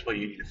that's why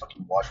you need to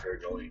fucking watch where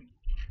you're going.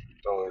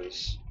 There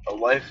was a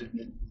life at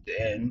the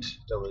end.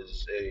 There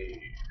was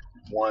a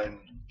one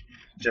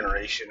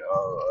generation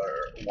or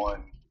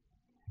one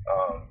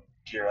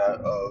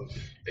era of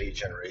a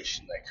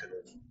generation that could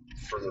have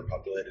further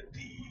populated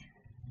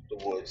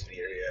the woods in the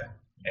area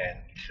and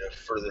could have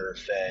further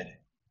fed,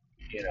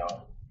 you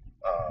know,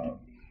 um,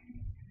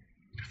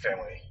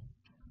 family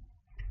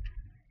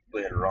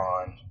later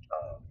on.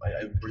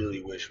 I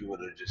really wish we would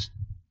have just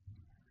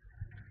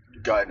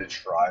got into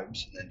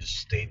tribes and then just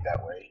stayed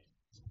that way.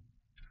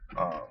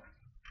 Um,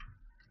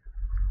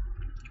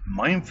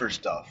 Mine for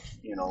stuff,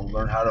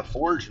 learn how to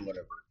forge and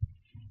whatever,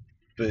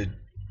 but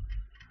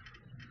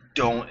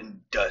don't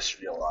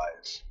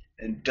industrialize.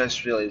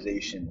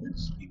 Industrialization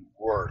is the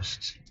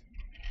worst.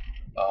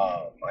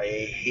 I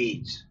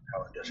hate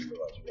how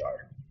industrialized we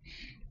are.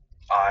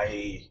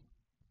 I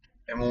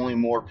am only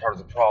more part of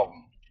the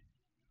problem,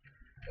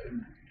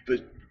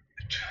 but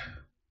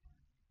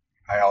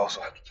I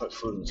also have to put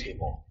food on the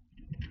table.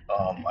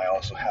 I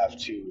also have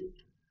to,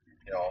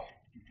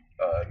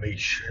 make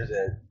sure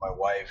that my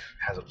wife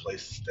has a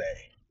place to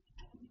stay.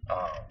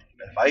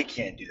 And if I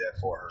can't do that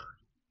for her,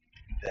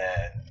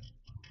 then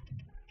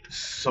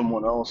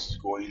someone else is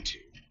going to.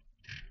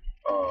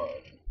 Um,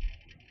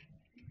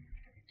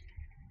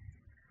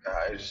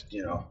 I just,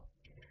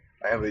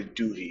 I have a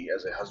duty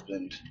as a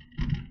husband,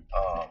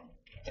 um,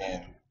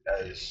 and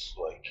as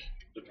like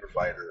the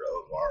provider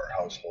of our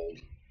household.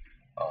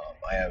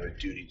 I have a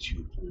duty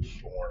to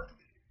perform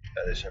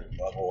at a certain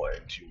level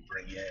and to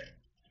bring in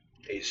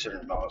a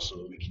certain amount so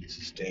that we can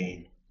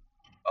sustain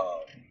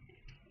um,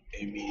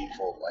 a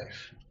meaningful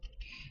life.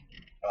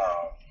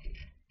 Um,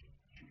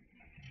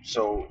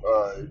 so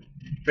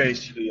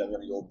basically, I'm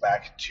going to go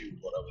back to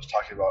what I was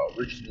talking about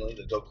originally,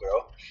 the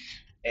Dokuro,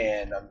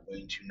 and I'm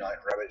going to not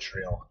rabbit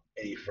trail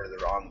any further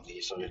on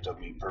these subject of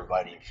me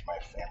providing for my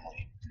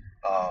family.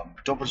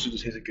 Don't pursue the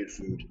taste of good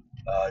food.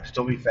 Just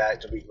don't be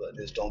fat.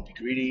 Don't be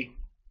greedy.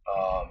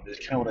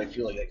 That's kind of what I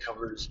feel like that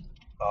covers.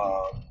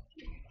 Um,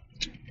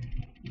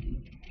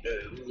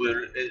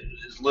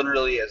 as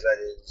literally as that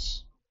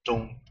is,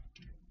 don't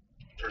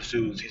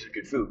pursue the taste of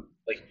good food.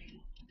 Like,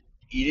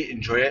 eat it,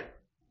 enjoy it,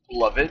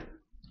 love it,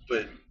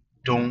 but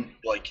don't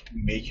like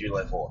make your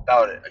life all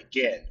about it.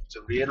 Again, it's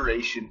a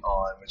reiteration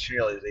on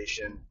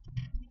materialization,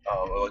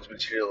 it's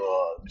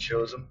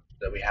materialism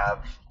that we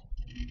have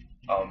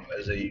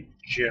as a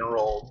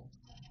general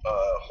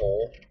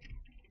whole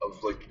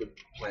of like the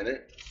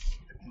planet,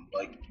 and,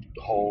 like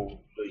the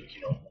whole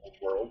whole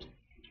world.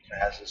 It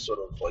has this sort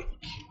of like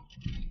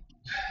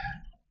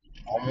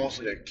almost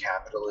like a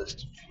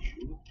capitalist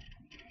view.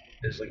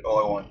 It's like,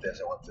 oh, I want this,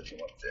 I want this, I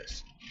want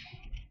this.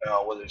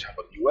 Whether you're talking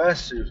about the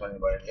U.S. or you're talking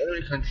about any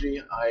other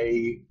country,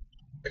 I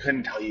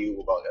couldn't tell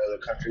you about other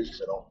countries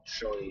because I don't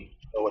really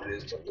know what it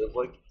is to live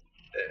like,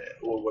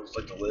 or what it's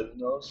like to live in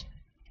those.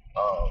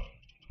 Um,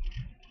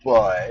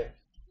 but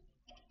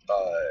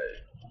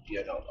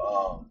you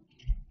know,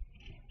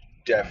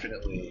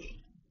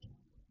 definitely,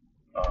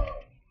 um,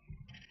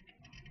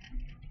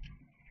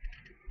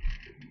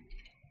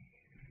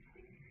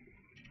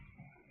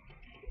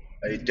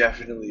 I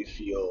definitely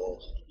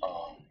feel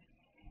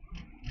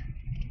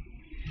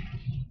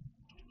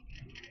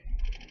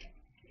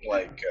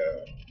like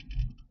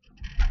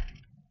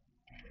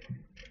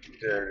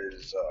there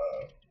is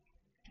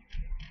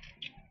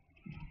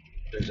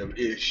there's an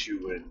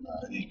issue and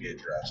need to be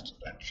addressed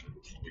eventually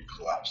before we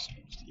collapse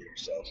into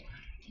ourselves.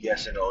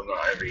 Yes, I know not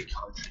every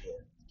country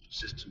and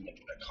system and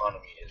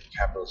economy is a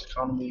capitalist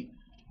economy,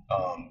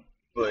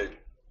 but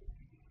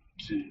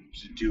to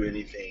do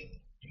anything,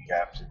 you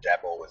have to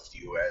dabble with the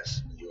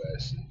U.S. And the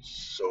U.S. is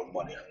so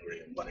money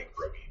hungry and money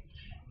grubby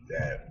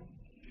that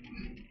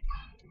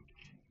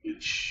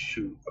you'd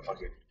shoot a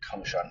fucking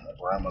cum shot at my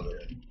grandmother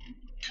and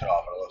cut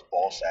off her left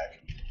ball sack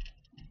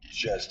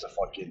just to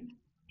fucking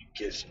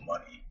get some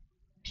money,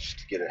 just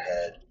to get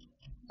ahead.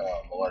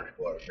 A lot of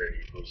people are very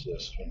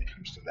ruthless when it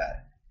comes to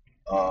that.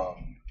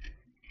 Um,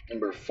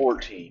 Number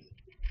 14.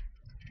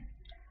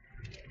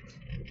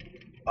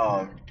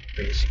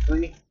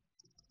 Basically,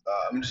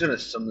 I'm just gonna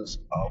sum this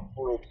up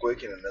real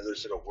quick in another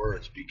set of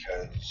words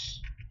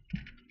because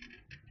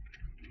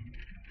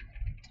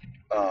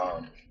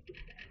um,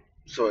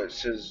 so it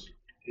says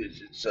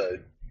it's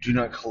do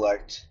not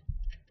collect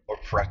or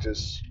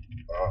practice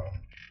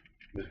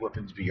with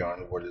weapons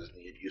beyond what is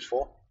needed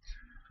useful.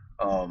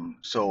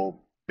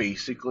 So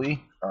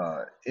basically,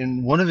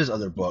 in one of his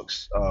other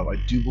books, I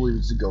do believe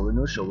it's the Goen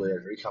no Shogun,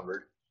 I've already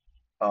covered.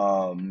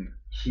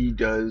 He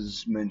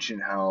does mention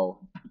how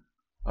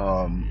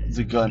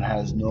the gun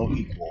has no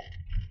equal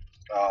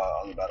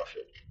on the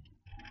battlefield,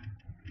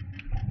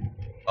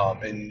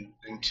 and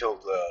until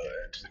the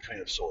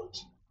coming of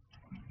swords.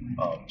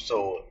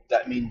 So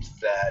that means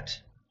that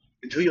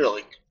until you're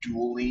like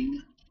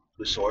dueling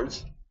the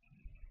swords,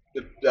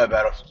 the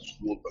battlefield is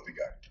ruled by the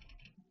gun,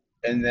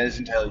 and that is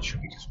entirely true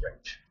because of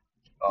range.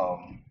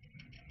 Um,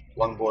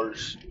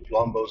 longbows, and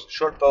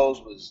short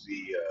bows was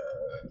the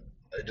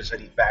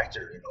deciding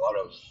factor in a lot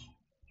of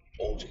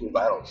old school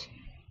battles.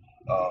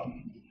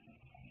 Um,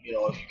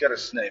 if you got a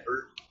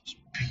sniper just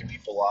picking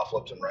people off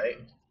left and right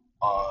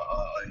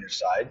on your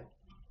side,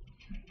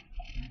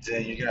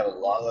 then you can have a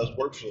lot less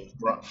work for those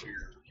grunt for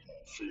your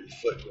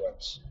foot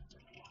grunts,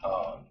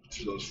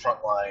 for those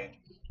frontline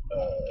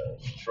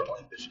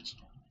bitches.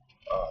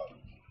 Um,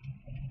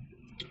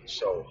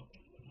 so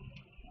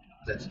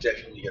that's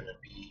definitely going to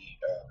be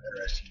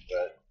interesting.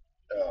 But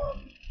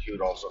he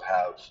would also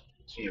have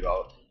thinking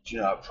about do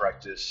not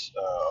collect or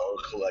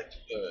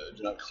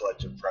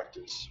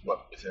practice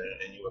with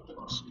any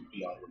weapons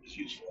beyond what is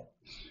useful.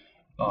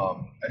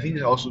 I think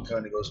it also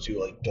kind of goes to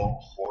like don't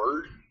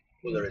hoard,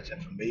 whether it's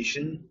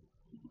information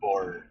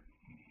or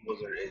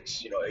whether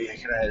it's it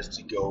kind of has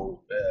to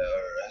go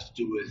or has to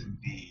do with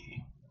the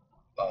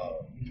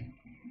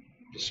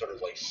sort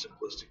of like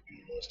simplistic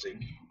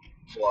minimalistic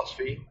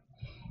philosophy.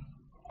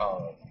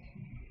 Um,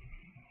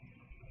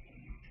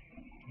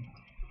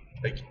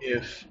 like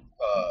if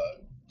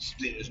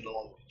something is no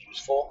longer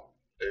useful,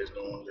 it is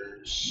no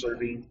longer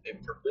serving a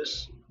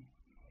purpose,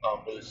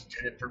 whether it's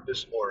intended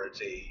purpose or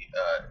it's a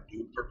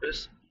new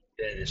purpose,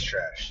 then it is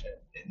trash and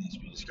it needs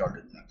to be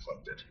discarded and not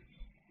collected.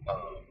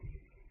 Um,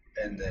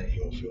 and then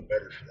you'll feel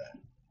better for that.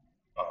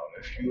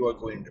 If you are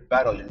going to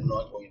battle, you're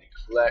not going to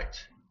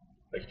collect.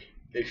 Like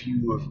if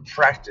you have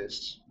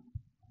practiced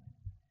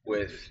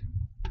with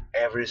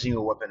every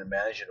single weapon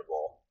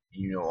imaginable,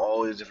 you know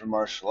all these different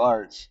martial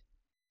arts,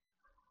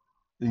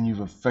 then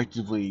you've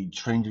effectively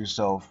trained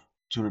yourself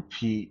to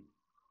repeat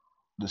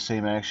the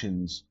same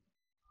actions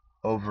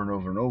over and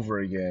over and over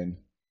again.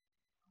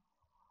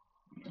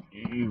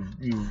 You've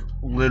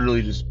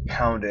literally just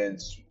pounded in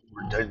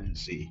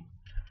redundancy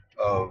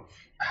of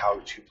how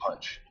to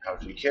punch, how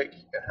to kick,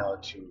 and how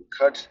to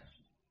cut,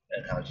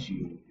 and how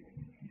to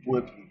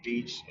whip and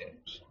beat,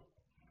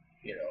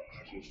 and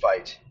how to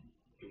fight.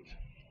 You've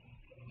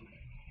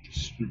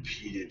just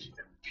repeated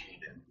and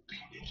repeated and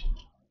repeated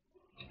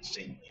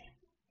insanely.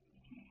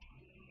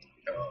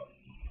 Um,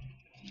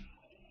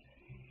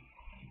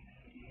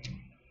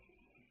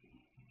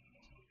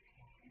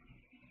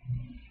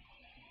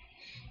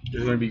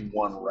 there's going to be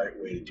one right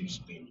way to do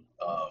something.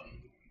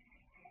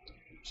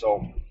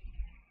 So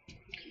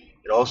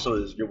it also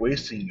is you're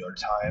wasting your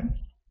time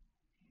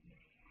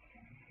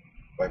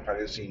by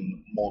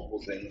practicing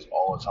multiple things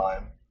all the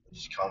time,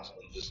 just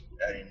constantly just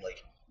adding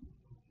like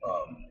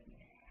um,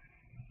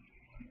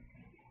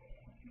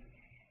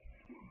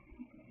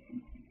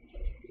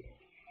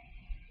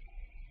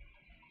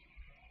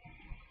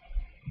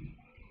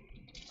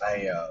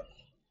 I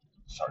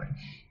sorry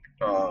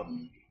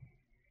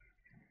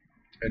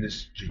I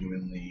just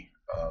genuinely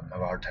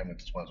have a hard time with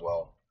this one as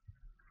well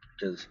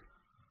because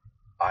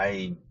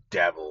I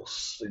dabble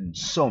in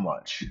so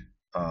much.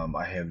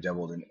 I have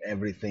dabbled in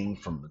everything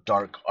from the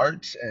dark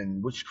arts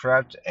and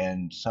witchcraft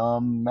and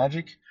some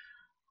magic,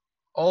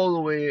 all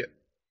the way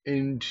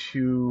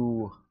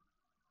into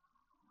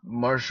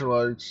martial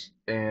arts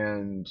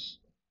and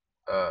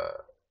uh,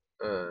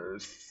 uh,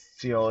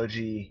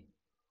 theology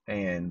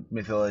and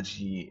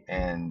mythology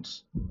and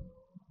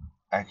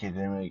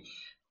academic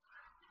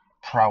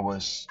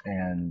prowess,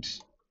 and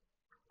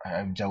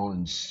I've dabbled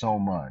in so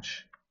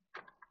much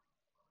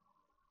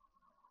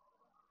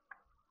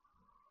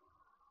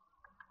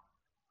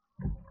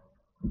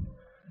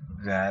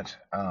that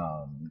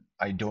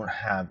I don't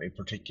have a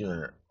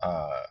particular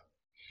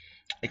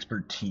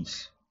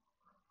expertise.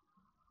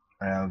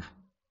 I have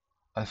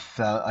I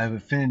have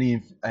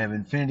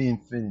infinity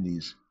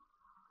infinities,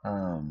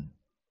 um,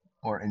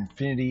 or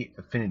infinity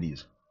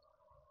affinities,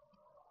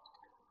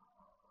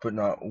 but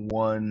not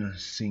one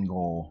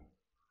single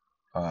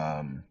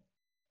um,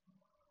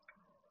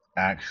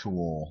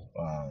 actual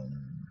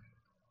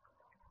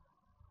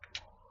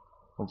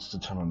what's the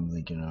term I'm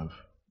thinking of?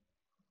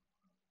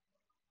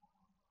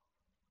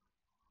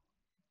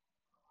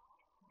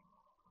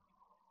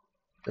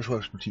 Actual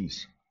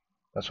expertise.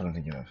 That's what I'm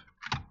thinking of.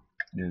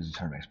 It is the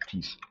term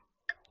expertise.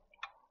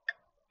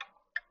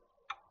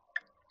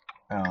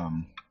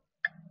 And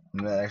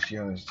that actually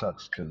kind of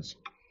sucks because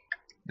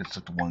it's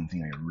like the one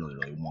thing I really,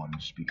 really want,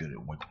 just be good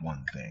at like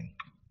one thing.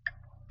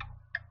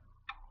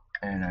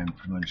 And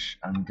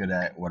I'm good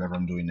at whatever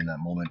I'm doing in that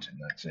moment, and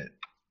that's it.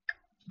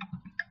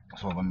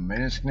 So if I'm a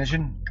maintenance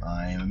technician,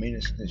 I am a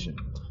maintenance technician.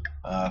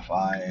 If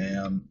I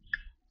am,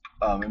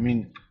 I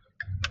mean,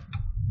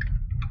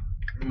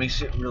 it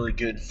makes it really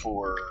good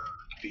for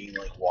being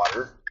like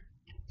water,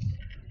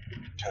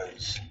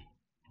 because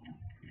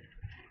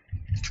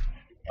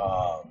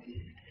um,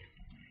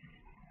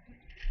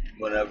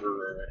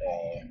 whenever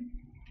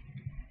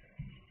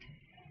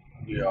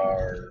we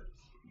are,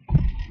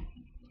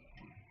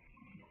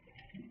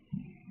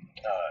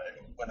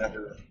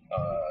 whenever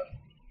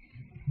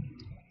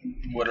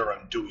whatever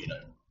I'm doing it,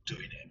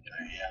 and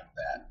I have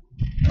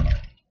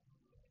that,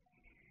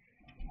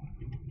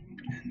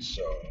 and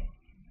so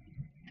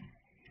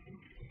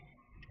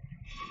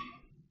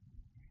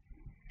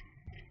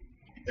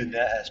in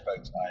that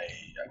aspect,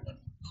 I'm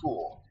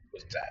cool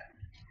with that.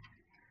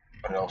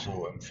 But I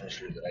also am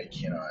frustrated that I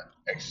cannot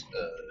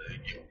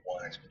get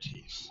one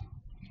expertise.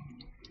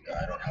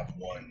 I don't have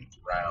one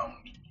ground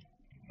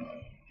um,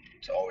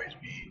 to always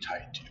be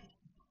tied to.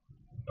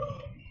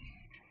 Um,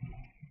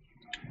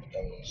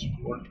 that was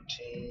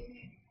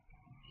 14.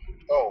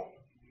 Oh,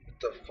 what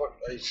the fuck?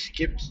 I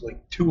skipped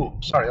like two.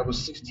 Sorry, that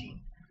was 16.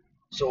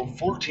 So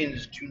 14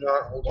 is do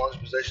not hold on to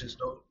possessions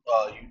you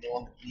no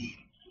longer need,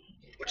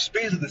 which is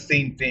basically the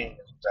same thing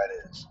as what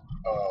that is.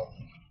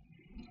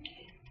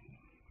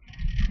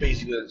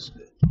 Basically, it's,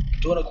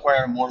 don't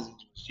acquire more than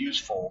is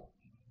useful,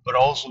 but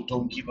also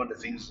don't keep on to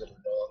things that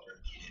are no longer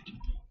needed.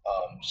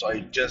 So I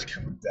just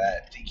covered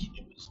that, thinking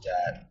it was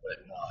that,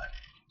 but not.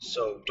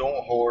 So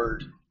don't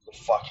hoard, go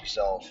fuck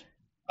yourself,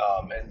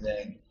 and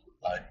then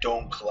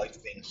don't collect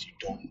things you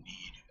don't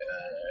need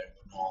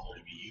and no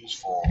longer be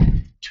useful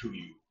to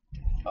you.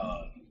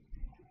 Um,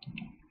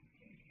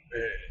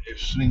 if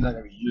something's not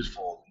going to be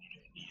useful, then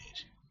you don't need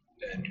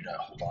it, and do not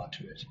hold on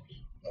to it.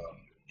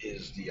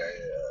 Is the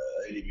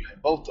idea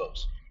behind both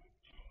those.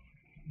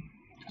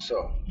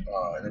 So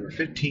number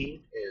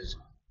 15 is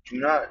do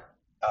not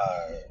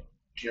uh,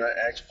 do not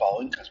act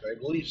following customary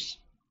beliefs.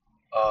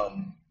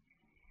 Um,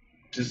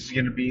 this is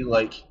going to be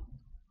like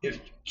if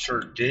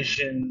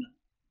tradition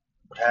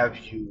would have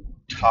you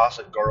toss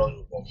a girl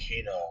into a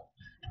volcano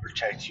to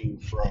protect you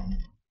from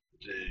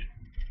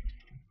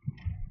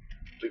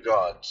the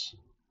gods,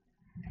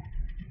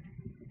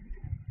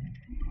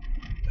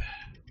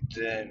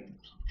 then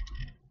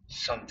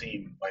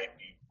something might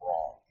be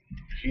wrong.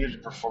 If you had to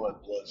perform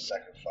a blood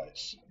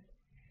sacrifice,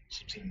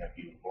 something might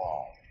be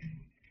wrong.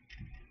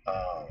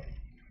 Um,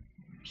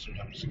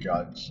 Sometimes the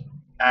gods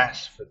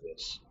ask for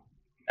this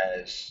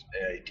as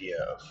an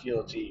idea of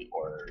fealty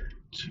or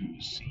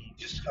to see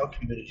just how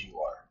committed you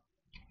are.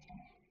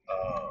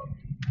 Um,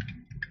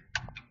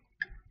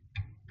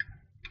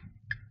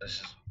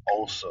 this is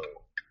also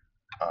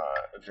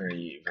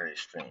very, very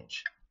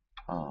strange.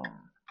 Um,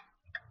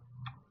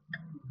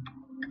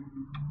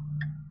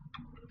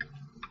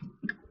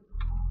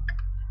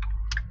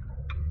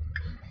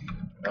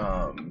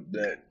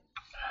 that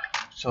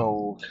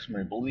so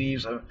my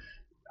beliefs.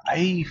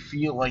 I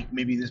feel like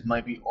maybe this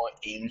might be all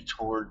aimed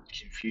toward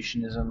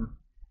Confucianism,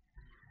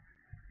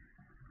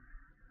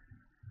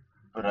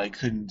 but I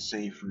couldn't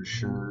say for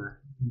sure.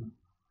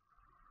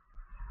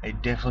 I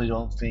definitely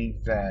don't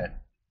think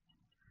that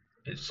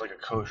it's like a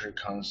kosher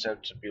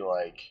concept to be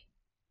like,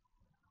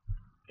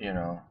 you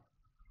know,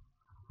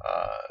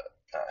 uh,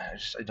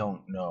 I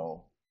don't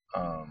know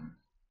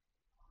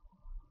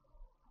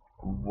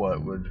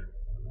what would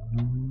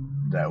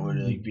that would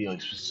like be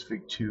like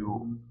specific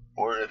to,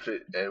 or if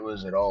it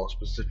was at all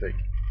specific.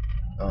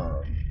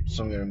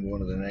 So I'm gonna move on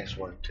to the next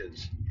one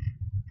because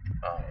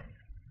um,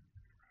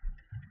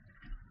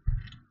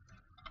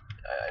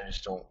 I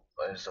just don't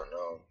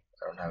know.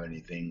 I don't have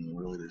anything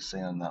really to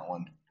say on that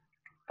one.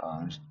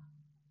 Just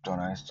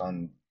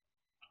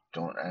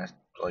don't ask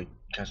like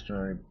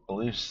customary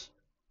beliefs.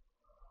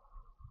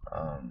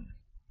 Um,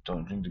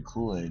 don't drink the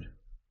Kool-Aid.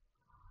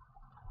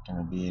 Kind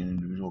of be an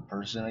individual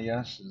person, I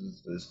guess.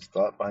 Is the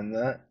thought behind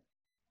that?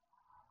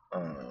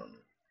 Um,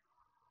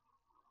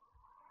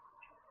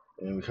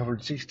 and we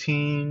covered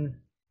 16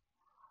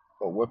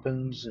 about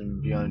weapons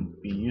and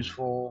beyond being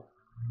useful.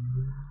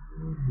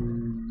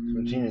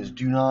 17 is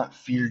do not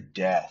fear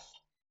death.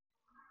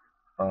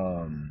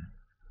 Um,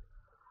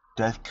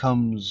 Death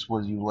comes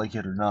whether you like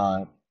it or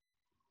not.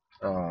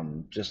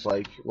 Just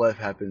like life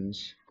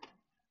happens,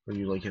 whether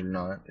you like it or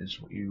not, it's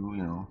what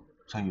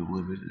it's how you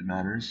live it. It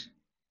matters.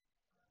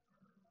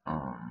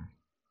 Um,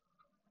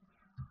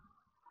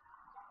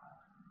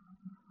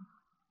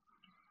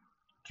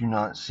 do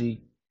not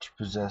seek to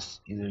possess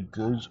either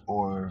goods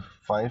or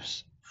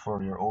fiefs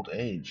for your old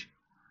age.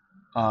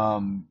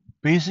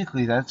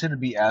 Basically, that's gonna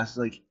be asked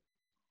like,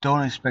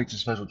 don't expect a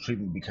special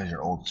treatment because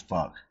you're old as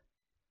fuck.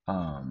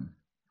 Um,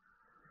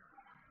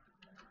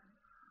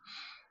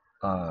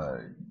 uh,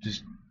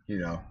 just you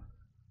know,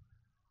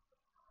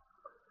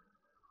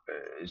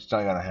 it's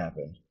not gonna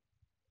happen.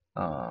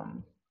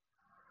 Um,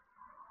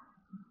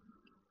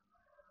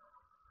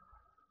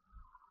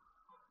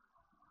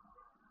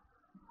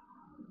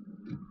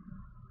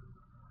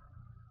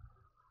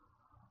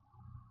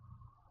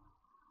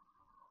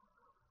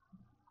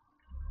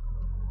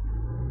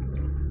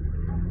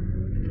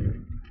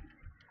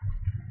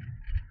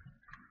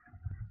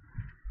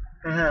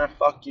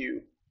 Fuck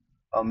you.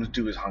 This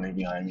dude was hungry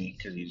behind me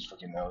because he's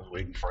fucking. I was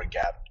waiting for a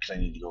gap because I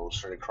need to go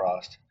straight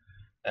across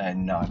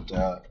and not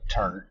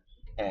turn,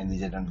 and they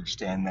didn't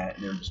understand that,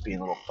 and they're just being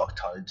little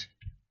fucktards.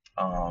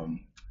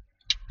 Um,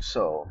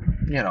 so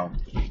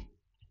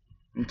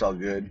it's all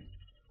good.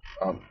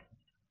 Um,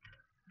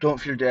 don't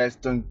fear death.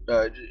 Don't.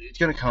 It's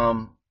gonna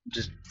come.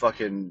 Just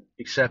fucking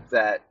accept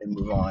that and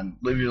move on.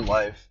 Live your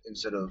life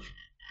instead of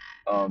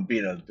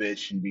being a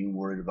bitch and being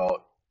worried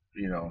about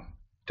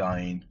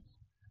dying.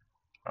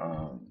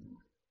 Um,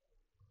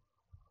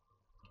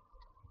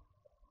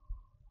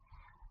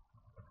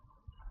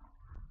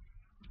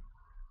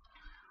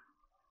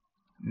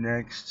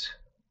 Next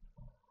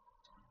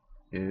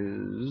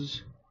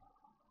is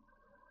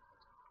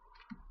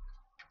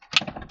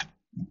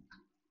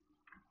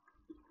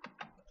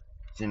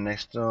the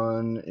next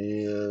one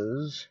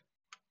is.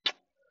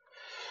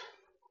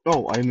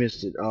 Oh, I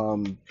missed it.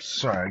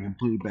 Sorry, I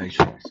completely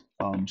backtracked.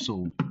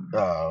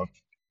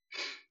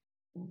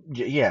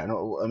 Yeah,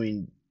 no, I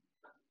mean,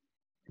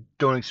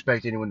 don't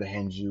expect anyone to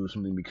hand you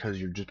something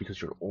because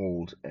you're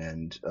old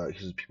and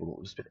because people don't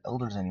respect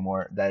elders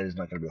anymore. That is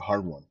not going to be a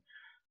hard one.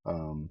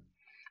 Um,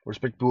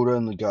 Respect Buddha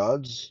and the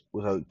gods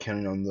without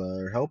counting on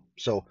their help.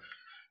 So,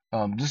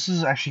 this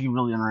is actually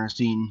really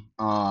interesting.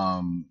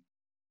 Because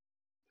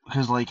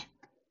like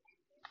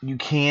you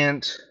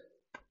can't.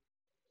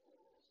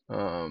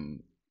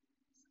 Um,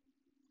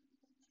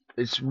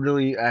 it's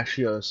really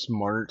actually a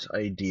smart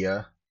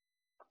idea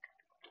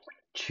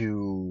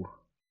to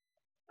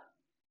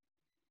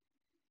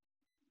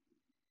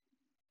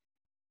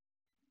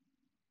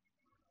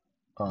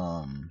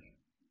um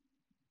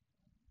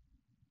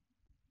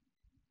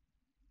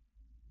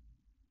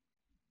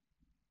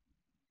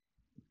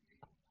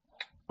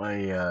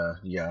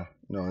yeah,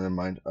 no, never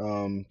mind.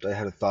 I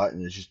had a thought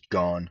and it's just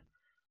gone.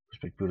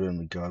 Respect Buddha and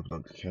the God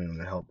without counting on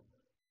their help.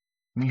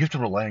 I mean, you have to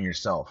rely on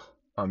yourself.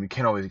 You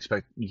can't always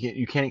expect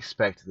you can't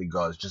expect the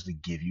gods just to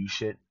give you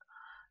shit.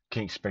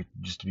 can't expect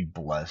just to be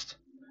blessed.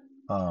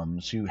 So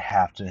you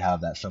have to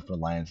have that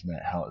self-reliance and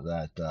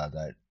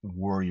that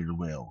warrior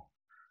will.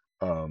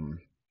 Um,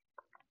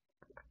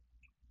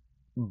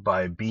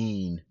 by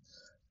being,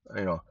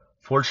 you know,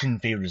 fortune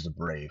favors the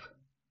brave.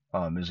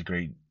 Is a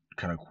great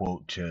kind of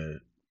quote to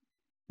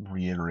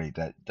reiterate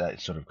that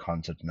sort of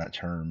concept and that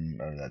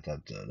term or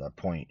that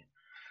point.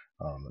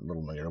 A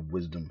little nugget of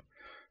wisdom.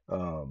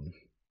 Um,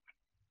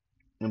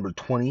 Number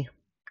 20,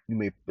 you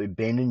may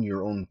abandon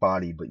your own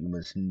body, but you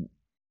must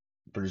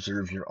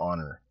preserve your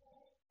honor.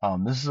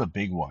 This is a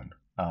big one.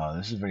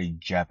 This is a very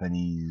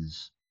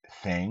Japanese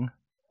thing.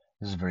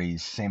 This is a very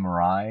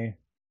samurai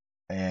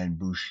and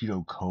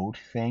Bushido code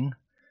thing.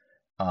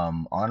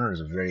 Honor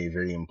is a very,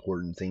 very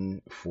important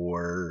thing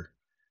for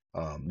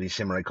the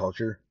samurai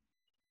culture,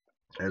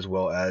 as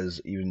well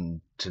as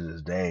even to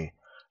this day.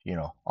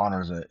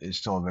 Honor is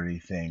still a very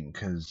thing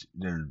because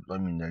their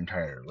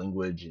entire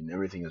language and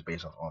everything is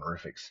based off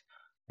honorifics.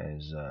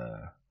 As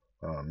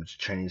It's a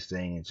Chinese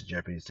thing, it's a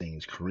Japanese thing,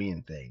 it's a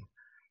Korean thing.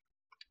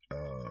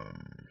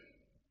 Um,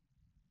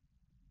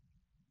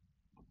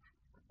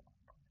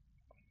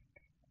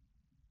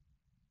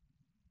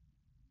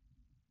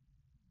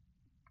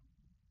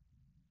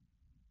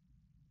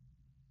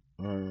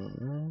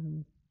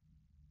 um,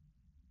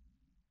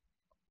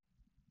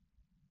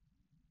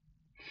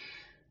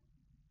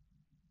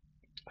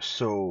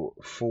 so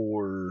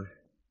for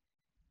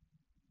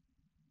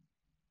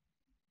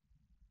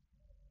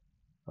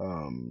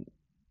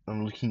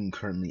I'm looking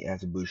currently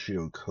at the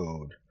Bushido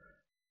code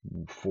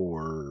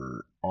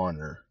for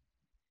honor.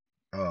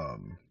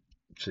 Um,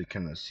 to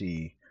kind of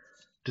see,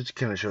 just to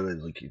kind of show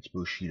that like it's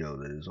Bushido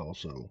that is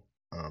also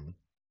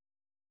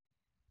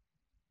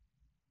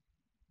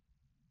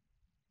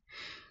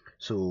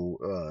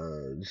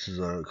this is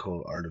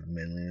called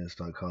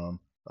artofmanliness.com.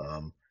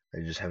 I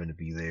just happened to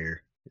be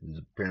there. It is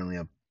apparently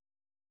a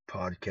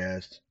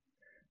podcast.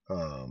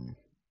 I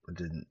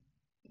didn't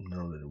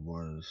know that it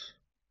was.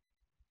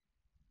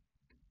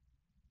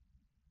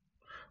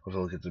 I'll have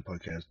to look at the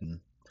podcast and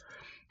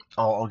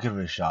I'll give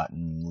it a shot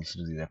and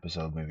listen to the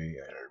episode maybe,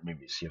 or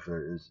maybe see if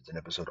there is an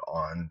episode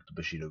on the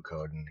Bushido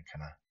code and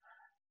kind of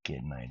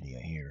get an idea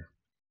here.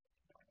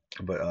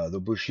 But the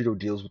Bushido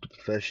deals with the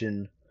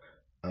profession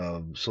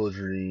of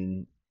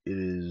soldiering. It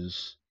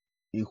is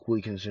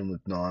equally concerned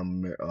with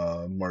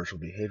non-martial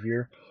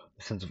behavior,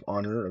 a sense of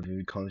honor, of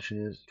vivid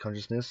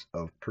consciousness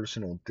of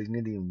personal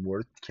dignity and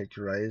worth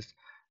characterized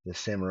the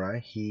samurai.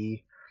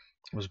 He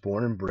was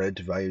born and bred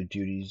to value the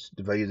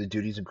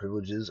duties and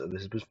privileges of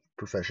his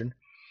profession.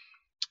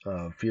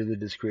 Fear of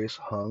disgrace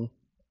hung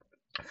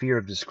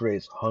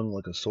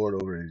like a sword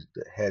over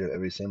the head of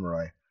every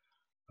samurai.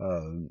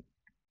 Um,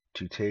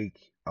 to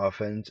take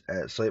offense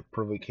at slight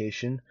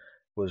provocation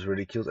was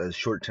ridiculed as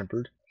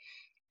short-tempered.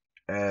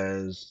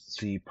 As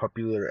the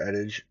popular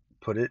adage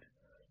put it,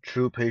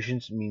 true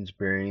patience means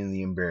bearing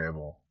the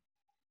unbearable.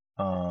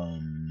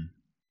 Um,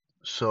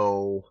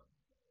 so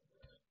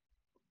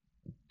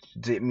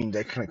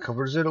that kind of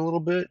covers it a little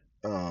bit,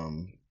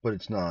 but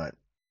it's not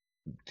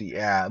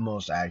the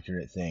most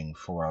accurate thing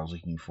for what I was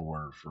looking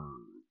for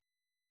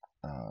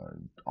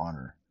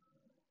honor.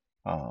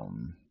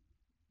 Um,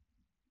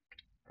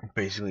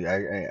 Basically,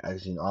 I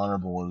seen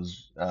honorable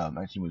as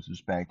acting with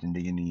respect and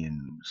dignity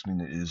and something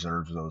that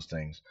deserves those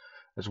things,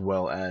 as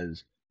well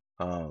as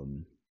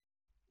um,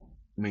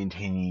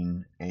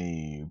 maintaining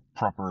a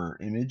proper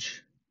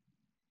image,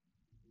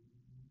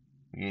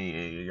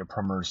 a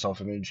proper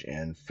self-image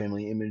and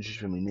family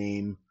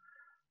name.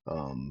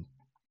 Um,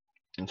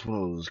 it's one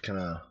of those kind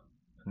of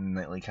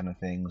knightly kind of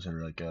things,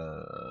 or like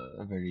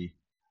a very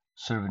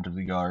servant of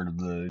the guard of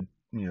the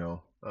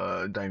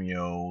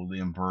daimyo, the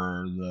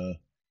emperor, the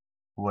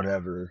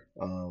whatever.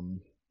 And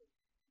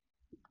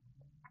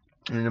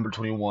number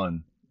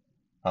 21,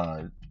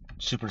 uh,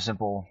 super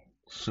simple,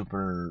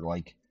 super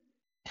like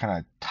kind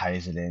of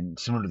ties it in,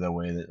 similar to the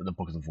way that the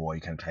Book of the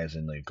Void kind of ties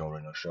in like Go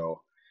no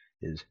Show,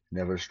 is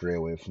never stray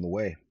away from the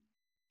way.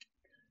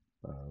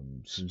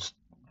 So just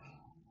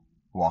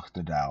walk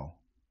the Tao,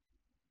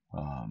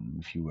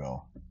 if you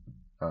will.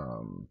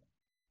 Um,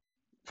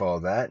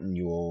 Follow that, and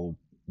you'll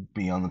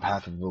be on the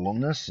path of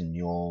aloneness, and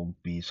you'll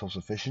be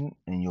self-sufficient,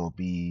 and you'll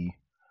be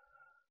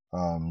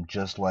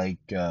just like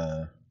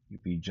like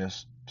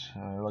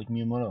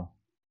Miyamoto.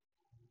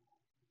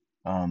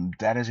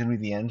 That is going to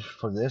be the end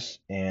for this,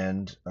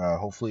 and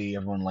hopefully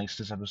everyone likes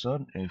this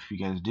episode. If you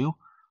guys do,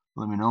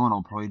 let me know, and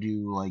I'll probably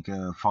do like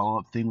a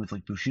follow-up thing with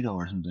like Bushido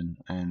or something,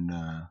 and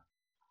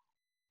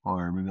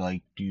or maybe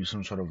like do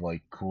some sort of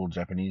like cool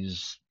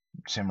Japanese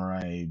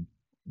samurai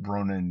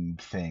Ronin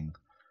thing.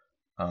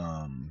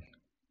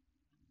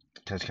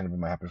 That's kind of been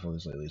my happy for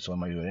this lately, so I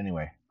might do it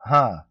anyway.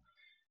 Huh.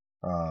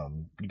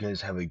 You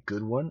guys have a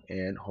good one,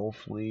 and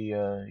hopefully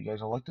you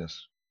guys will like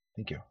this.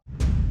 Thank you.